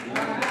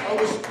 I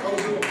was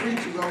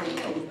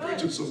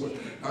preaching somewhere.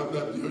 I'm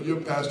not your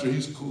pastor.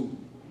 He's cool.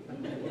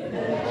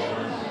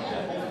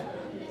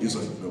 He's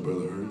like, no,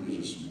 Brother Hurt,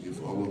 you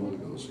follow the Holy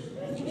Ghost.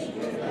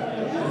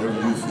 Whatever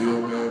you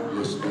feel, man.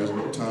 Listen, there's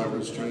no time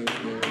restraint,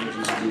 man. You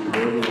just do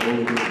whatever the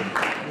Holy Ghost.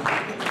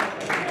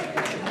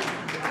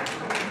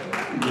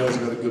 You guys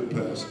got a good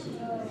pastor.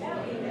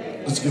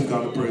 Let's give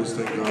God a praise.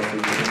 Thank God for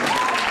you.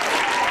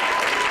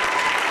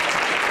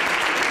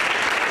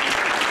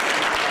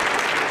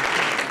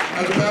 I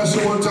had a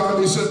pastor one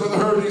time, he said, Brother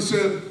Hurt, he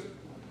said,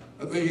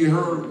 I think he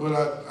heard when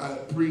I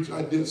preached,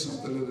 I did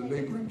something in a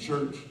neighboring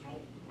church,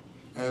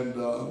 and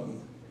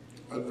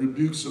I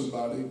rebuked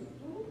somebody,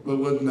 but it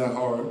wasn't that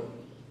hard.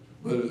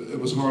 But it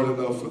was hard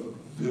enough for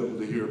be able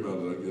to hear about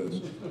it, I guess.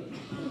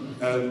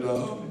 And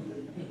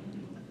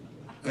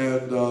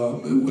it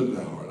wasn't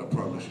that hard, I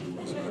promise you. It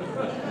wasn't that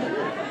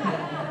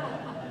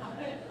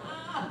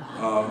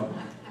hard.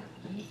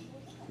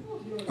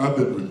 I've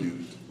been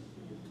rebuked,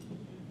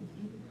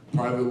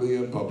 privately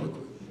and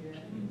publicly,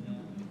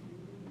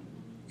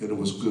 and it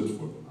was good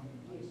for me.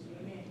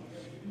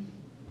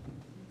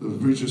 The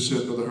preacher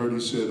said, Brother Hurt, he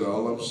said,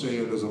 all I'm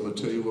saying is I'm going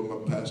to tell you what my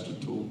pastor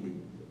told me.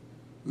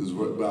 It was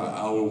about an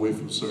hour away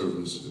from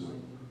service.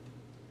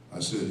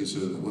 He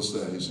said, what's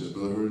that? He said,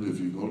 Brother Hurt, if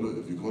you're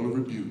gonna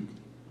rebuke,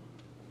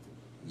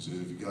 he said,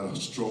 if you got a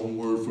strong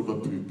word from a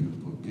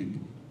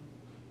people.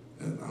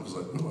 And I was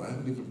like, no, I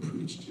haven't even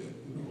preached yet,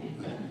 you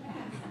know.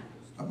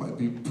 I might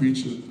be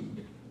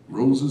preaching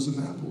roses and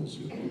apples,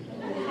 you know.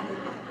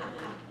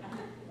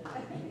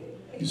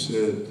 He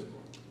said,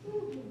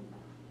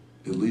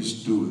 at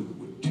least do it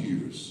with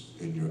tears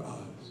in your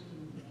eyes.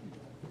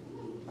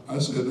 I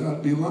said,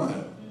 I'd be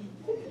lying.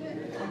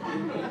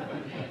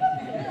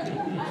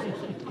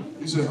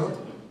 He said, huh?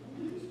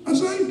 I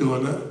said, I ain't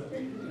doing that.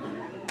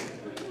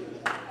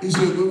 He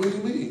said, well, what do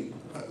you mean?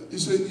 He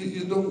said,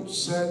 you don't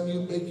sadden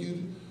you, make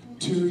you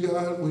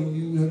teary-eyed when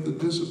you have the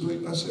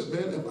discipline. I said,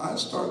 man, if I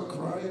start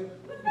crying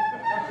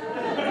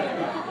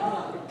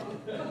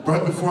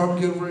right before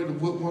I'm getting ready to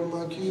whoop one of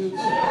my kids,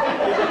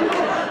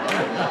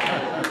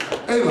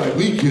 ain't like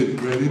we getting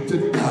ready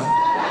to die.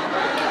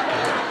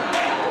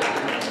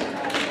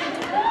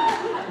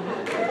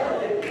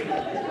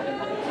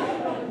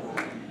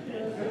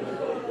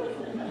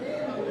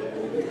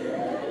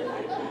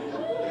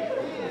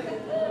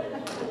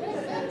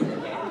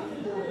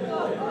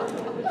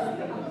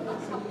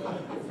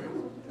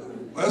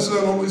 That's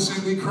not only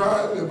see me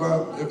crying if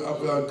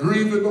I'm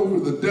grieving over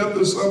the death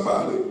of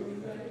somebody,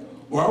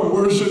 or I'm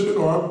worshiping,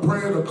 or I'm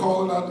praying, or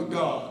calling out to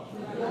God,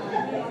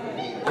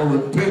 or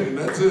repenting.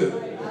 That's it.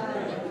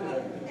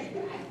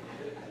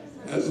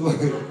 That's like,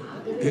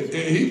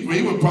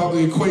 he would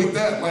probably equate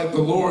that like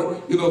the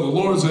Lord, you know, the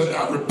Lord said,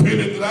 I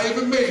repented that I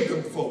even made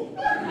them folk.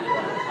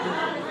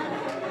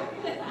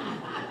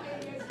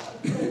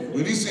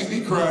 When he see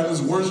me crying,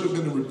 it's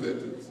worshiping and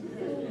repentance.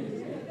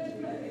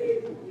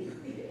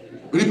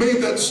 But he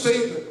made that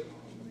statement.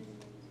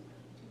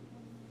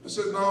 I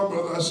said, no,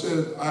 brother. I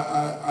said,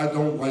 I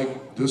don't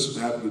like this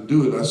having to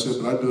do it. I said,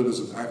 but I do it as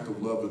an act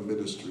of love and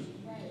ministry.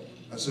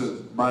 I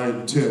said, my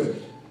intent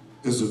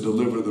is to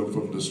deliver them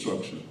from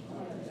destruction.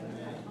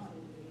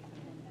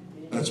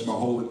 That's my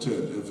whole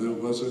intent. If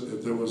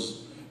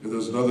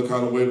there's another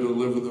kind of way to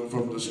deliver them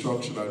from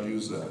destruction, I'd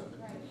use that.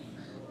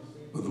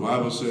 But the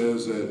Bible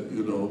says that,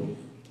 you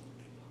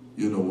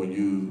know, when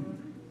you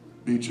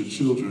beat your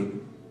children,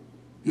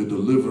 you're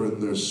delivering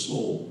their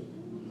soul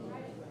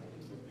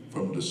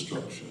from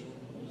destruction.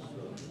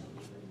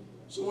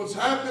 So what's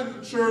happened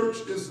in church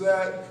is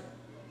that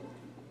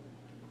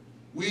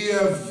we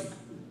have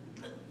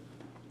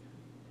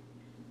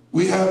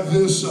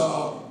this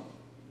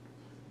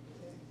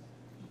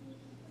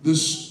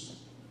this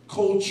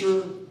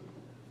culture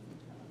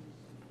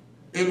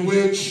in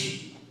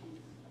which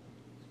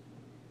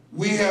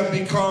we have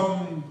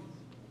become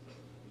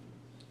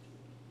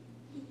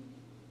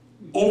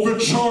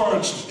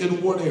overcharged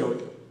in one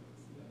area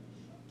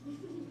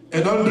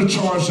and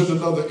undercharged in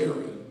another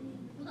area.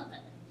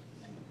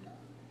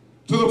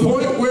 To the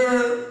point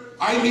where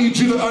I need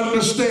you to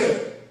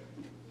understand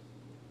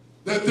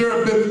that there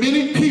have been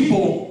many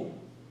people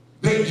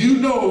that you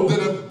know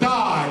that have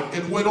died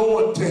and went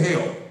on to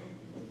hell.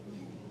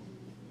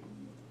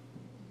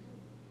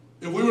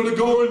 If we were to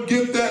go and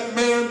get that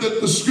man that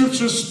the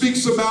scripture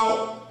speaks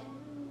about,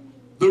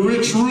 the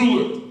rich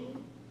ruler,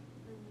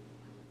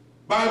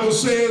 Bible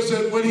says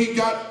that when he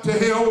got to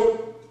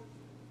hell,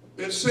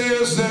 it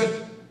says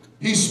that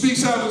he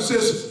speaks out and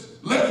says,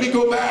 let me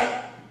go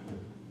back.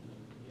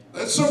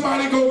 Let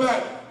somebody go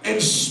back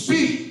and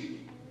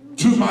speak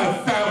to my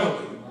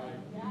family.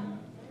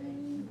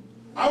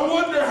 I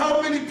wonder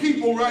how many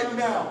people right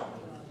now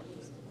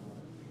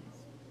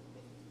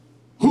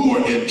who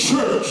are in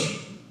church,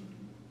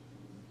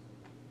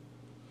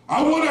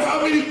 I wonder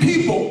how many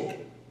people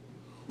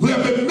who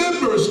have been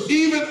members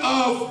even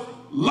of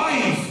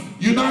Life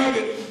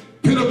United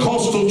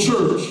Pentecostal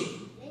Church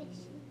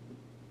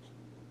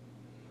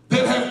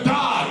that have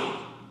died,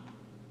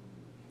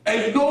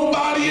 and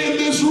nobody in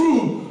this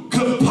room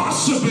could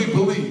possibly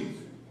believe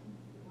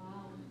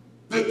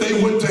that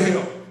they went to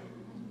hell.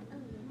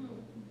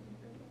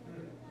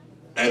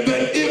 And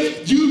that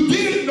if you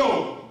did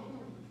know,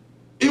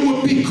 it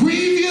would be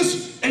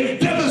grievous and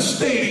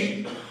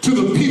devastating to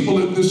the people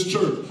in this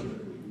church.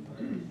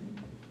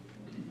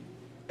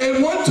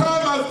 And one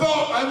time I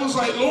thought, I was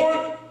like,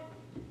 Lord,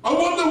 I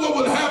wonder what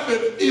would happen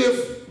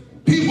if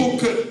people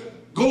could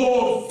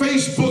go on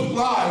Facebook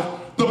Live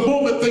the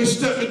moment they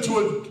step into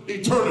an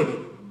eternity.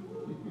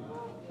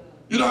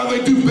 You know how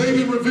they do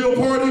baby reveal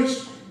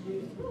parties?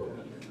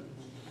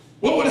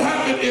 What would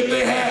happen if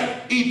they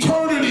had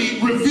eternity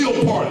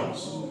reveal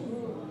parties?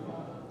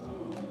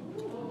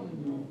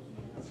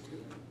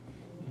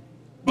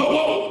 But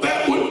what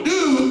that would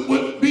do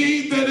would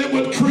be that it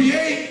would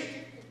create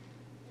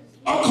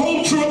a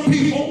culture of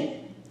people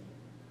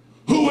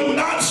who would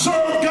not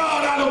serve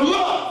God out of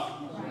love,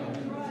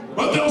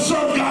 but they'll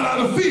serve God out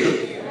of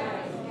fear.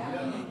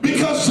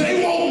 Because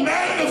they won't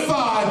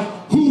magnify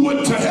who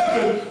went to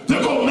heaven,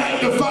 they're going to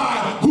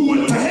magnify who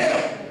went to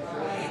hell.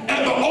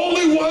 And the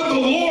only one the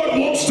Lord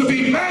wants to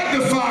be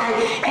magnified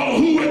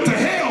on who went to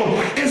hell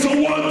is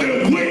the one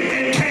that went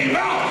and came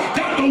out,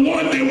 not the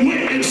one that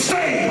went and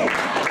stayed.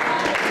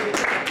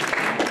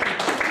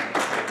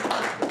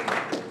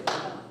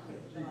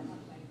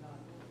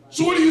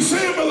 So what are you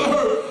saying, Brother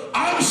Hurt?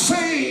 I'm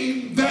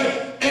saying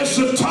that as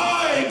the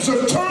times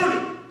are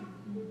turning,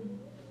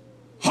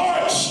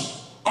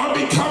 hearts are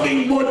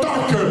becoming more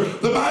darker.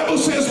 The Bible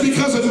says,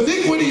 because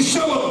iniquity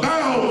shall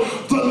abound,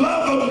 the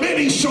love of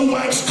many shall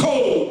wax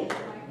cold.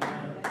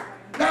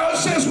 Now it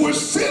says, where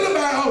sin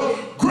abound,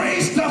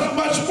 grace doth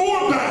much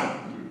more abound.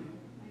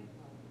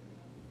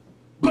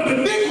 But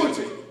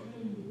iniquity,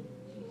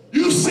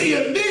 you see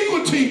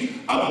iniquity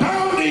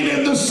abounding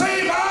in the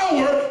same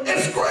hour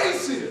as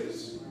grace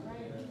is.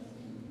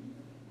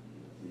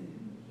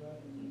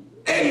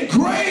 And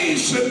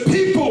grace and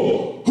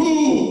people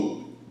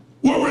who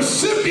were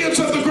recipients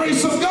of the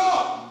grace of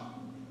God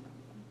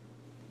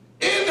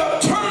end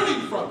up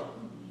turning from it.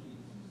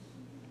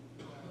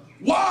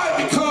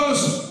 Why?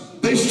 Because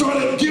they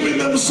started giving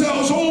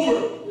themselves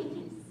over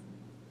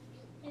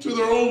to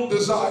their own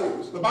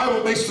desires. The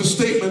Bible makes the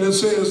statement, it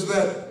says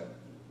that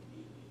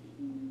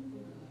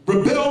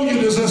rebellion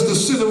is as the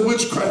sin of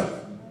witchcraft,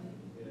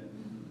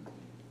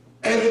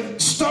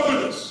 and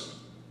stubbornness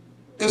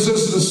is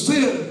as the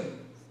sin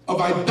of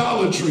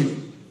idolatry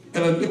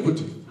and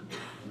iniquity.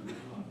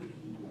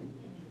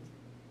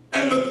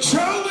 And the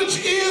challenge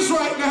is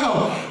right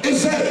now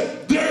is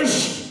that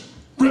there's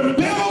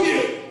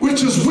rebellion,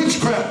 which is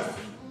witchcraft,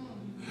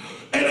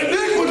 and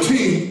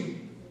iniquity,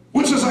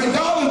 which is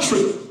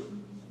idolatry.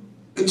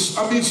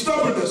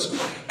 Stubbornness.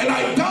 And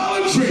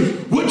idolatry,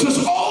 which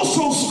is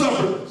also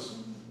stubbornness,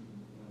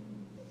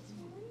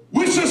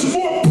 which is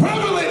more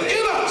prevalent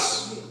in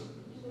us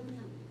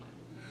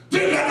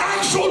than the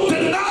actual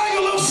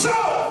denial of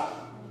self.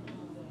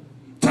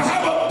 To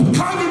have a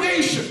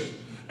congregation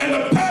and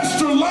a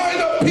pastor line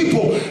up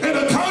people in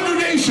a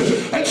congregation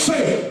and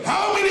say,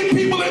 how many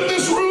people in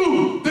this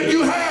room that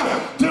you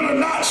have that are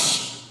not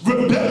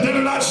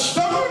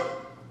stubborn,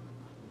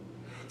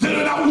 that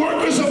are not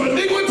workers of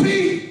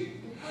iniquity,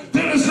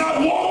 that is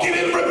not walking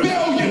in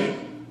rebellion?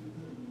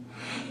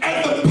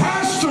 And the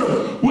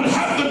pastor would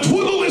have to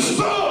twiddle his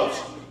thumbs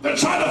to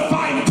try to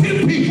find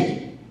 10 people.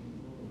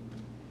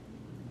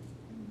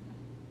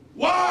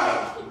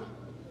 Why?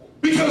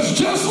 Because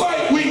just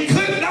like we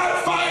could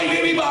not find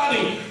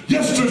anybody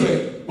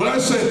yesterday. When I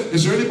said,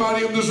 is there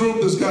anybody in this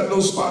room that's got no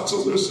spots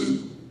on their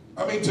suit?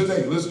 I mean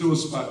today, let's do a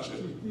spot check.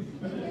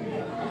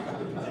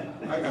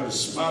 I got a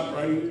spot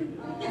right here.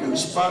 You got a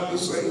spot, the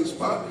same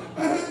spot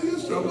I had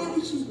yesterday. I'm on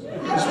the suit.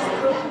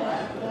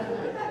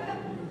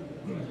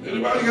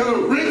 Anybody got a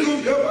wrinkle?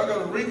 Yep, I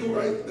got a wrinkle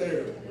right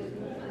there.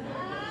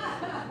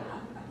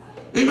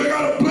 Anybody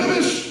got a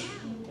blemish?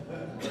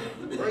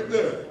 Right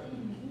there.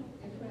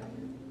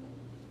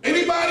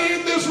 Anybody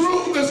in this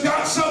room that's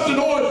got something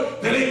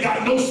on that ain't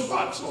got no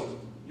spots on it?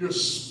 You're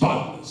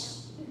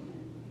spotless.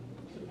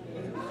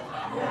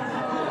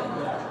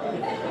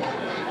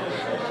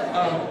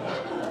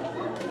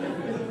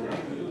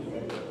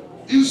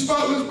 You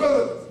spotless,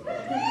 brother?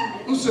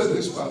 Who said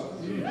they spotless?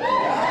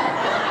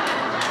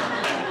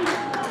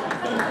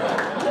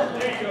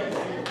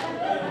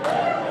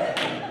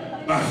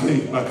 By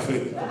faith, by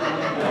faith.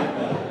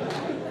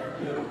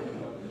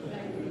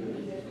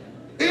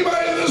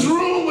 Anybody in this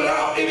room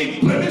without any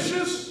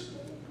blemishes?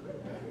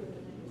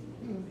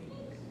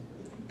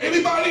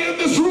 Anybody in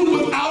this room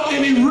without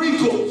any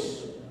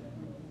wrinkles?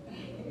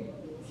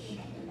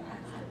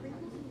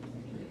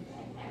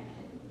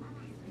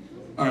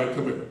 All right,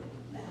 come here.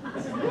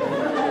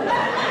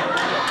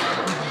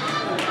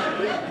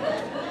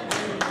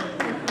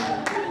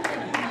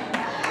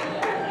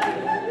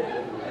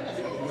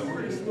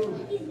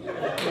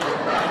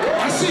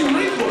 I see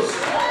wrinkles.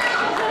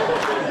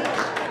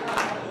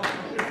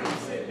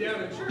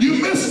 You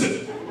missed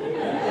it.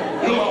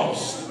 You're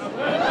lost.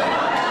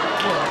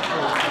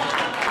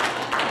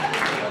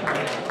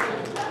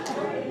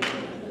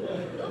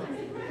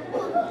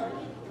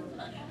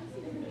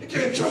 You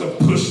can't try to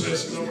push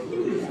this. No.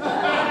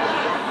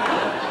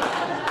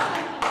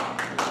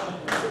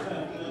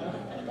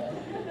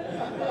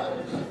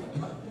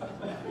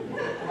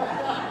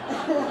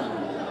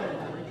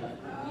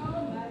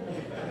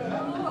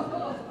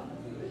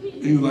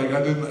 He was like,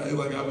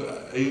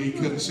 he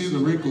couldn't see the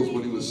wrinkles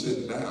when he was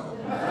sitting down.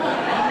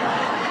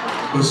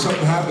 But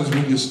something happens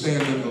when you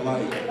stand in the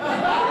light.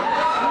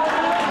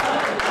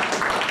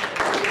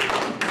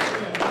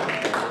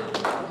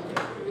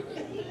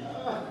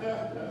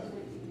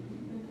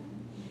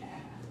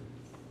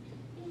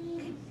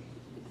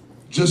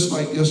 Just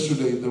like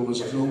yesterday, there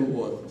was no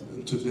one,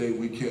 and today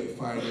we can't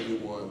find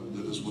anyone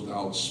that is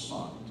without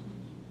spot,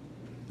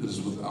 that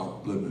is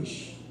without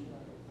blemish,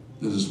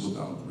 that is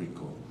without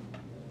wrinkle.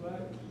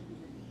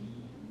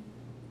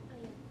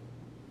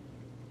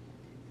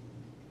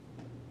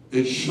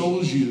 it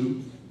shows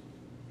you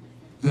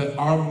that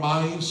our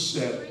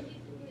mindset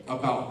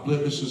about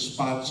blemishes,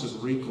 spots,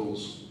 and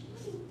wrinkles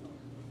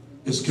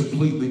is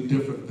completely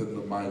different than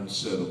the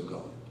mindset of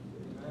God.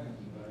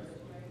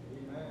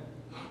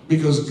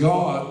 Because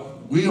God,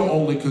 we are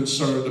only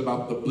concerned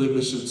about the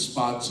blemishes,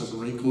 spots, and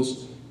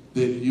wrinkles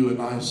that you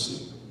and I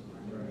see.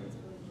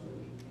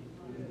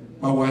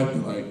 My wife be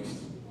like,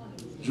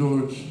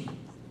 George,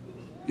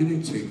 you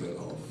need to take that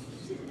off.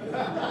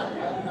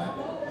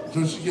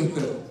 George, you get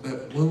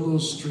that one little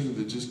string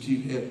that just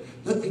keep hitting.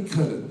 Let me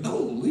cut it. No,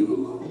 leave it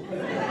alone.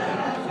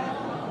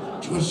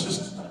 George,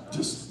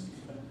 just,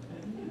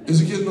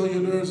 is it getting on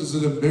your nerves? Is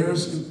it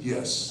embarrassing?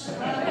 Yes.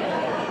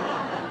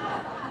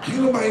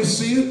 Can't nobody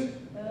see it?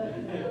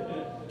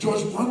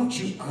 George, why don't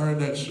you iron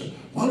that shirt?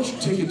 Why don't you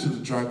take it to the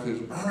dry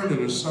cleaners, iron it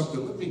or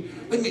something?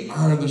 Let me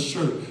iron the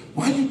shirt.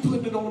 Why are you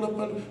putting it on up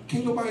under?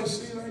 Can't nobody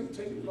see it? I ain't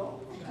taking it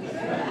off.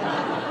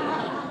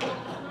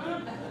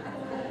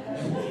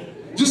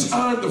 Just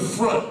iron the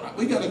front.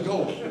 We gotta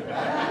go.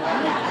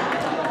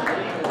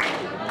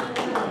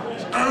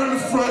 Just iron the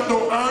front,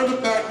 don't iron the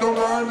back, don't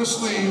iron the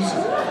sleeves.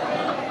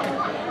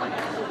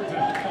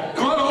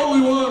 Am I the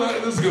only one?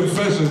 This is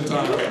confession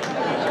time.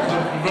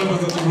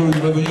 Brothers in the room,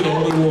 brother, you're the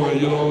only one,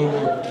 you're the only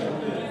one.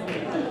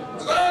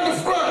 Just iron the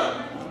front.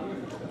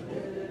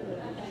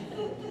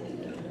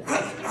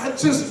 I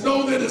just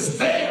know that it's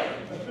there.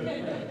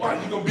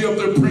 Why, you gonna be up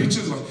there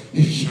preaching like,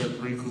 his shirt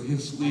wrinkled,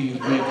 his sleeves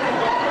wrinkled.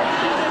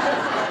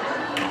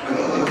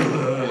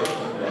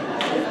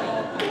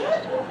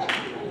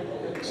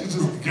 She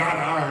just got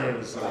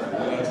iron. So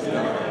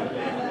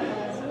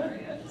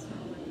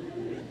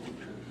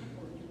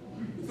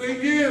the thing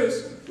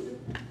is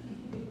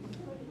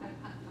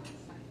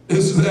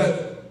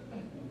that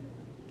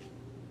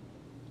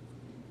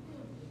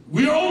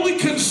we're only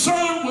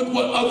concerned with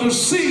what others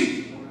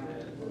see.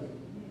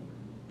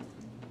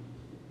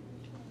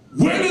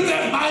 Where did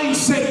that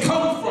mindset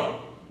come from?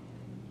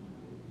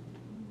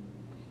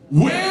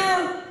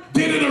 Where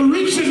did it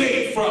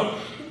originate from?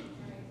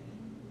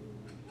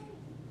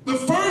 The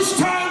first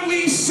time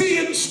we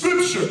see in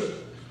Scripture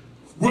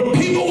where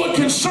people were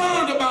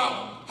concerned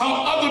about how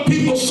other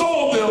people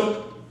saw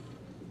them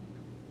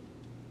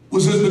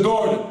was in the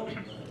garden.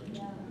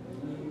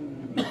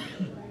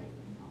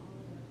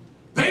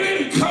 They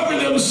didn't cover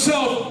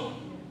themselves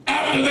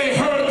after they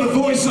heard the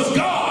voice of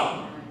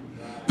God.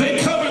 They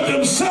covered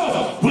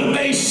themselves when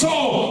they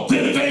saw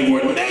that they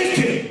were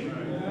naked.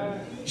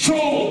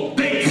 So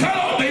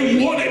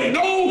they wanted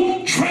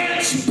no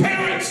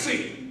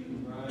transparency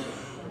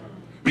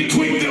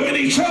between them and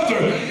each other,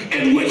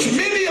 in which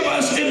many of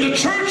us in the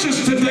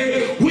churches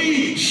today,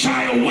 we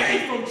shy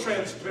away from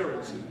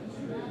transparency.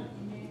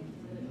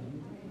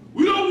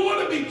 We don't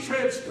want to be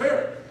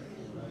transparent.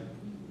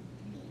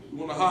 We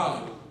want to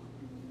hide.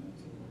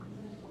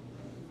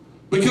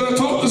 But can I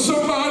talk to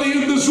somebody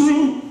in this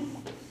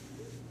room?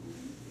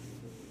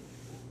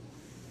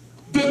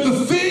 That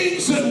the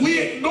things that we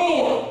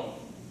ignore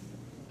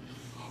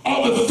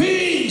are the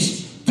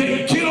things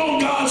that get on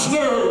God's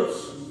nerves.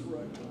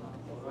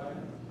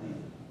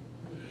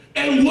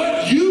 And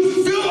what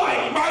you feel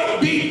like might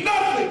be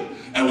nothing,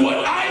 and what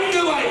I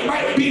feel like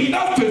might be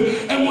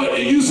nothing, and what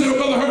you say,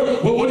 Brother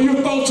Hurt, well, what are your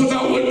thoughts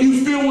about what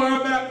you feel where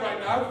I'm at right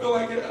now? I feel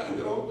like,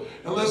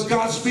 unless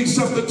God speaks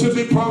something to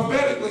me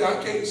prophetically,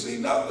 I can't see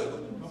nothing.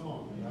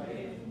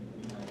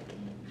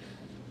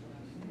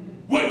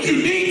 What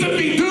you need to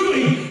be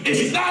doing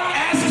is not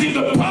asking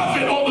the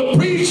prophet or the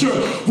preacher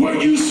where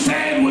you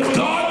stand with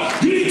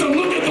God. You need to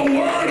look at the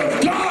Word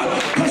of God,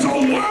 because the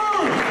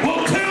Word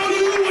will tell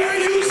you where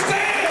you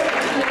stand.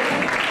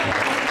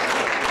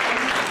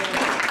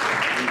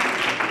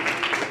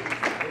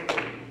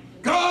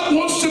 God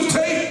wants to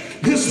take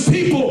His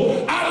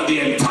people out of the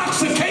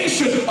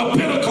intoxication of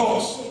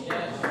Pentecost.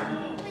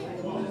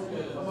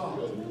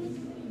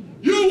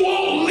 You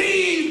won't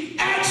leave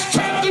Acts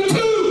chapter 2.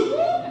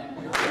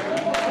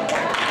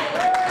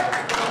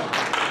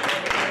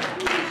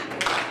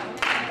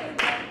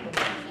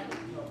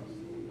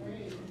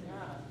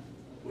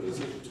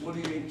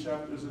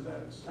 Chapters of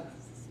Acts.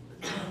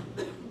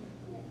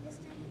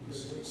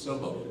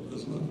 Some of them.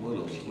 This is one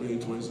of them.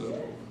 28, 27.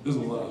 There's a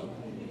lot.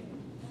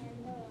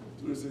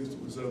 26,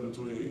 27,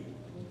 28.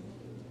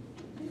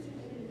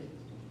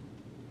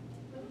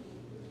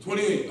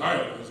 28. All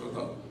right. That's what I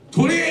thought.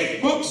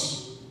 28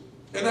 books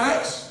in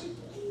Acts.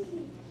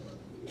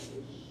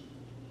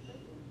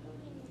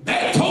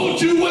 That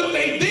told you what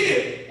they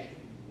did.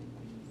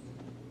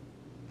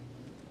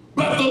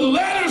 But the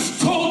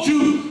letters told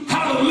you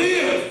how to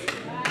live.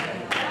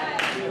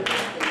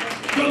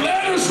 The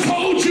letters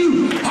told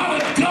you how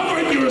to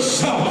govern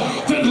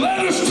yourself. The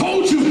letters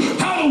told you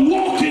how to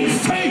walk in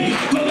faith.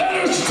 The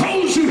letters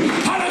told you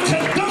how to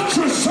conduct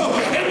yourself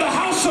in the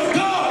house of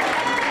God.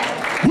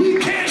 We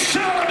can't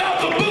shout about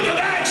the book of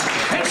Acts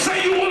and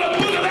say you want a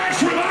book of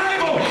Acts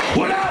revival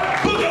without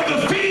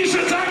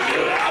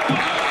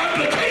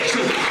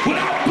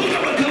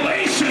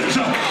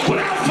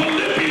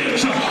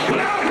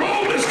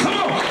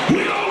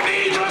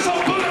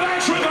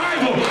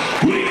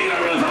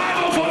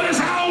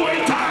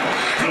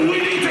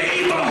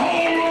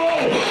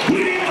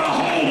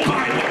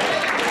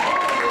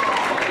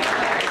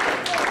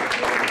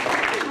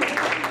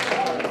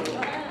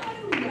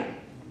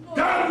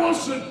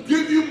wants to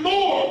give you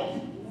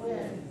more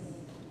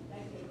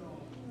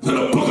than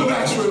a Book of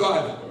Acts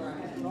revival.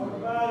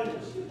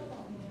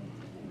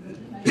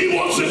 He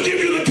wants to give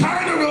you the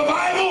kind of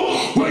revival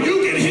where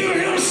you can hear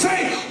him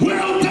say,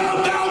 well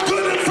done, thou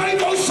good and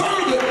faithful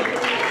servant.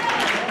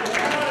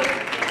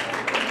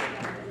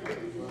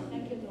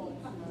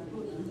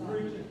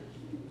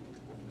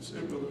 Say,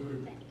 Brother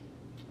Hurt.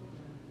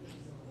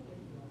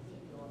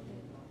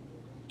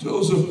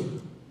 Joseph,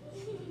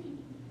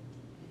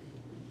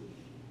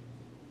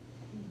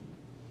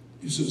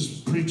 he says,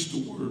 preach the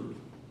word.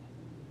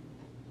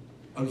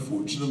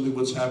 Unfortunately,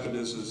 what's happened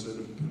is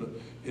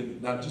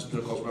in not just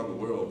Pentecost, around the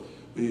world,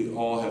 we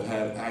all have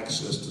had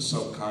access to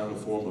some kind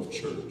of form of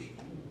church,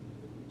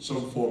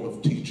 some form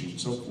of teaching,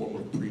 some form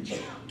of preaching.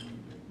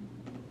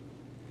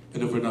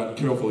 And if we're not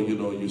careful,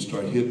 you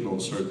start hitting on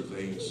certain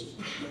things,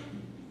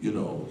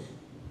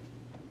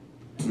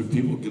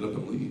 people get up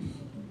and leave.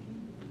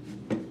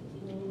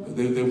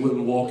 They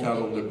wouldn't walk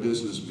out on their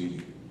business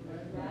meeting.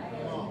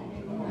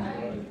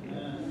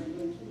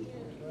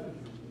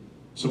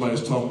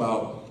 Somebody's talking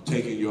about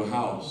taking your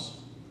house.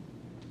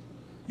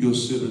 You're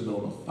sitting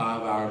on a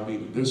 5-hour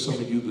meeting. There's some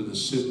of you that are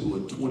sitting through a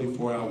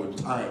 24-hour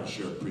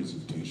timeshare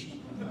presentation.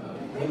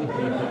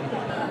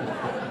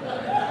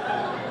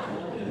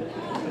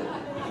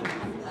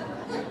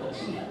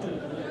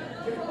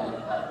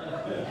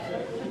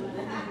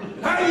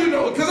 How do you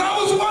know? Because I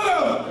was one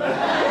of them.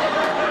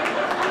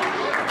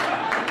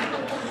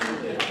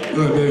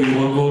 Like, baby, you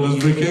want to go on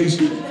this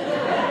vacation?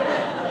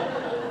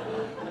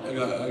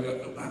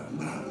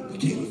 I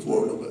can't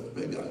afford it, but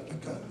baby, I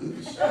got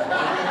this.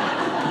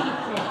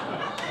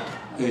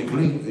 Hey,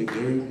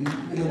 Gary,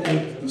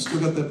 you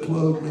still got that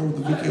plug, man, with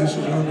the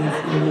vacation down there?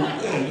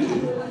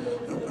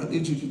 Yeah. I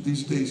need you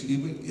these days.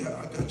 Yeah,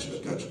 I got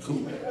you,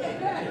 cool. All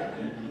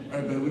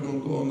right, man, we're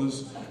going to go on this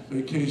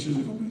vacation.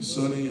 It's going to be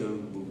sunny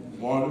and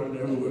water and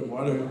everywhere.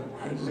 Water,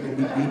 it's going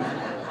to be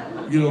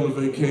beautiful. Get on the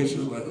vacation,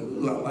 like,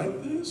 ooh, I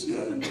like this,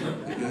 yeah. I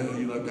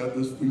got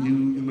this for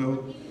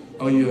you,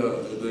 Oh, yeah,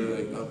 they're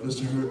like,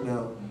 Mr. Hurt,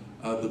 now,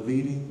 the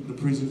meeting, the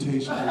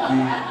presentation will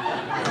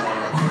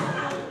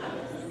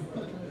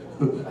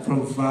be from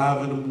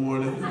 5 in the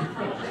morning, 9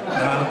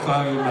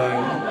 o'clock at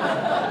night.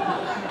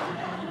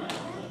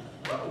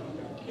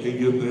 They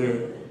get there,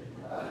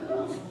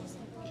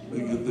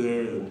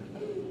 and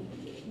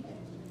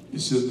you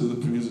sit through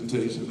the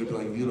presentation, they're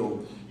like,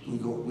 we're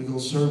going to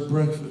serve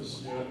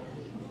breakfast.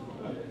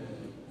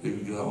 They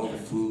got all the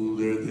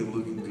food, everything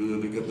looking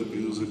good. They got the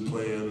music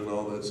playing and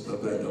all that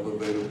stuff. That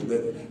elevator,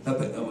 not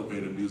that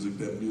elevator music.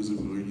 That music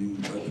where you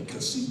like the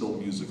casino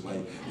music,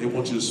 like they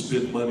want you to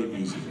spend money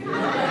music.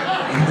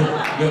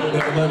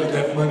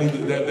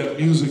 that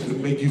music that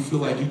make you feel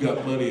like you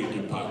got money in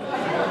your pocket.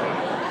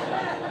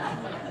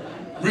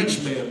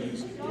 Rich man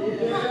music.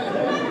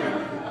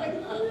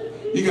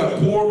 You got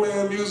poor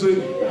man music.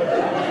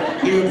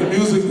 You got the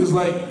music that's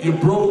like you're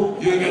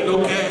broke. You ain't got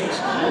no cash.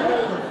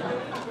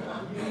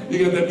 You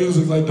got that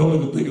music like, don't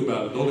even think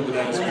about it. Don't even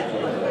ask me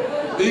for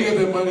it. Then you got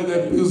that money,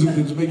 that music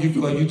that make you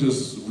feel like you're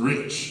just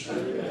rich.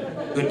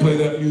 They play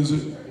that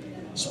music,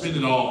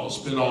 spend all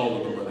of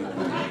the money.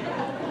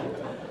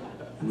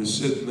 And we're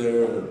sitting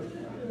there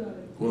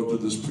going through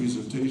this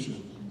presentation.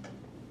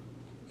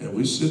 And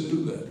we sit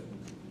through that.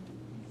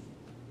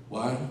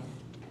 Why?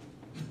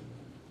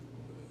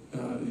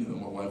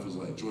 My wife was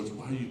like, George,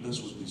 why are you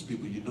messing with these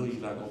people? You know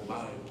you're not going to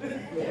buy them.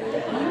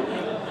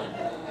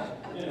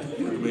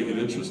 You have to make it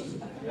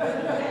interesting.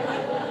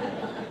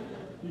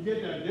 You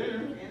get that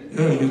dinner.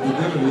 Yeah, you get the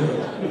dinner,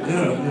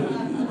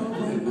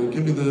 yeah.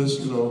 Give me this,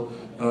 give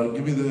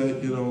me that,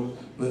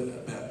 but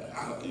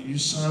you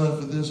sign up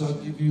for this, I'll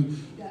give you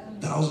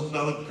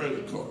 $1,000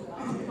 credit card.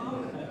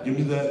 Give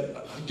me that,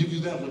 I'll give you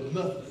that with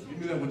nothing. Give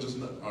me that with just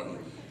nothing. All right.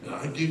 And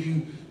I give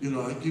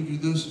you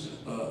this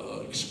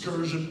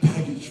excursion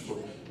package for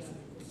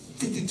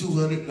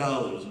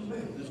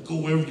 $5,200. Just go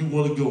wherever you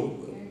want to go.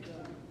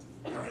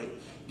 All right.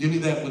 Give me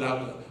that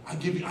without. I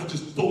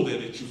just throw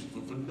that at you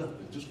for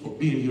nothing, just for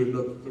being here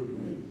another 30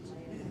 minutes.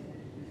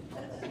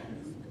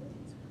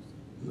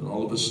 And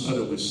all of a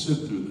sudden we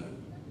sit through that.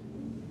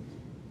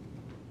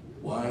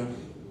 Why?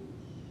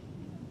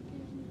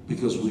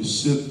 Because we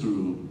sit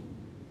through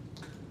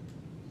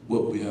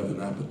what we have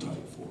an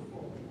appetite for.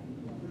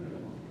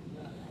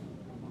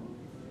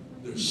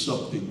 There's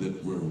something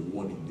that we're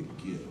wanting to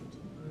get.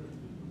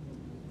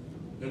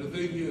 And the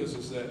thing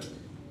is that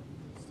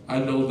I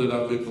know that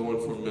I've been going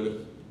for a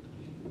minute.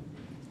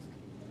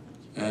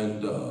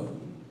 And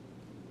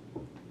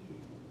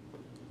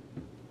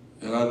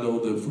I know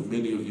that for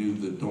many of you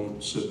that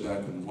don't sit back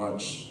and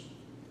watch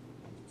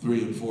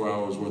 3 and 4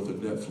 hours worth of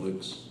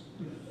Netflix,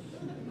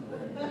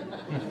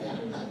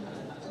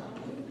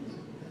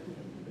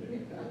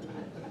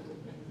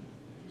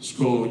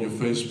 scroll on your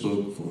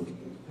Facebook for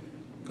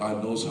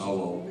God knows how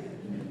long.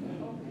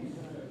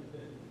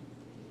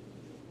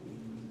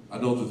 I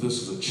know that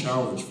this is a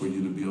challenge for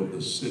you to be able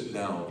to sit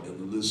down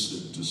and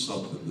listen to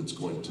something that's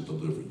going to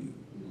deliver you.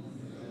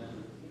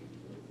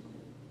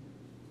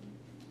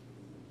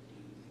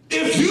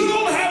 If you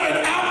don't have an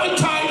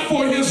appetite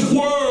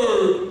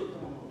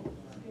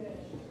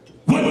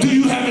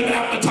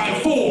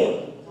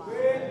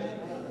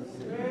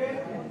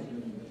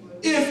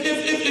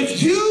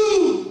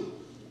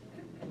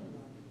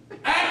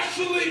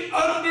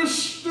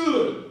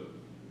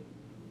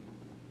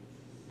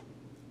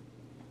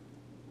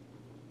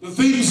the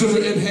things that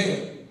are in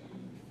hand.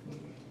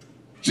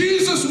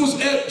 Jesus was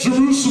at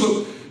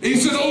Jerusalem. He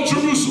said, "Oh,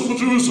 Jerusalem,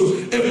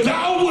 Jerusalem, if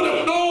thou would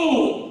have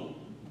known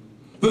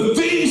the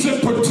things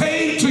that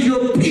pertain to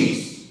your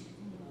peace."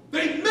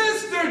 They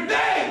missed their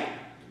day.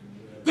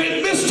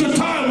 They missed their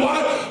time.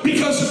 Why?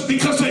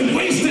 Because they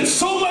wasted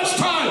so much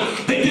time.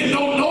 They didn't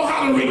know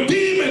how to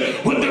redeem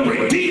it when the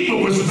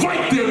Redeemer was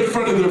right there in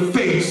front of their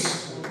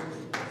face.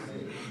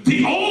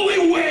 The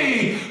only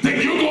way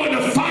that you're going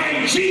to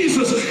find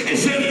Jesus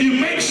is if you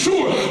make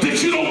sure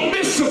that you don't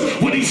miss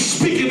him when he's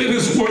speaking in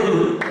his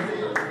word.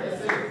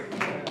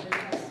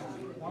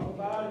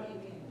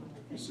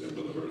 You said,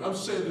 Brother Hurt, I'm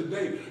saying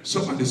today,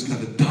 somebody's got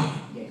to die.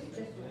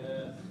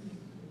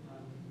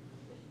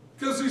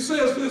 Because he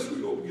says this,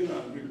 we're going to get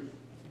out of here.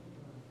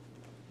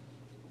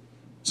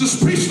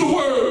 Just preach the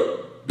word.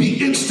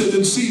 Be instant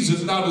in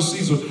season, not in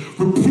season.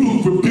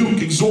 Reprove,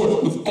 rebuke,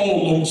 exhort with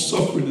all long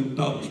suffering and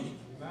doctrine.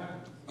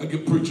 I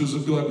get preachers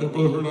that be like, "Man,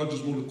 Brother Hurt, I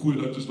just want to quit.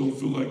 I just don't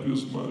feel like this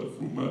is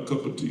my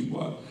cup of tea."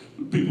 Why?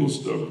 The people are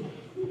stubborn.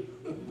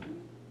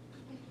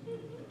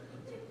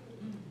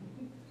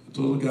 I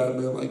told the guy,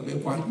 man, like,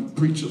 "Man, why you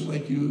preaching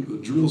like you the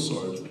drill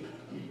sergeant?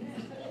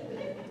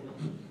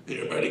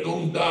 Everybody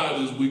gonna die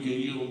this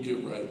weekend, you don't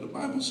get right." The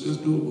Bible says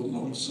do it with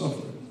long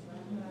suffering.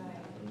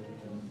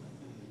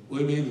 What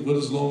do you mean? What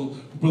is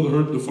long? Brother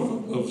Hurt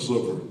define of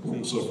suffer?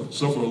 Long suffering.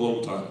 Suffer a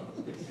long time.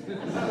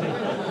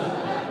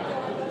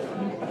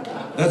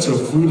 That's a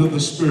fruit of the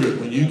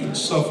Spirit when you can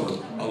suffer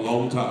a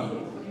long time.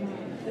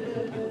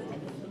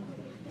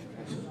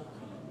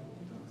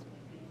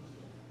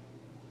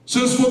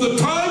 Since for the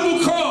time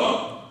will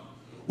come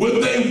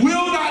when they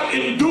will not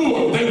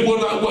endure, they will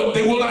not what?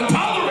 They will not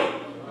tolerate.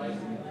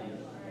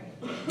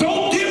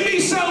 Don't give me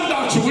sound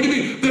doctrine. What do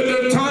you mean?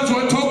 There are times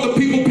when I talk to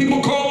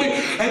people call me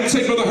and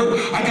say, "Brother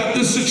Hurt, I got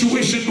this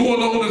situation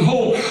going on at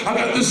home. I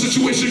got this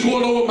situation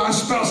going on with my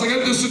spouse. I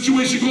got this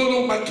situation going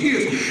on with my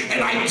kids."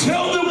 And I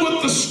tell them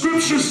what the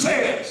scripture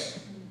says.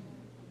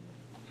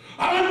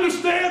 I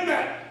understand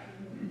that.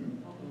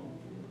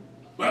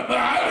 But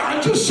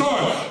I'm just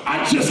sorry.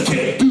 I just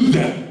can't do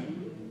that.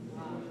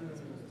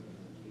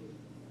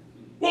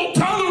 Won't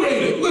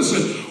tolerate it.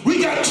 Listen,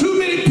 we got too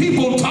many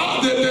people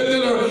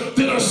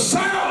that are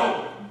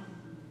sound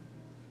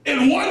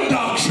in one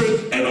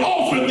doctrine and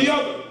off in the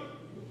other.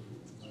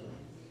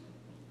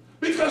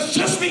 Because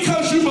just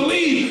because you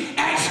believe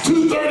Acts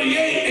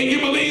 2:38 and you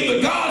believe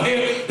the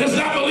Godhead does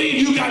not believe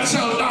you got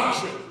sound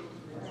doctrine.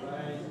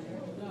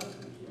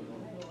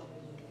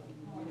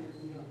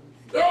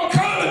 There are all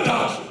kinds of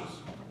doctrines.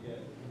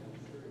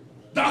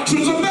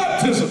 Doctrines of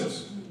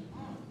baptisms.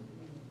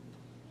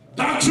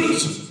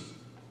 Doctrines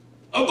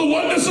of the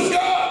oneness of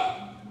God.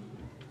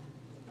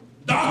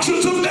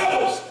 Doctrines of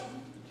devils.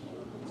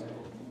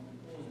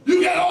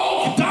 You got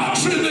all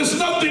doctrine that's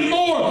nothing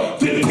more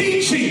than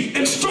teaching,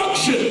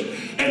 instruction.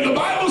 And the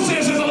Bible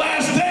says in the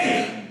last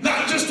day,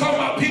 not just talking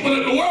about people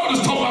in the world,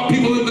 it's talking about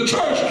people in the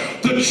church.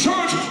 The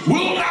church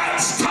will not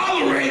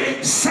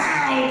tolerate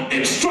sound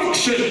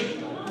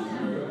instruction.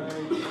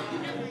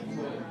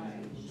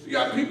 You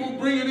got people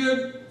bringing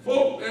in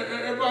folk,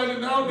 everybody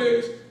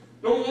nowadays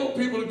don't want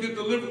people to get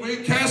delivered. We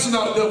ain't casting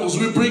out devils.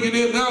 We're bringing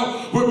in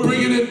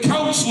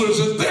counselors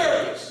and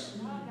therapists.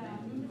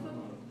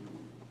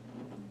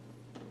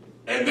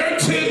 And they're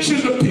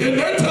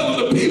telling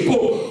the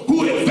people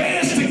who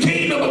advance the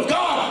kingdom of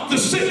God to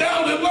sit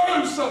down and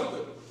learn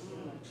something.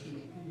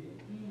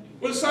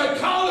 But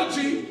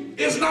psychology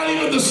is not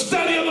even the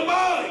study of the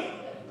mind.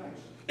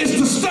 It's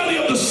the study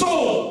of the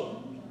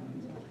soul.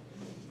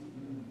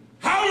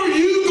 How are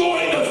you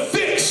going to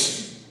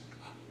fix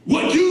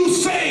what you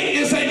say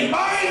is a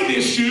mind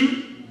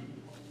issue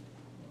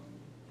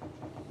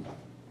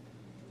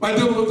by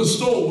dealing with the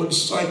soul when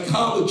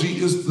psychology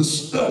is the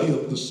study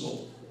of the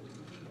soul?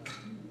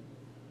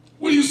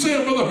 What are you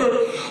saying, Brother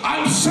Hurt?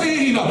 I'm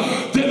saying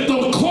that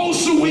the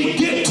closer we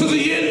get to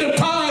the end of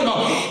time,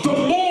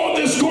 the more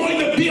there's going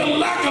to be a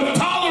lack of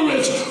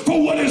tolerance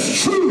for what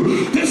is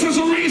true. This is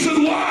a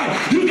reason why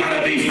you got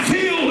to be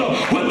filled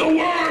with the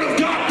word of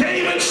God.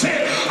 David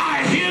said,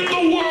 "I hid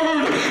the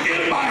word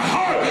in my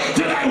heart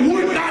that I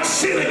would not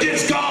sin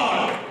against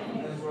God."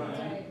 That's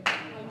right.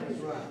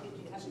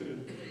 That's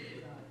right.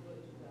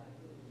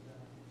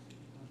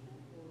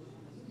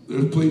 There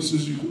are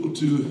places you go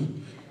to,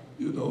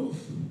 you know.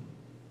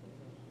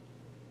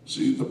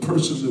 See, the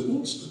person that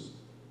wants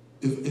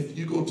to, if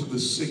you go to the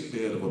sick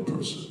bed of a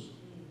person,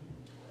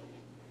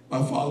 my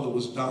father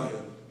was dying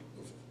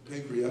of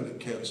pancreatic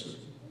cancer.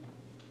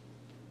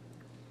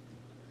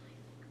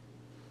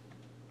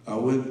 I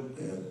went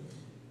and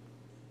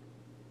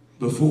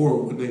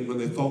before, when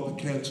they thought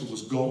the cancer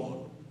was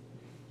gone,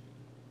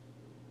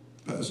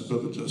 Pastor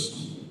Brother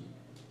Justin,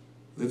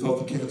 they thought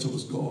the cancer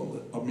was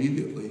gone.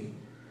 Immediately,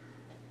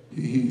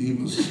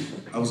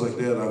 I was like,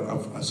 "Dad,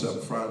 I said, I'm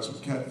frying some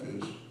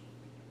catfish."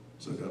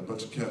 So I got a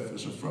bunch of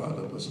catfish and fried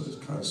up. I said, "It's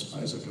kind of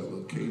spicy. I got a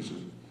little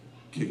Cajun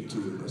kick to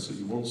it." I said,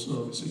 "You want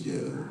some?" He said,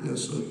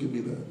 "Yes, sir, give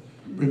me that.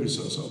 Bring me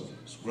some." So I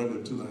just run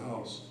into the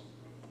house,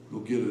 go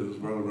get it. It was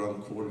right around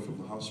the corner from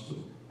the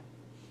hospital.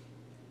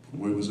 from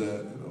where he was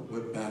at, and I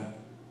went back.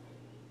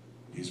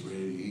 He's ready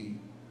to eat.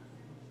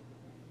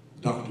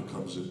 The doctor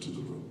comes into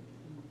the room.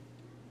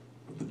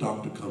 The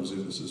doctor comes in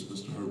and says,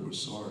 Mr. Hurt, we're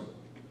sorry,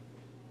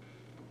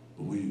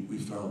 but we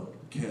found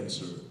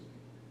cancer,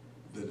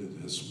 that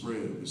it has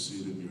spread. We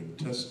see it in your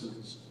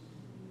intestines,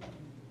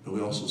 and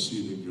we also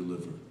see it in your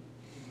liver.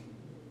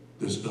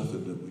 There's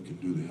nothing that we can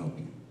do to help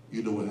you.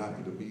 You know what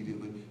happened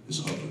immediately? His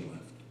husband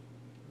left.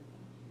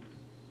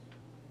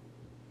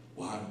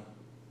 Why?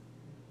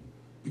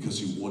 Because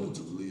he wanted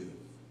to live.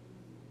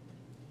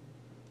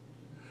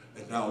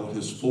 And now what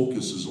his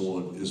focus is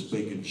on is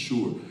making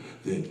sure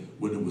that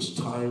when it was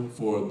time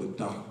for the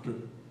doctor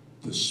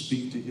to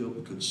speak to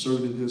him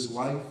concerning his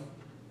life,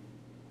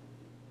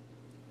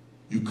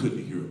 you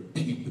couldn't hear a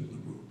peep in the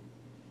room.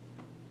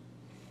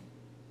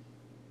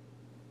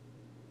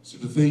 See,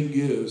 the thing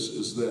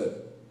is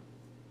that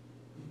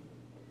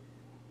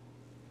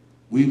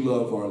we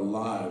love our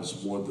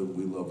lives more than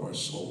we love our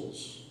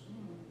souls.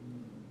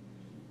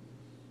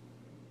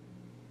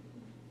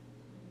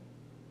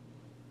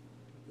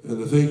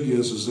 And the thing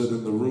is that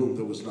in the room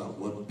there was not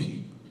one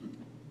peep.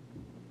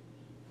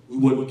 We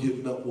wasn't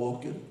getting up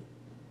walking.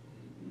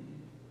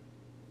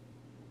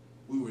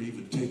 We were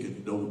even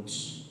taking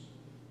notes.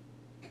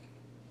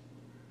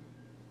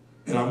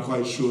 And I'm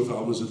quite sure if I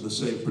was in the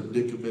same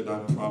predicament, I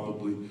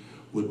probably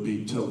would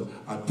be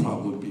I'd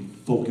probably be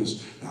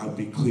focused. I'd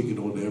be clinging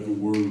on every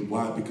word.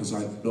 Why? Because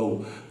I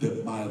know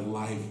that my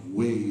life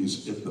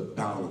weighs in the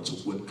balance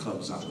of what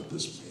comes out of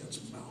this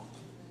man's mouth.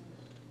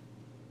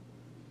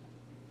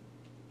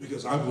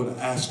 Because I'm going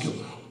to ask him,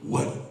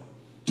 what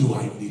do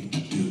I need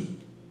to do?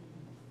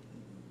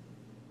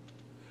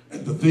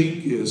 And the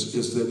thing is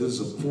that it is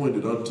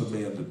appointed unto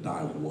man to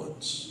die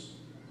once.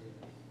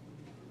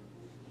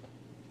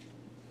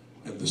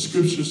 And the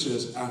scripture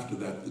says after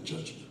that, the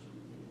judgment.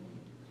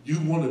 You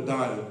want to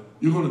die,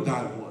 you're going to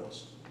die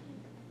once.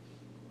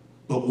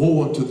 But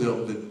woe unto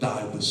them that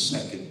die the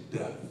second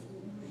death.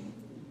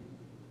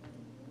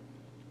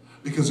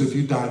 Because if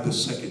you die the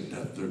second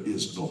death, there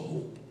is no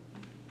hope.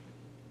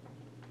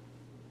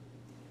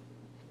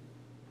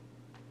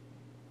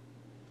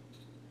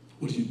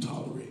 What do you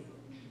tolerate?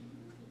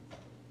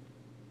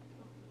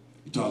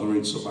 You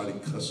tolerate somebody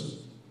cussing,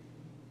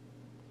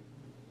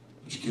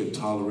 but you can't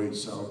tolerate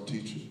sound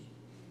teaching.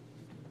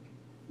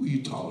 What do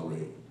you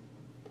tolerate?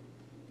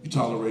 You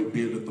tolerate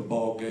being at the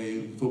ball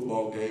game,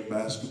 football game,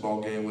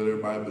 basketball game with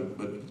everybody,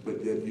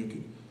 but yet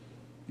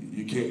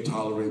you can't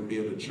tolerate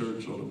being at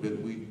church on a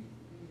midweek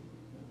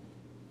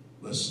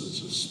unless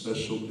it's a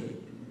special day.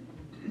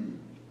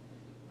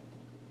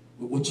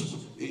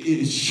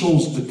 It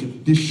shows the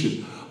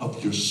condition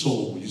of your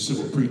soul. When you say,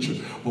 well, preacher,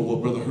 well,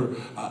 brother Hurt,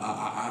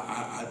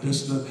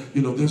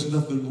 there's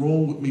nothing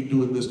wrong with me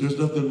doing this. There's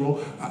nothing wrong.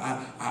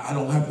 I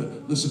don't have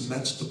to. Listen,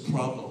 that's the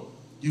problem.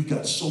 You've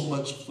got so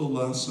much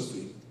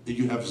philosophy and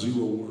you have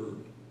zero word.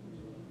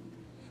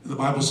 And the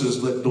Bible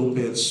says, let no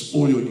man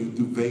spoil you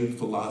through vain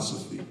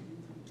philosophy,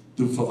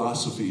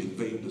 and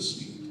vain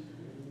deceit.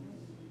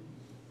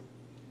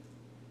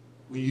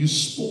 When you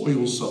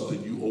spoil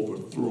something, you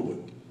overthrow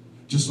it.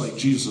 Just like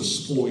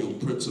Jesus spoiled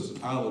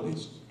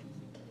principalities.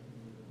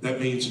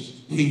 That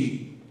means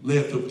he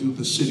led them through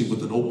the city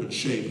with an open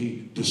shame.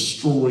 He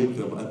destroyed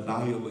them,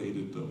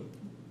 annihilated them,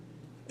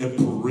 and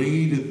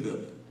paraded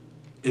them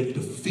in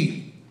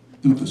defeat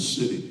through the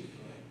city.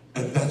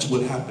 And that's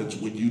what happens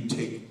when you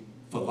take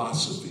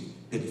philosophy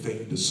and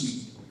vain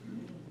deceit.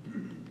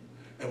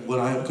 And what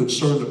I am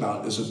concerned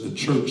about is that the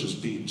church is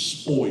being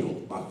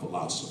spoiled by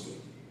philosophy.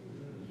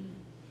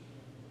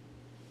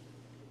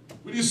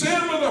 When you say it,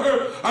 Brother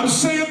Hurt, I'm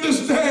saying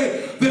this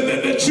day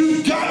that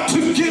you've got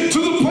to get to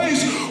the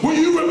place where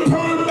you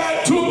return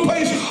back to a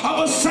place of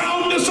a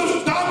soundness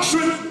of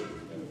doctrine.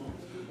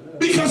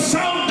 Because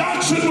sound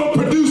doctrine will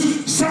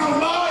produce sound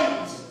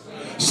minds.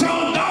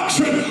 Sound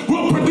doctrine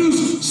will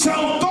produce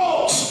sound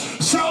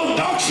thoughts. Sound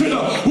doctrine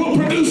will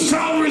produce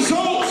sound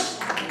results.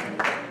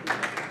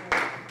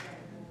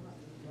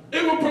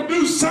 It will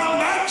produce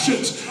sound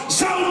actions,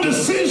 sound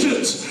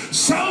decisions,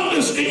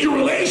 soundness in your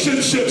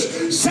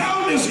relationships,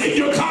 soundness in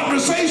your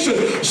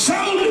conversation,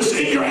 soundness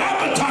in your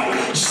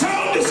appetite,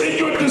 soundness in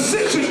your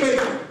decision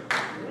making.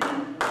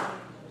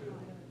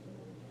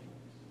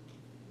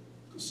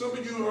 Some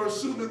of you are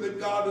assuming that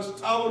God is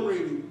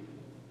tolerating.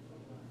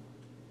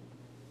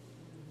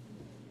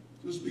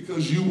 Just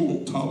because you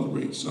won't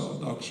tolerate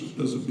sound doctrine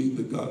doesn't mean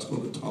that God's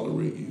going to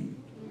tolerate you.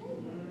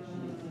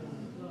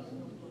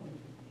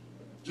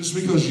 Just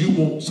because you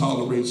won't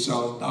tolerate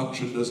sound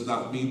doctrine does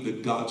not mean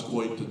that God's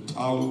going to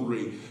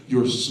tolerate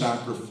your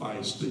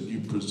sacrifice that you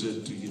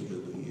present to him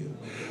in the end.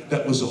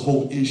 That was a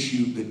whole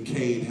issue that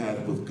Cain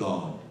had with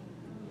God.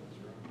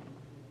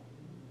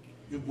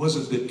 It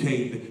wasn't that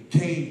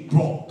Cain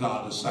brought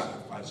God a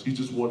sacrifice. He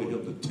just wanted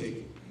him to take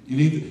it.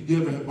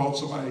 You ever bought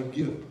somebody a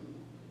gift?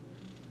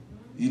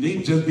 You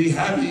need to just be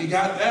happy you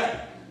got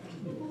that.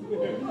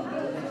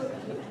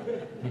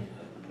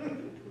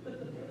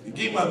 You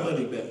give my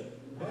money back.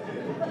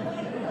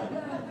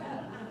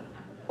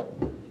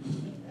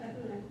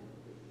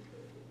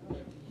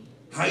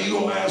 How you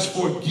gonna ask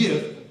for a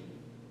gift?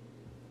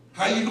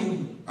 How you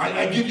gonna,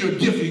 I give you a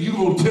gift and you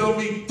gonna tell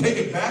me, take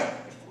it back?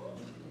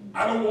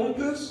 I don't want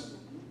this?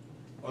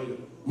 Oh yeah.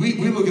 We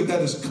look at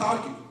that as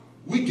cocky.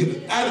 We get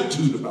an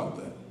attitude about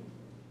that.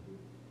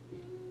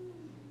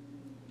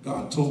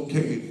 God told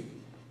Cain,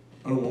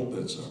 I don't want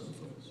that sacrifice.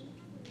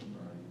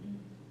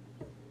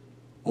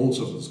 I want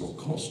something that's gonna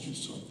cost you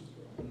something.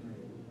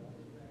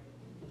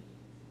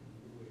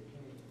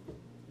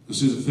 You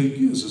see, the thing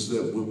is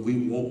that when we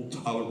won't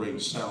tolerate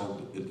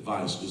sound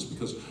advice, it's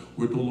because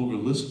we're no longer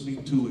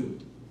listening to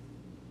it.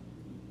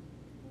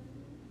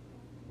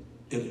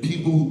 And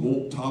people who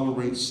won't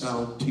tolerate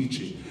sound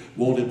teaching,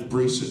 won't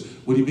embrace it.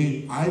 What do you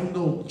mean? I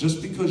know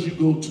just because you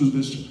go to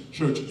this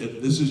church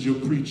and this is your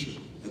preacher,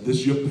 and this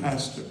is your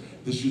pastor,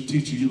 this is your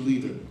teacher, your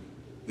leader,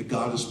 that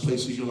God is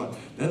placing in your life,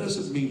 that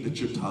doesn't mean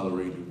that you're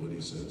tolerating what he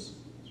says.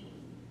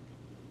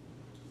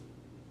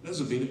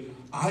 Doesn't mean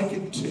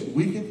it.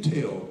 We can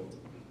tell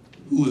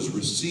who is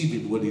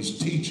receiving what he's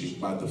teaching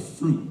by the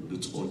fruit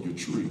that's on your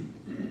tree.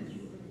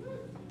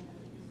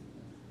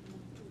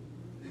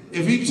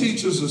 If he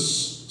teaches a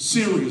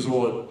series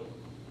on,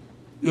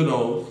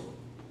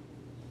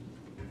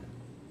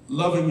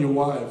 loving your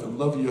wife and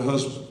loving your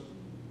husband,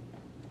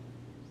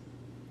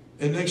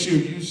 and next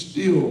year you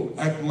still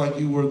acting like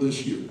you were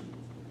this year,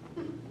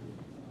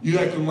 you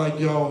acting like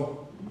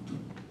y'all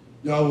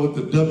with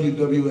the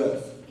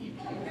WWF.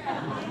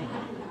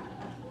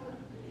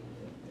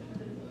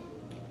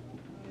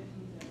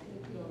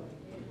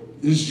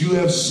 Is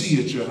UFC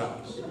at your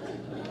house?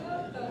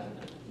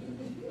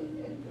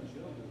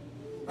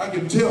 I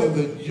can tell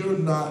that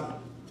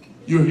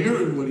you're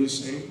hearing what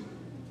he's saying.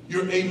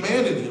 You're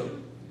amen-ing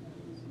him.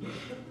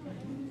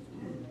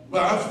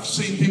 But I've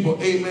seen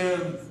people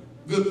amen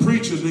good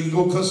preachers and you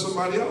go cuss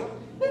somebody out.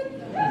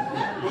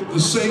 With the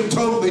same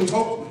tongue they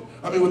talk,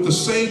 with the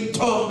same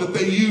tongue that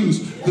they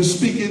use to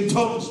speak in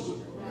tongues with.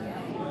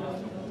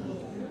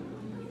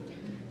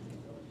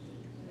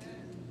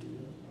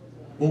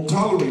 Won't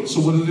tolerate. So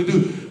what do they do?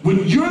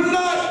 When you're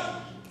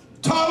not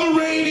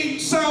tolerating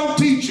sound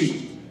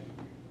teaching,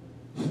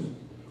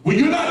 when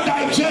you're not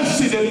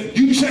digesting it,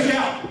 you check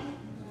out.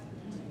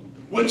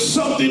 When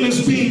something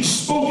is being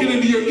spoken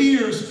into your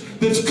ears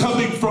that's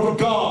coming from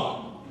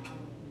God.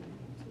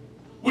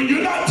 When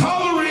you're not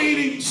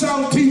tolerating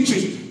sound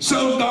teaching,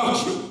 sound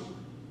doctrine,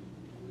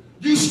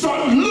 you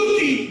start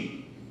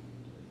looking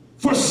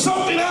for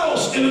something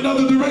else in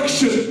another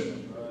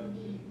direction.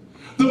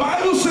 The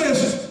Bible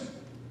says,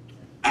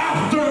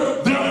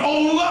 after their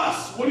own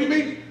lust. What do you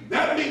mean?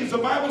 That means the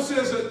Bible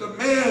says that the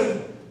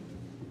man,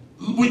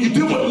 when you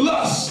deal with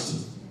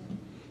lust,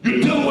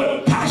 you're dealing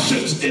with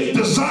passions and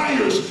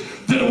desires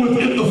that are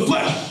within the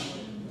flesh.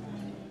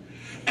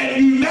 And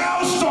you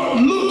now start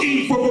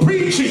looking for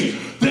preaching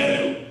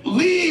that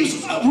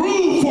leaves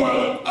room for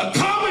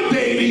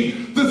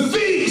accommodating the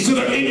things that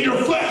are in your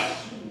flesh.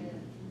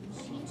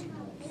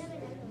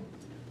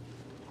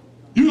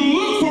 You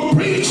look for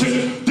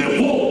preaching that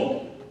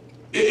won't.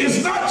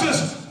 It's not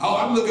just,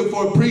 I'm looking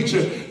for a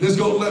preacher that's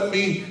going to let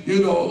me,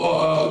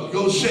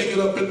 go shake it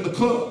up in the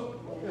club.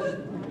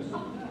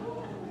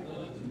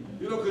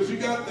 Because you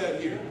got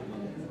that here.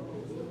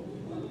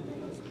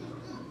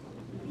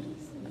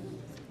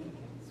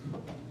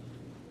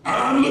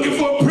 I'm looking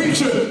for a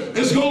preacher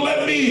that's going to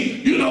let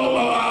me,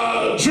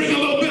 drink a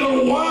little bit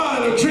of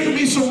wine or drink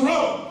me some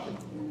rum.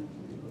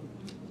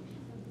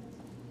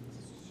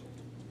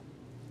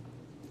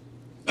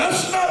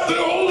 That's not the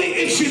only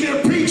itching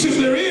ear preaching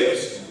there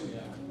is.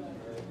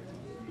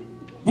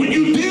 When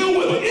you deal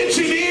with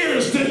itching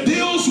ears that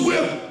deals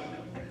with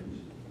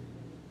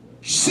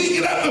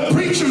seeking out the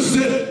preachers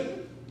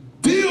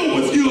that deal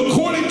with you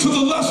according to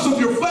the lust of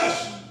your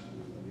flesh,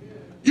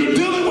 you're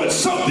dealing with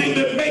something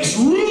that makes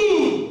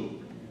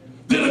room,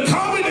 that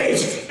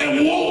accommodates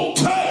and won't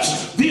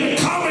touch the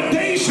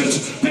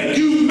accommodations that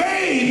you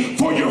made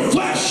for your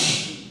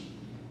flesh.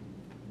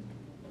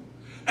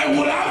 And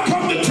what I've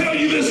come to tell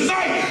you this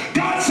night,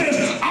 God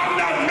says, I'm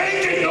not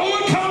making no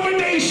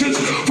accommodations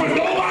for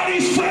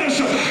nobody's flesh.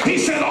 He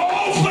said,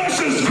 all flesh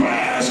is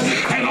grass,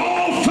 and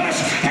all flesh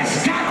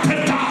has got to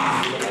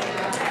die.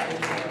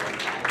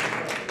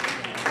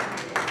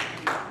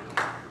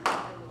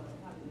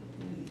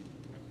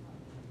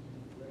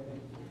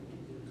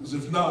 Because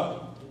if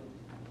not,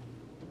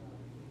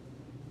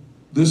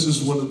 this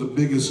is one of the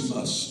biggest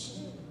lusts.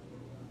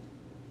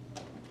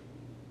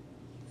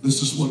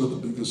 This is one of the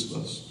biggest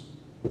lusts.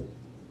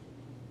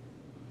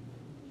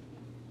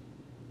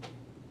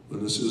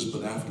 When this is,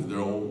 but after their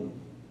own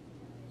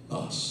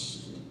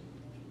lust,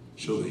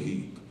 show the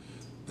heap.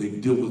 They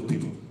deal with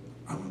people.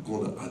 I'm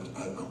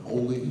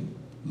only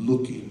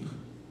looking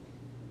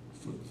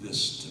for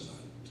this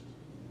tonight.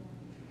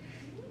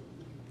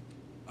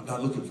 I'm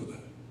not looking for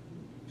that.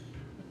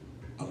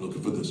 I'm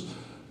looking for this.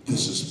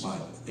 This is mine.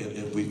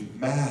 And we've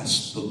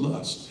masked the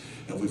lust,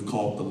 and we've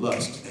called the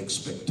lust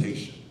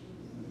expectation.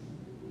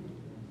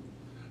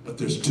 But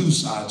there's two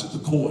sides of the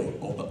coin.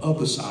 On the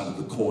other side of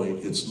the coin,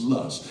 it's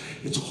lust.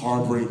 It's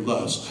harboring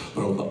lust.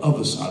 But on the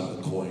other side of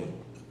the coin,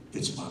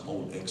 it's my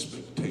own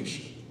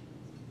expectation.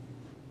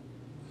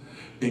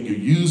 and you're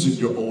using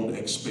your own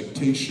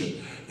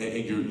expectation.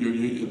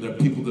 And there are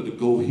people that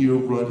go here,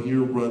 run there,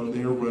 run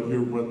here,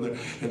 run there.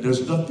 And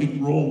there's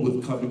nothing wrong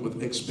with coming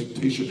with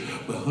expectation.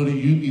 But honey,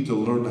 you need to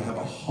learn to have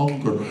a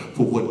hunger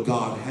for what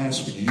God has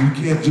for you. You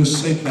can't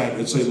just sit back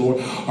and say,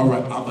 Lord, all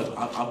right,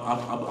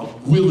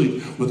 I'm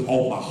willing with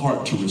all my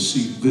heart to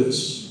receive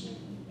this.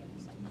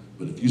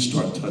 But if you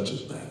start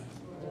touching that,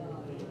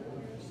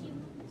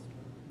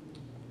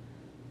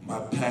 my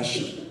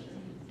passion,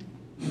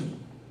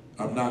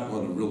 I'm not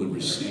going to really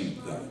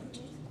receive that.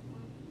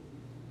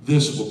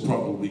 This will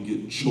probably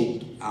get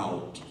choked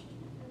out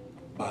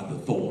by the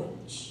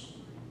thorns,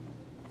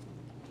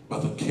 by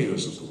the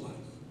cares of the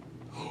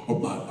life, or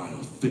by my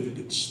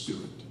offended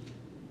spirit.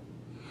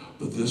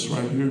 But this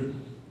right here,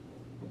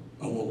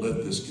 I won't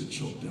let this get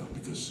choked out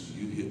because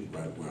you hit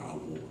right where I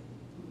want.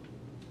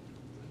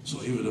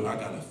 So even if I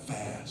got to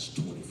fast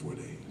 24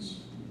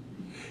 days,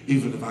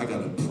 even if I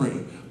got to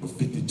pray for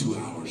 52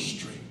 hours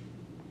straight,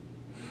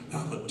 now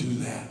I'm going to do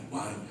that.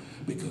 Why?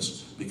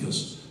 Because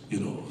you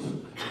know,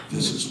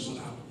 this is what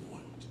I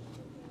want.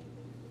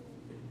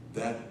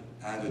 That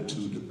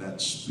attitude and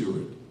that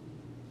spirit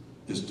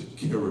is the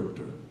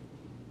character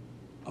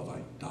of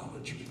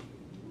idolatry.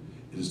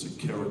 It is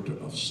the character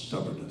of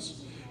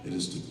stubbornness. It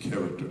is the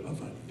character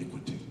of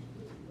iniquity.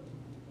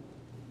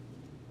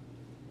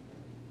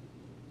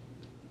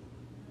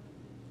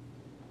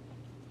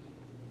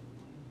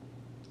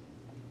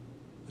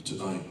 And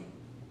tonight,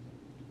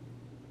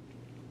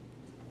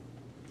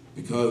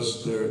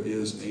 because there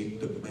is a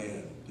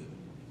demand,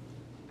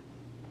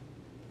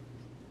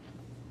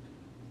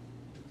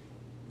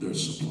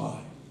 there's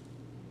supply.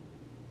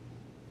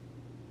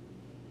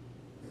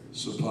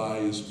 Supply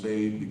is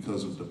made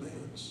because of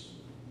demands.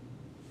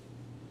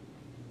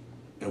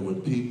 And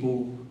when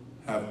people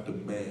have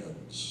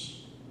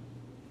demands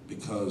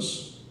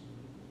because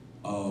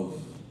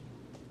of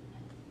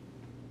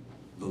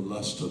the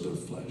lust of their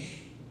flesh,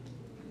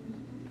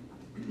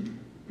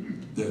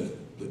 then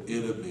the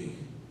enemy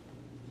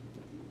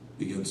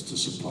begins to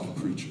supply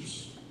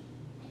preachers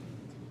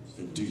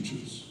and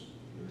teachers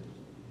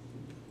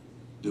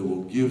that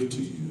will give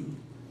to you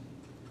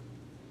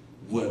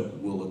what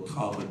will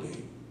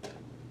accommodate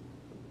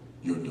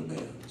your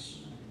demands.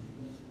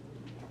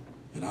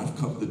 And I've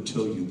come to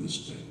tell you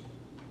this day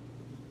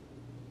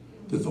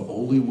that the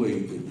only way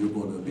that you're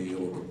going to be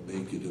able to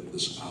make it in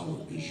this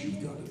hour is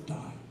you've got to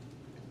die.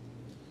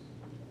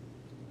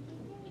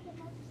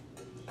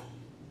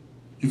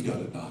 You've got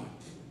to die.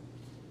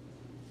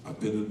 I've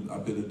been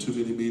in too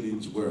many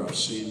meetings where I've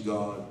seen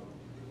God.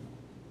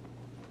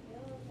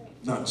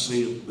 Not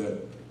saying that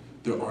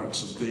there aren't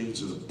some things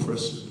that are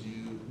pressing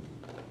you,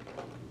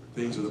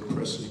 things that are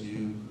pressing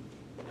you,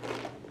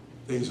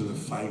 things that are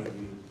fighting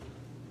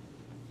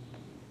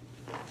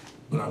you.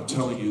 But I'm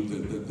telling you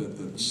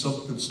that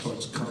something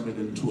starts coming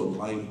into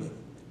alignment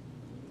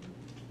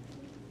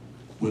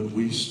when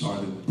we start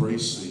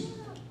embracing.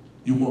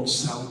 You want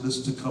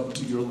soundness to come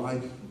to your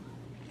life?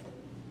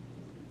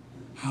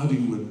 How do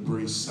you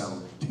embrace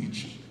sound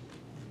teaching?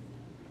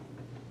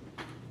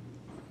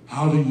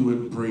 How do you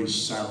embrace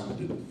sound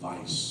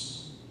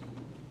advice?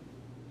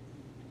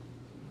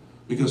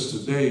 Because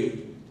today,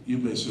 you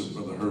may say,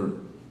 Brother Hurt,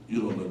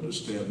 you don't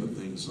understand the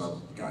things I've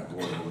got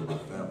going on in my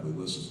family.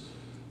 Listen,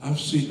 I've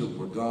seen it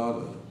where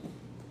God,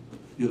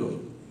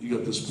 you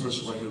got this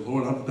person right here,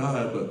 Lord, I'm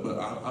dying, but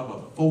I'm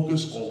a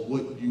focus on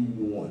what you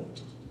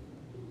want.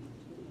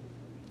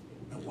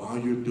 And while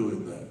you're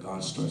doing that,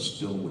 God starts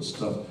dealing with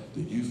stuff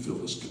that you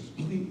feel is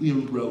completely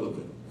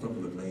irrelevant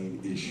from the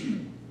main issue.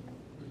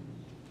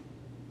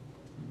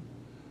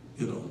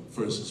 You know,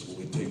 for instance, when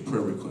we take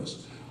prayer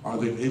requests, are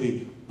there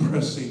any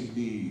pressing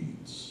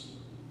needs?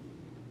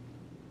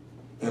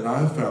 And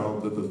I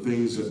found that the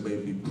things that may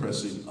be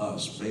pressing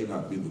us may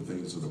not be the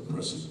things that are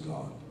pressing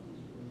God.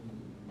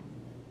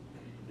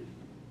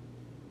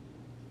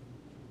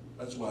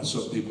 That's why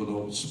some people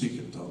don't speak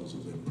in tongues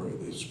when they pray.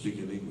 They speak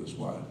in English.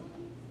 Why?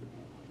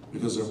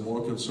 Because they're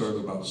more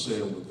concerned about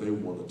saying what they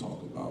want to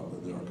talk about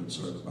than they are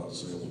concerned about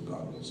saying what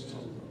God wants to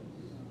talk about.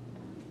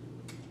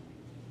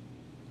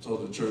 I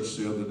told the church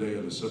the other day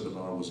at a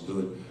seminar I was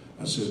doing,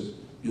 I said,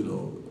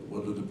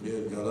 one of the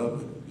men got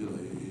up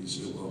and, he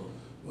said, well,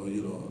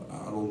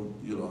 I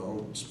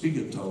don't speak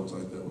in tongues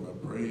like that when I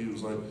pray. He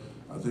was like,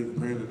 I think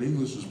praying in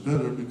English is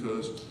better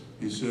because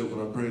he said,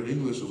 when I pray in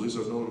English, at least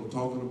I know what I'm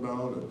talking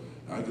about and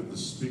I get to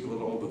speak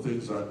on all the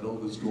things I know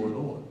that's going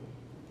on.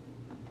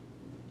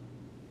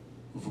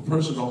 If a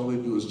person all they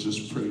do is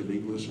just pray in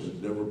English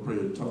and never pray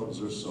in tongues,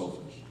 they're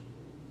selfish.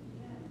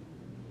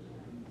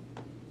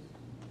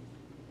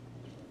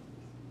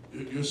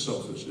 You're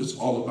selfish. It's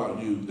all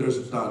about you.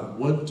 There's not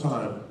one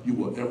time you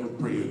will ever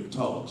pray in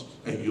tongues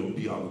and you'll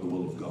be out of the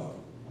will of God.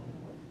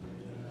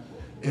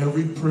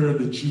 Every prayer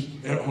that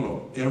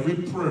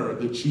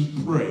you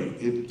pray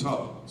in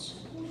tongues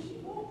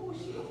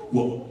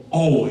will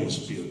always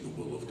be in the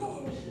will of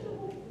God.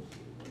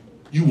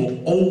 You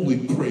will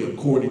only pray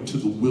according to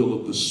the will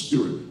of the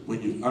Spirit.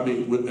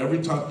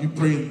 Every time you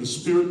pray in the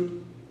Spirit,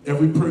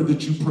 every prayer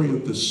that you pray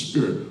in the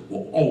Spirit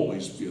will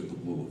always be in the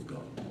will of God.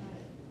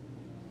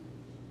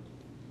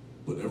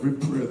 But every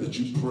prayer that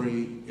you pray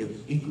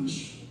in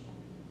English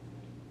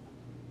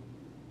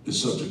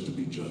is subject to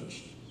be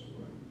judged.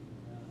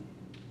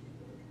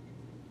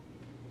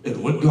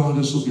 And what God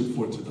is looking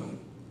for tonight,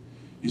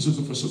 he's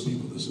looking for some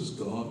people that says,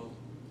 God,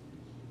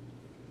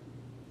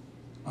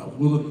 I'm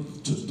willing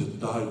to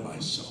deny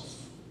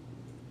myself.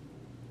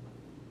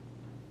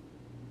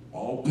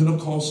 All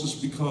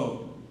Pentecostals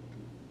become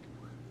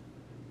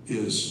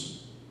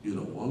is, why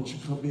don't you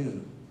come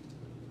in?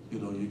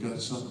 You got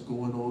something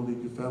going on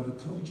in your family,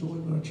 come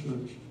join our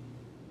church.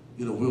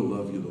 We'll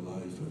love you to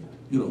life. And,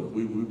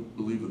 we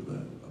believe in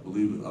that.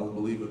 I don't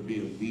believe in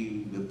being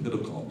mean in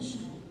Pentecost.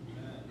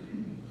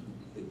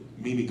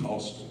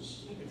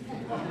 Meanicostals.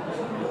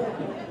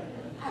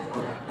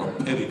 or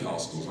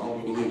Pentecostals. I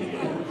don't believe in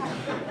that.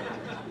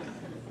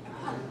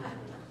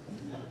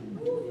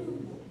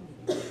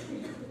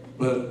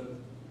 But,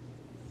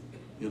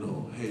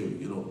 hey,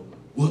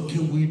 what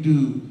can we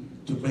do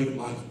to make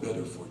life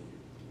better for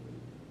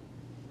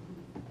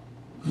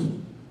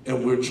you?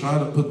 And we're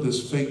trying to put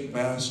this fake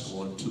mask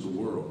on to the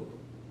world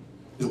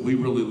that we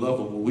really love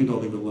them when we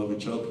don't even love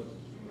each other.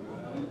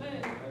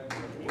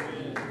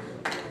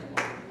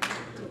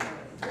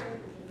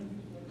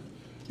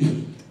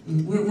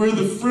 We're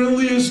the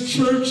friendliest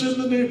church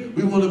in the neighborhood.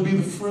 We want to be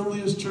the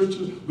friendliest church.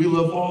 We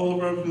love all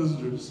of our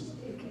visitors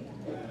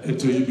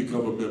until you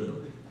become a member.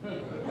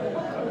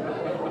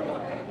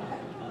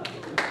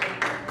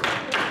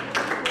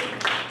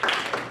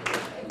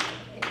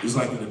 It's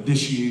like an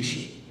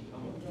initiation.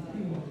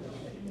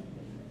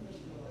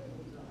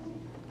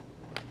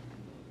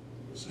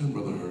 Same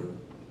Brother Hurt.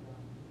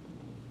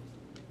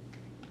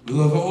 We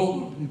love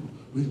all people,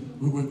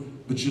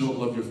 but you don't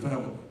love your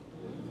family.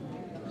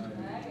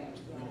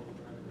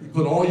 You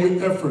put all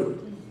your effort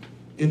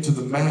into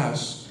the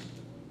mask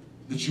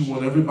that you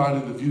want everybody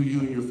to view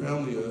you and your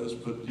family as,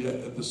 but yet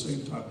at the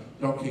same time,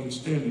 y'all can't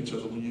stand each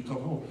other when you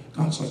come home.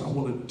 God's like, I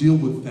want to deal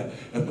with that.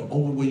 And the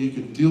only way you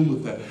can deal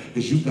with that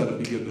is you've got to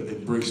begin to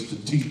embrace the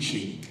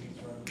teaching.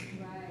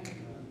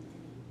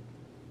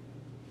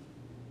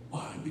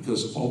 Why?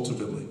 Because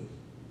ultimately,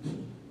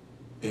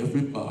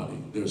 everybody,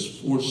 there's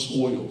 4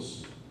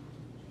 soils,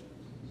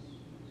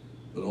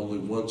 but only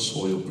one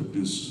soil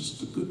produces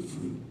the good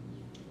fruit.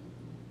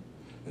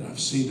 And I've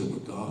seen it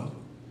with God.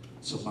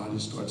 Somebody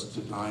starts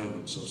denying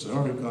themselves. Say,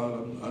 all right, God,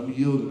 I'm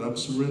yielding, I'm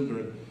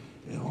surrendering.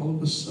 And all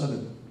of a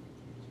sudden,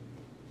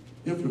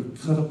 you ever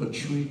cut up a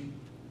tree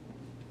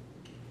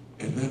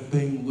and that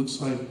thing looks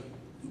like,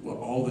 well,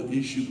 all the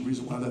issue, the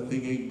reason why that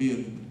thing ain't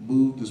being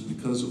moved is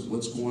because of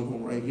what's going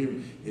on right here.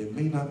 It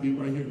may not be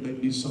right here. It may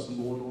be something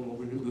going on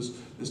over here.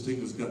 This thing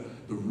has got,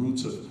 the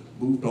roots have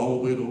moved all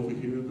the way to over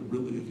here. But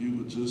really, if you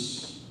would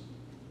just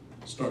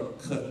start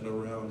cutting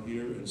around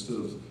here instead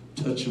of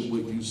touching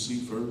what you see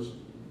first.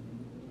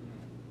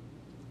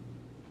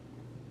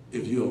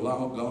 If you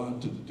allow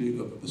God to dig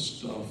up the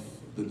stuff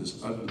that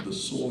is under the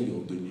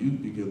soil, then you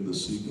begin to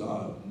see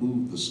God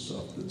move the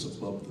stuff that's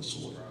above the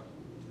soil.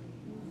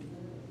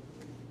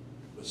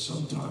 But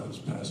sometimes,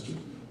 Pastor,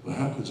 what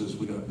happens is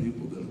we got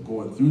people that are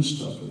going through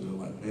stuff and they're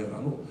like, man,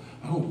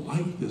 I don't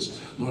like this.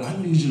 Lord, I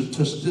need you to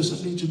touch this.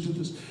 I need you to do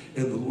this.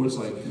 And the Lord's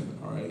like,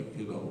 all right,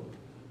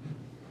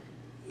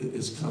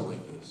 it's kind of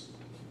like this.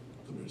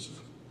 Come here, sir.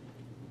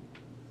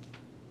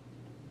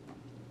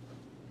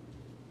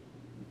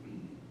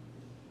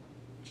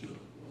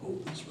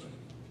 Hold this right.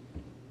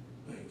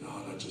 Man,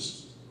 God,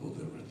 hold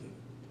that right there.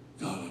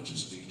 God, I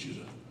just need you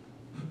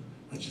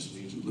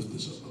to lift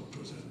this up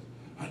towards heaven.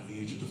 I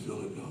need you to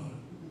feel it, God.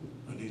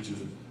 I need you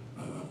to,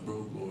 I'm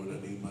broke, Lord, I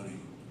need money.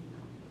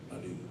 I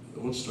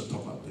want to start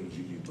talking about things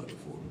you need money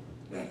for.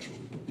 Naturally,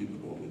 what people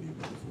normally need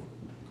money for.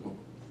 Come on.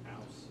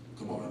 House.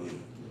 Come on, I need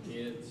it.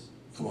 Kids.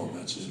 Come on,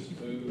 that's it.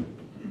 Food.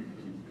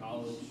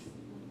 College.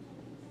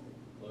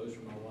 Clothes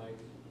for my wife.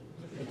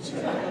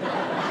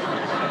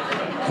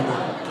 Come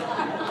on.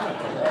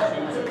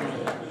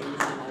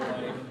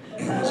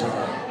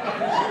 Amazon.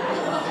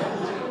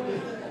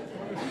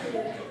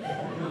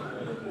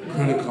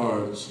 Credit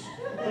cards.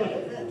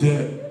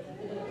 Debt.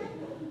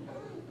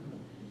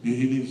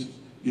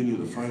 You need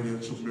a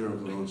financial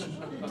miracle, don't you?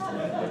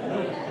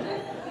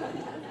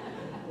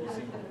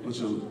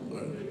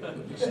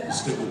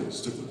 Stick with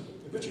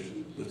it. But you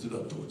lift it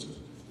up towards it.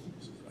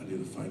 I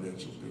need a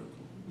financial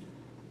miracle.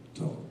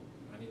 Tell them.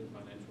 I need a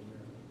financial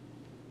miracle.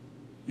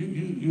 You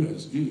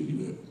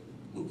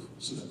move.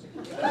 Sit down.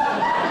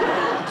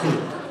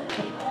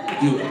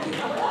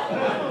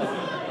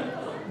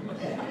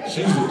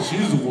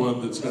 She's the one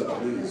that's got the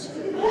needs.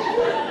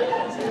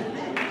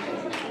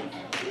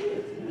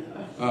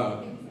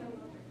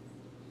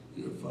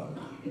 You're fine.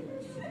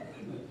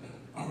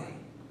 All right.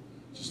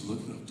 Just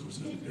look up towards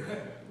that.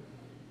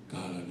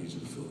 God, I need you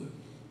to feel it.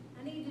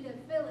 I need you to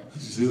feel it.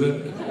 Did you see that?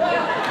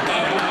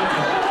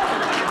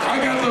 I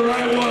got the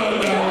right one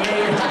down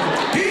there.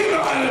 He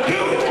know how to do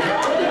it.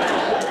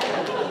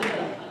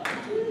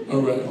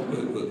 All right,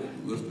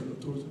 lift it up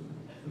towards her.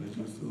 I need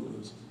you to feel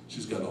this.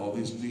 She's got all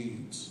these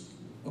needs,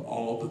 but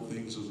all the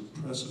things that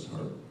are pressing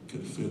her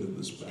can fit in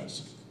this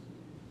basket.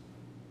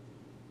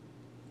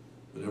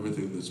 But But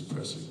everything that's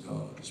pressing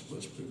God is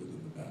much bigger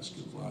than the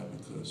basket. Why?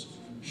 Because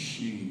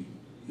she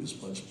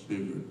is much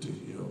bigger to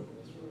him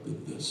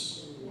than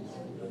this.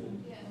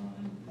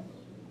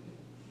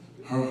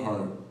 Her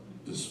heart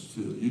is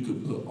filled. You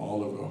could put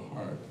all of her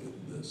heart in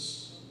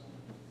this.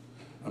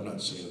 I'm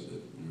not saying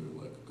that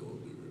you're like a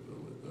gold digger or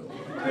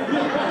like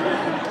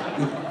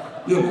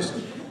that. You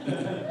understand?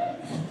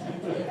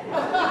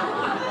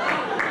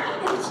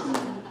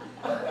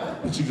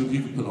 But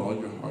you can put all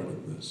your heart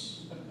in this.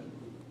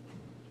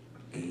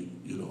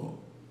 And you know,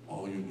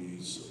 all your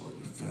needs or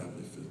your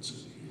family fits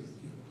in here.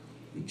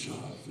 Your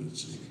job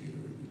fits in here.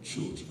 Your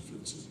children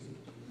fits in here.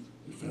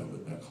 Your family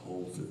back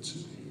home fits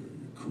in here.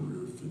 Your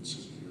career fits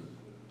in here.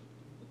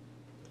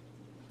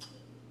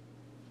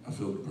 I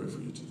feel to pray for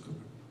you too. Come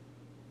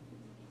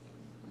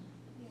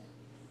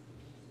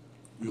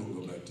here. We're going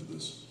to go back to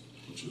this.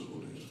 I want you to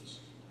hold hands.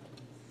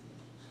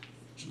 I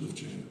want you to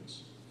lift your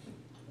hands.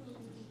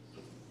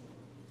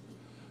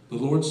 The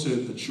Lord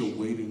said that you're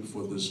waiting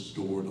for this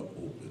door to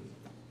open.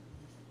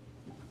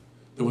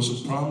 There were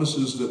some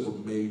promises that were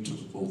made to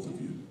the both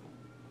of you.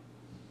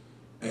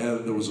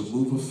 And there was a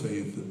move of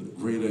faith and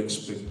great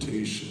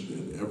expectation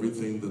in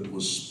everything that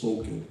was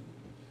spoken.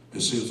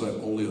 It seems like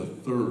only a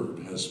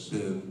third has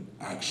been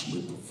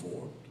actually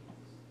performed.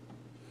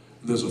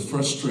 There's a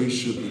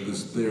frustration that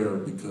is there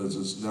because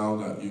it's now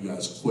got you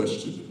guys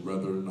questioning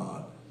whether or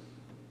not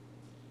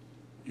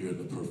you're in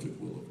the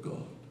perfect will of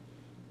God.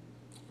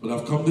 But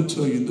I've come to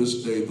tell you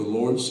this day, the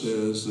Lord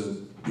says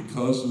that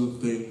because of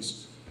the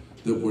things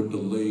that were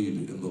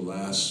delayed in the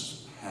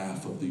last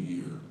half of the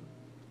year,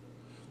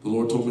 the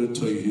Lord told me to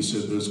tell you, he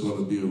said there's going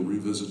to be a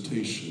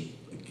revisitation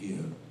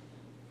again.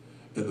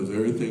 And the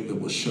very thing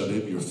that was shut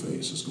in your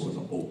face is going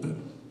to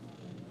open.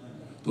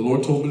 The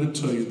Lord told me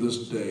to tell you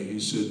this day, he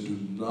said, do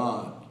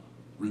not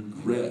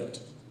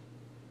regret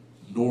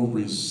nor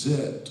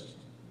resent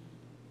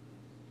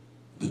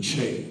the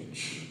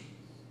change.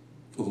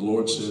 For the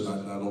Lord said, I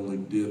not only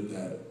did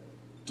that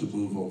to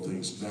move on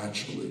things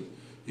naturally,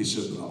 he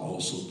said that I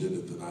also did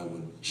it that I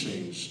would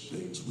change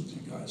things with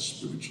you guys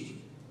spiritually.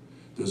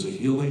 There's a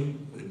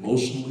healing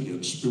emotionally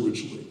and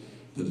spiritually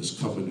that is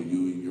coming to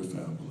you and your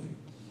family.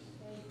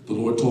 The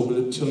Lord told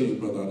me to tell you,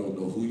 brother, I don't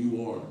know who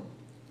you are,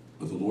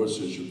 but the Lord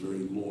says you're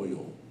very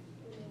loyal.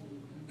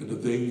 And the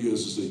thing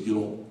is that you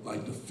don't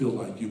like to feel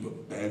like you've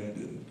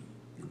abandoned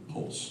your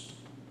post.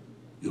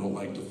 You don't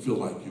like to feel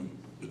like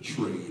you've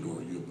betrayed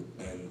or you've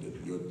abandoned.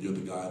 You're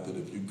the guy that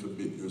if you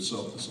commit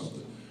yourself to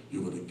something,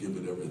 you're going to give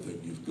it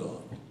everything you've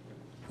got.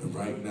 And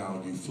right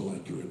now you feel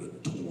like you're in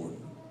a torn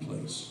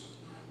place.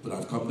 But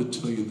I've come to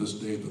tell you this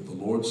day that the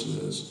Lord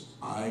says,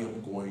 I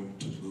am going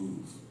to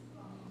move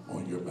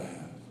on your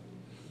behalf.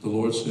 The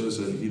Lord says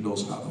that he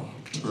knows how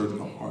to turn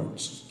the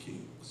hearts of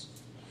kings.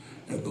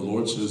 And the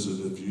Lord says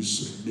that if you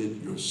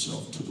submit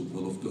yourself to the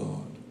will of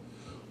God,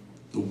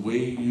 the way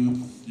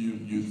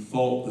you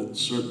thought that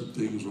certain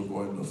things were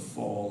going to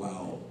fall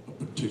out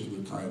a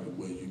particular kind of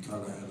way, you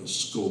kind of had a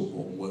scope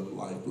on what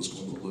life was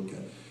going to look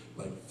at.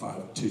 Like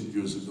 5, 10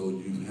 years ago,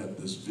 you had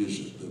this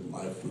vision that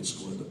life was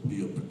going to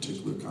be a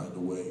particular kind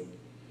of way.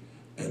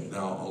 And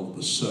now all of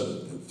a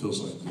sudden, it feels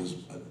like there's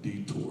a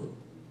detour.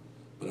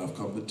 But I've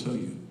come to tell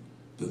you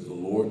that the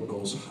Lord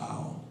knows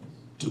how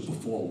to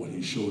perform what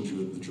he showed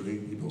you in the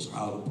dream. He knows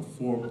how to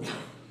perform it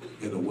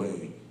in a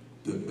way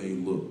that may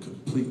look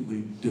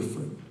completely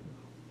different.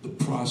 The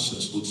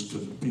process looks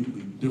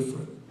completely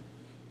different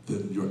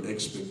than your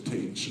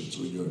expectations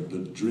or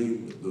the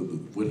dream,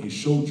 what he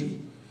showed you.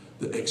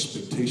 The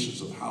expectations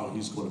of how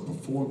he's going to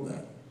perform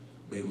that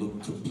may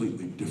look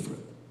completely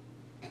different.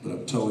 But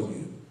I'm telling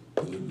you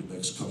that in the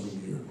next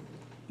coming year,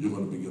 you're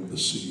going to begin to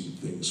see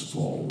things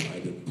fall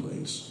right in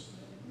place.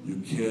 You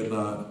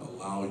cannot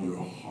allow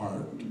your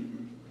heart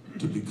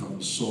to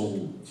become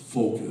so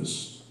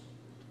focused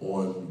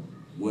on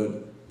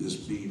what is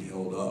being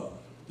held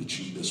up that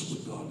you miss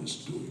what God is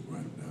doing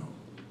right now.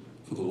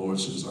 For the Lord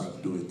says,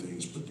 I'm doing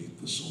things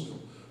beneath the soil.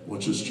 I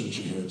want you to stretch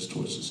your hands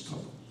towards this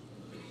couple.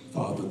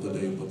 Father, in the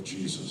name of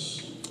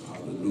Jesus,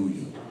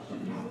 hallelujah.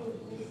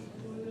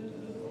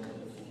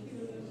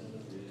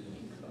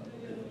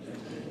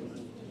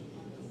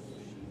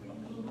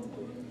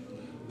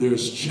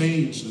 There's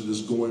change that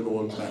is going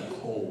on back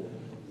home.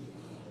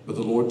 But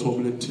the Lord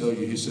told me to tell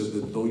you, he said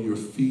that though your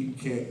feet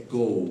can't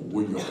go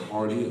where your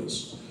heart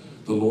is,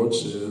 the Lord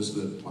says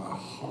that my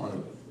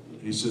heart,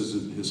 he says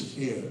that his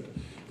hand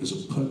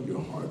is upon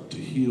your heart to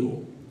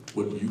heal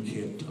what you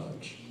can't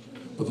touch.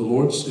 But the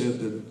Lord said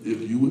that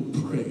if you would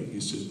pray,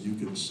 he said you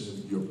can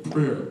send your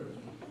prayer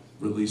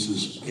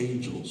releases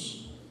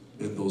angels,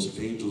 and those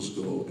angels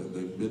go and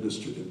they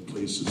minister in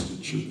places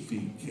that your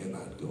feet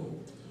cannot go.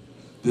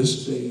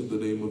 This day, in the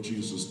name of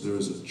Jesus, there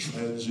is a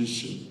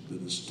transition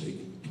that is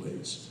taking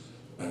place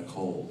back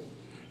home.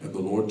 And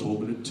the Lord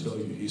told me to tell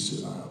you, he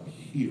said, I am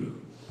here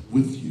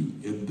with you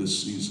in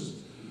this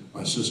season.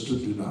 My sister,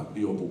 do not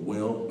be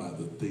overwhelmed by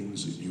the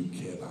things that you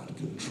cannot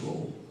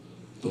control.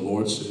 The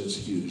Lord says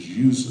he is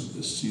using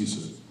this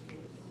season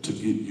to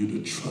get you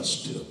to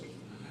trust him.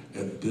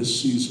 And this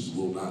season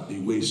will not be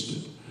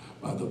wasted.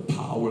 by the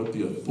power and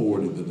the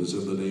authority that is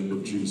in the name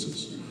of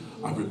Jesus.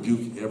 I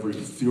rebuke every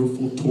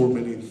fearful,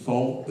 tormenting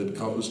thought that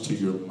comes to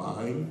your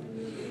mind.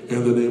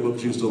 In the name of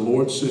Jesus, the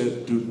Lord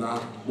said, do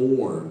not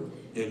mourn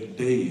in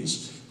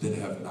days that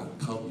have not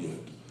come yet.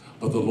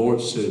 But the Lord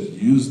said,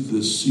 use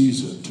this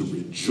season to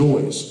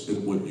rejoice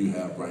in what you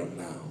have right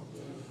now.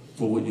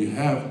 For what you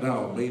have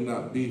now may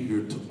not be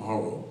here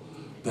tomorrow.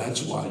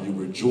 That's why you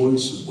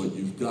rejoice in what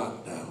you've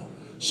got now,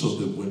 so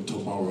that when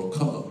tomorrow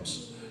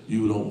comes,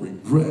 you don't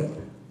regret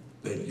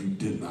that you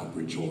did not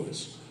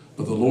rejoice.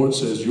 But the Lord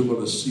says you're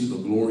going to see the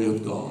glory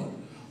of God.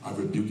 I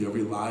rebuke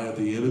every lie of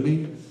the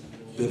enemy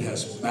that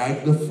has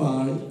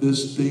magnified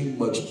this thing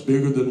much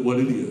bigger than what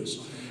it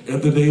is.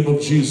 In the name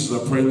of Jesus,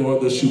 I pray,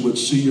 Lord, that you would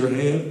see your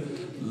hand.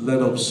 Let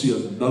them see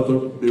another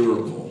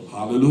miracle.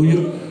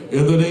 Hallelujah.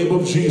 In the name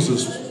of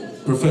Jesus,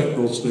 perfect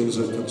those things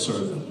that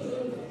concern them.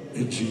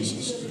 In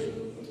Jesus'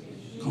 name.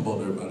 Come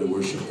on, everybody,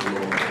 worship the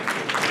Lord.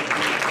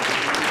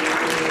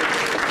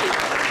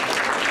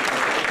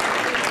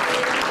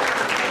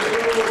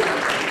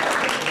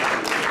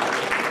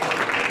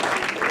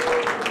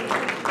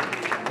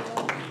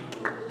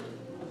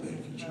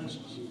 Thank you,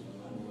 Jesus.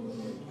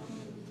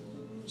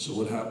 So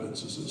what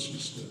happens is this, you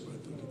step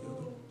right there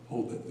together.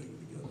 Hold that thing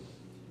together.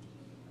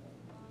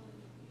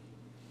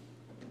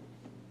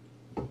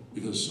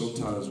 Because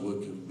sometimes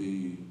what can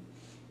be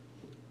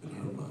in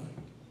her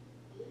mind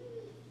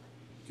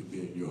can be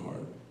in your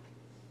heart.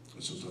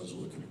 And sometimes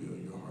what can be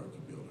in your heart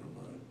can be on her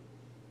mind.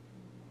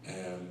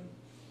 And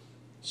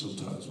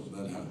sometimes when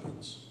that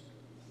happens,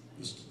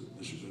 this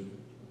your baby?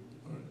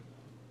 All right.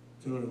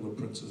 Come here, little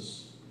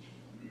princess.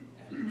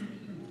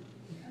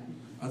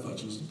 I thought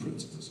you was the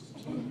princess.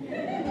 I'm sorry.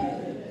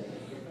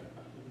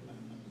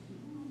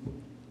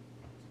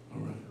 All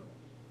right.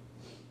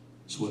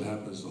 So what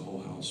happens, the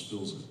whole house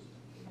feels it.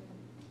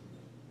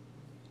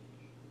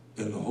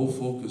 And the whole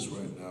focus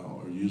right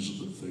now are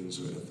usually the things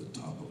that are at the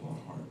top of our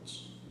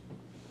hearts.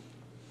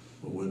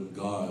 But when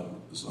God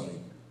is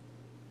like,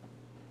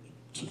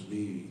 to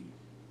me,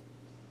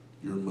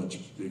 you're much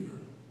bigger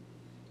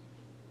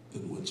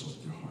than what's on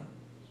your heart.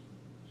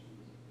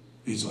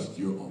 He's like,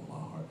 you're on my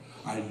heart.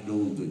 I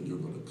know that you're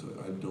going to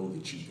cut. I know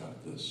that you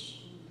got this.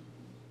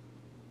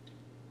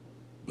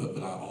 But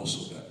I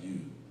also got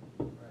you.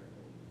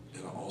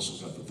 And I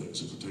also got the things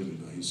that pertain to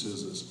you. Now, he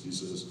says this. He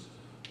says,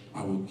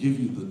 I will give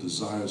you the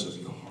desires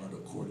of your heart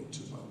according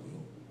to my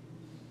will.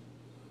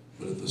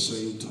 But at the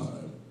same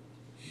time,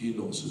 he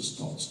knows his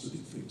thoughts that he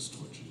thinks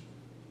towards you.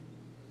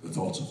 The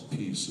thoughts of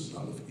peace and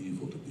not of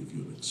evil to give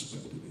you an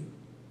expected end.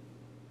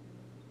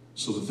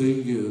 So the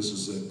thing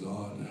is that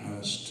God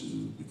has to,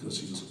 because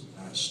he is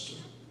a master,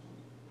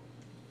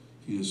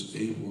 he is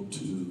able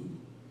to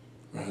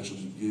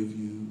gradually give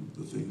you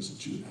the things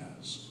that you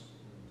ask,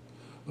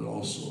 but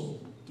also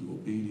through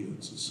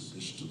obedience and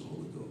submission to the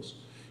Holy Ghost,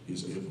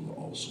 he's able to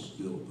also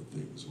build the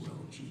things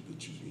around you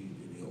that you need.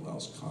 And he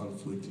allows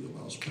conflict, he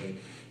allows pain,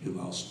 he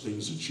allows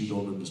things that you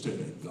don't understand.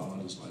 And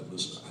God is like,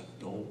 listen,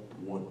 I don't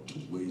want to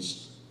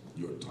waste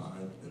your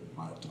time and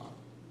my time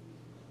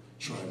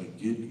trying to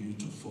get you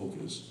to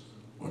focus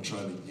or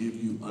trying to give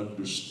you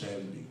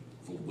understanding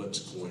for what's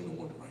going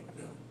on right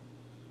now.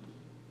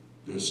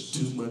 There's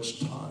too much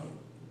time,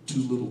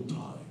 too little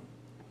time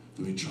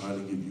to be trying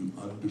to give you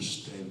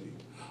understanding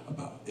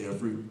about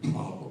every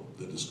problem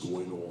that is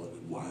going on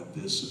and why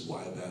this and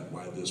why that,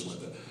 why this, why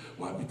that.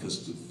 Why?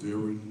 Because the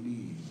very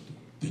need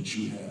that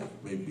you have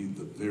may be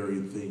the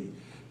very thing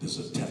that's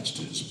attached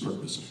to his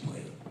purpose and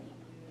plan.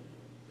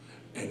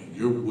 And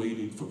you're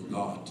waiting for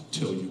God to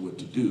tell you what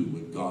to do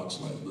when God's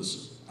like,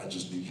 listen, I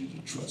just need you to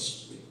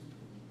trust me.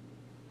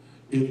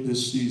 In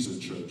this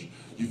season, church,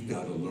 you've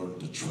got to learn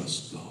to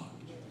trust God.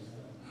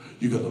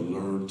 You've got to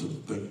learn to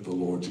thank the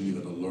Lord.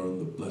 You've got to learn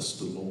to bless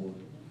the Lord.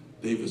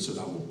 David said,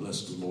 I will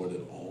bless the Lord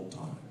at all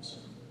times.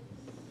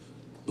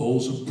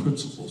 Those are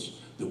principles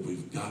that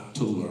we've got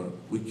to learn.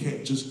 We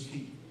can't just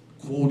keep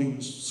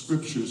quoting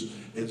scriptures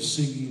and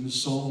singing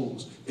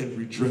songs and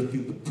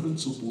rejecting the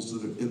principles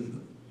that are in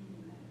them.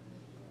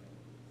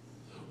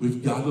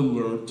 We've got to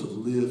learn to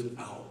live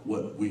out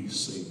what we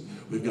sing.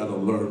 We've got to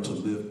learn to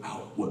live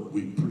out what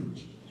we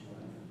preach.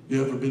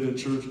 You ever been in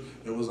church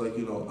and was like,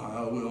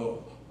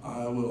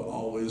 I will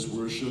always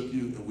worship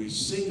you, and we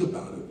sing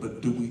about it,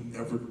 but do we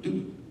ever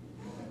do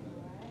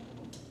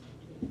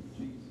it?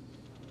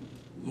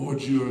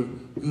 Lord, you're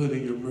good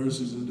and your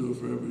mercies endure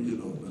forever.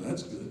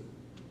 That's good.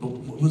 But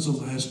when's the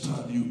last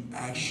time you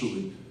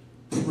actually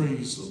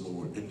praised the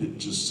Lord and didn't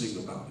just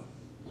sing about it?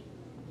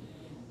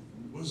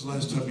 When's the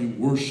last time you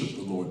worshiped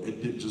the Lord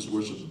and didn't just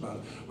worship about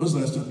it? When's the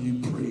last time you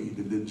prayed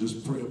and didn't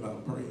just pray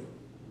about praying?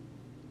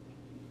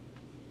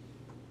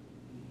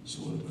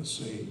 So what am I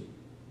saying?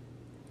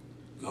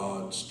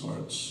 God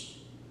starts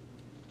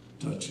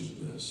touching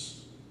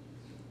this.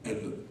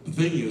 And the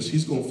thing is,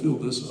 he's going to fill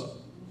this up.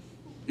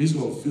 He's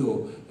going to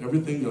fill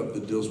everything up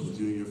that deals with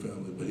you and your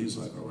family. But he's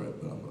like, all right,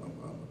 but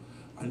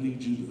I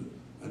need you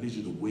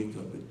to wake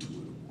up at 2 in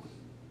the morning.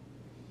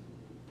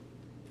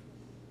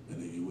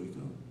 And then you wake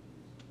up.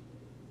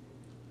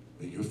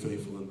 And you're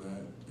faithful in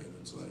that. And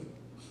it's like,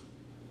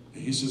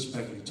 And he sits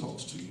back and he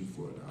talks to you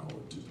for an hour,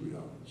 2-3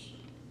 hours.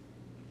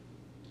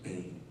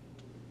 And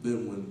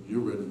then when you're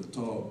ready to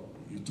talk,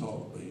 you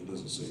talk, but he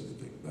doesn't say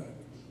anything back.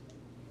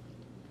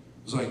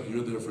 It's like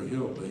you're there for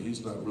him, but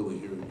he's not really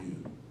hearing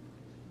you.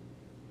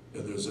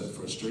 And there's that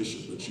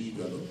frustration, but you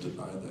got to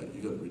deny that.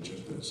 You got to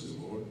reject that and say,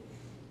 Lord,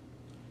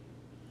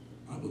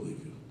 I believe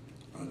you.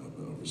 I'm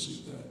going to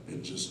receive that.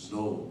 And just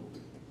know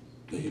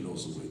that he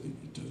knows the way that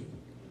you take.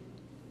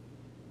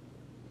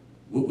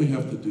 What we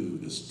have to do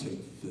is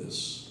take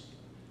this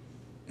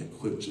and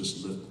quit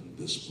just lifting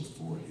this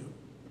before him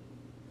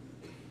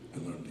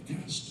and learn to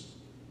cast it.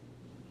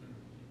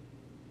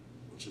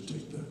 I want you to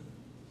take that.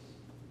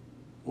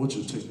 I want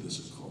you to take this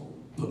and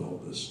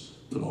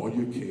put all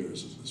your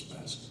cares in this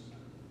basket.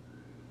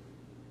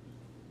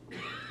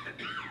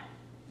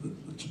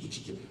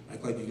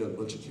 Act like you got a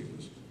bunch of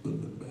cares. Put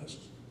them in the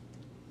basket.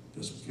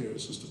 Get some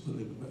cares, sister, put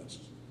it in the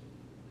basket.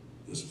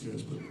 Get some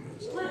cares, put it in the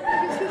basket.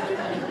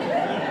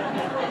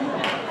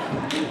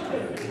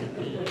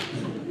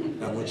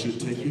 Now I want you to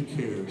take your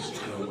cares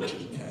and I want you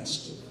to cast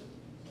them.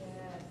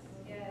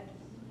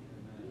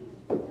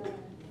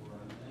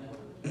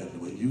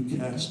 And when you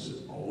cast it,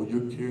 all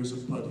your cares are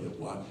put in.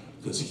 Why?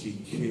 Because he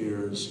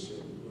cares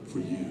for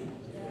you.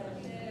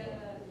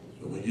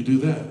 And when you do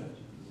that,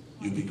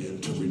 you begin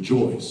to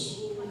rejoice.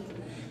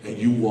 And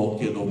you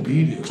walk in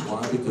obedience.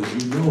 Why? Because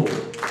you know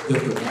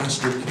that the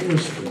master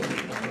cares for you.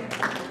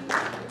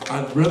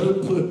 I'd rather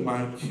put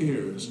my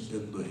cares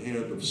in the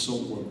hand of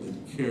someone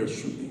that cares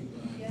for me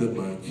than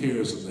my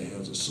cares in the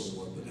hands of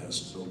someone that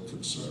has no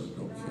concern,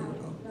 no care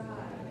about me.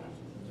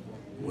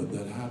 When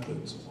that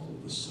happens, all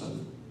of a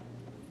sudden,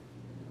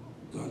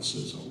 God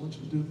says, I want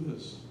you to do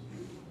this.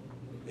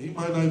 And he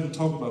might not even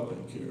talk about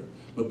that care,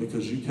 but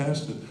because you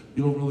cast it,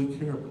 you don't really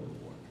care about it.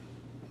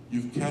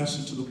 You've cast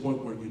it to the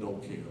point where you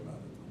don't care about it.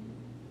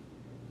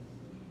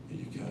 And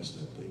you cast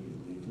that thing, you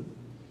leave it.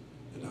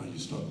 And now you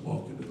start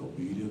walking in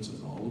obedience,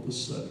 and all of a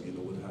sudden, you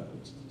know what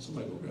happens?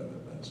 Somebody go grab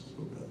that basket,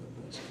 go grab that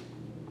basket.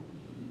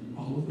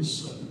 All of a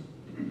sudden,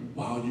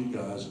 while you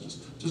guys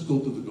just go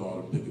through the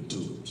garden picking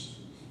tulips.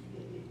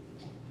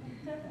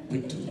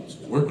 Pick tulips.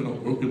 Work in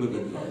the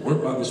vineyard.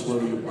 Work by the sweat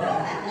of your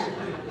brow.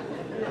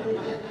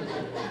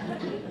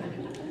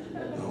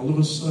 And all of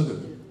a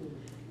sudden,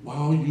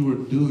 while you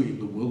are doing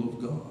the will of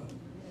God,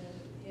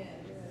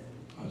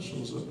 God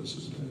shows up and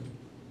says, hey,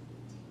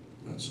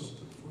 I got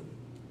something for you.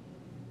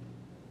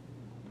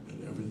 And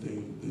everything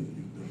that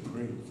you've been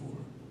praying for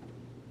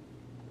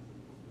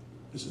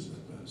is in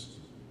that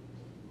basket.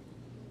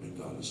 And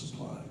God is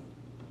supplying.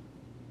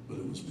 But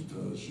it was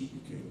because you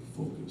became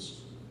focused.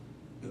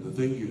 And the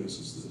thing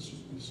is this,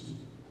 you see.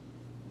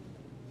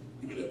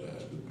 Give me that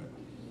basket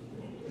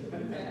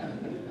back.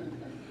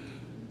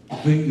 The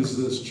thing is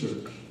this,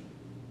 church,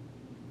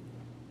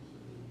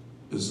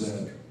 is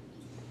that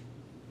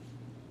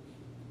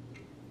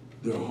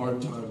there are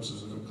hard times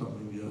that are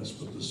coming, yes,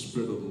 but the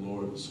Spirit of the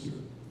Lord is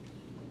here.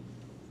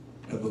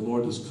 And the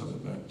Lord is coming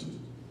back too.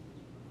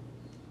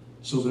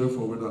 So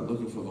therefore, we're not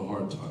looking for the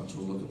hard times,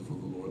 we're looking for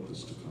the Lord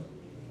that's to come.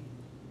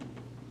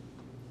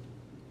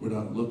 We're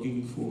not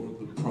looking for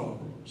the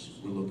problems,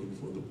 we're looking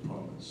for the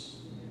promise.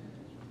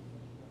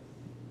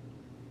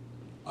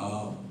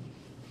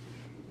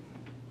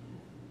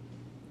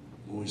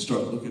 When we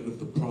start looking at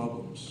the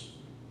problems,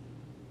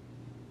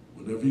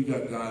 whenever you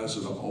got guys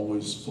that are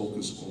always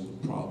focused on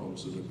the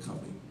problems that are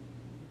coming,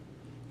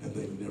 and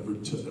they never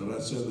tell, and I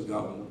said that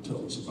God won't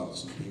tell us about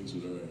some things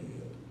that are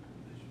ahead.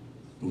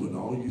 But when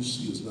all you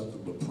see is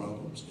nothing but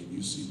problems and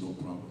you see no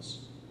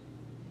promise,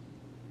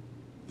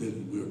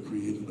 then we're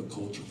creating a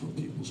culture for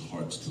people's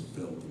hearts to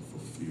fail them for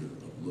fear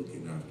of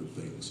looking after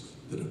things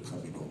that are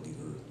coming on the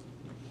earth.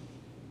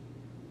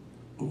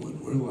 But when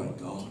we're like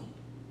God,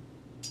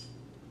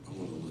 I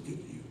want to look at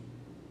you.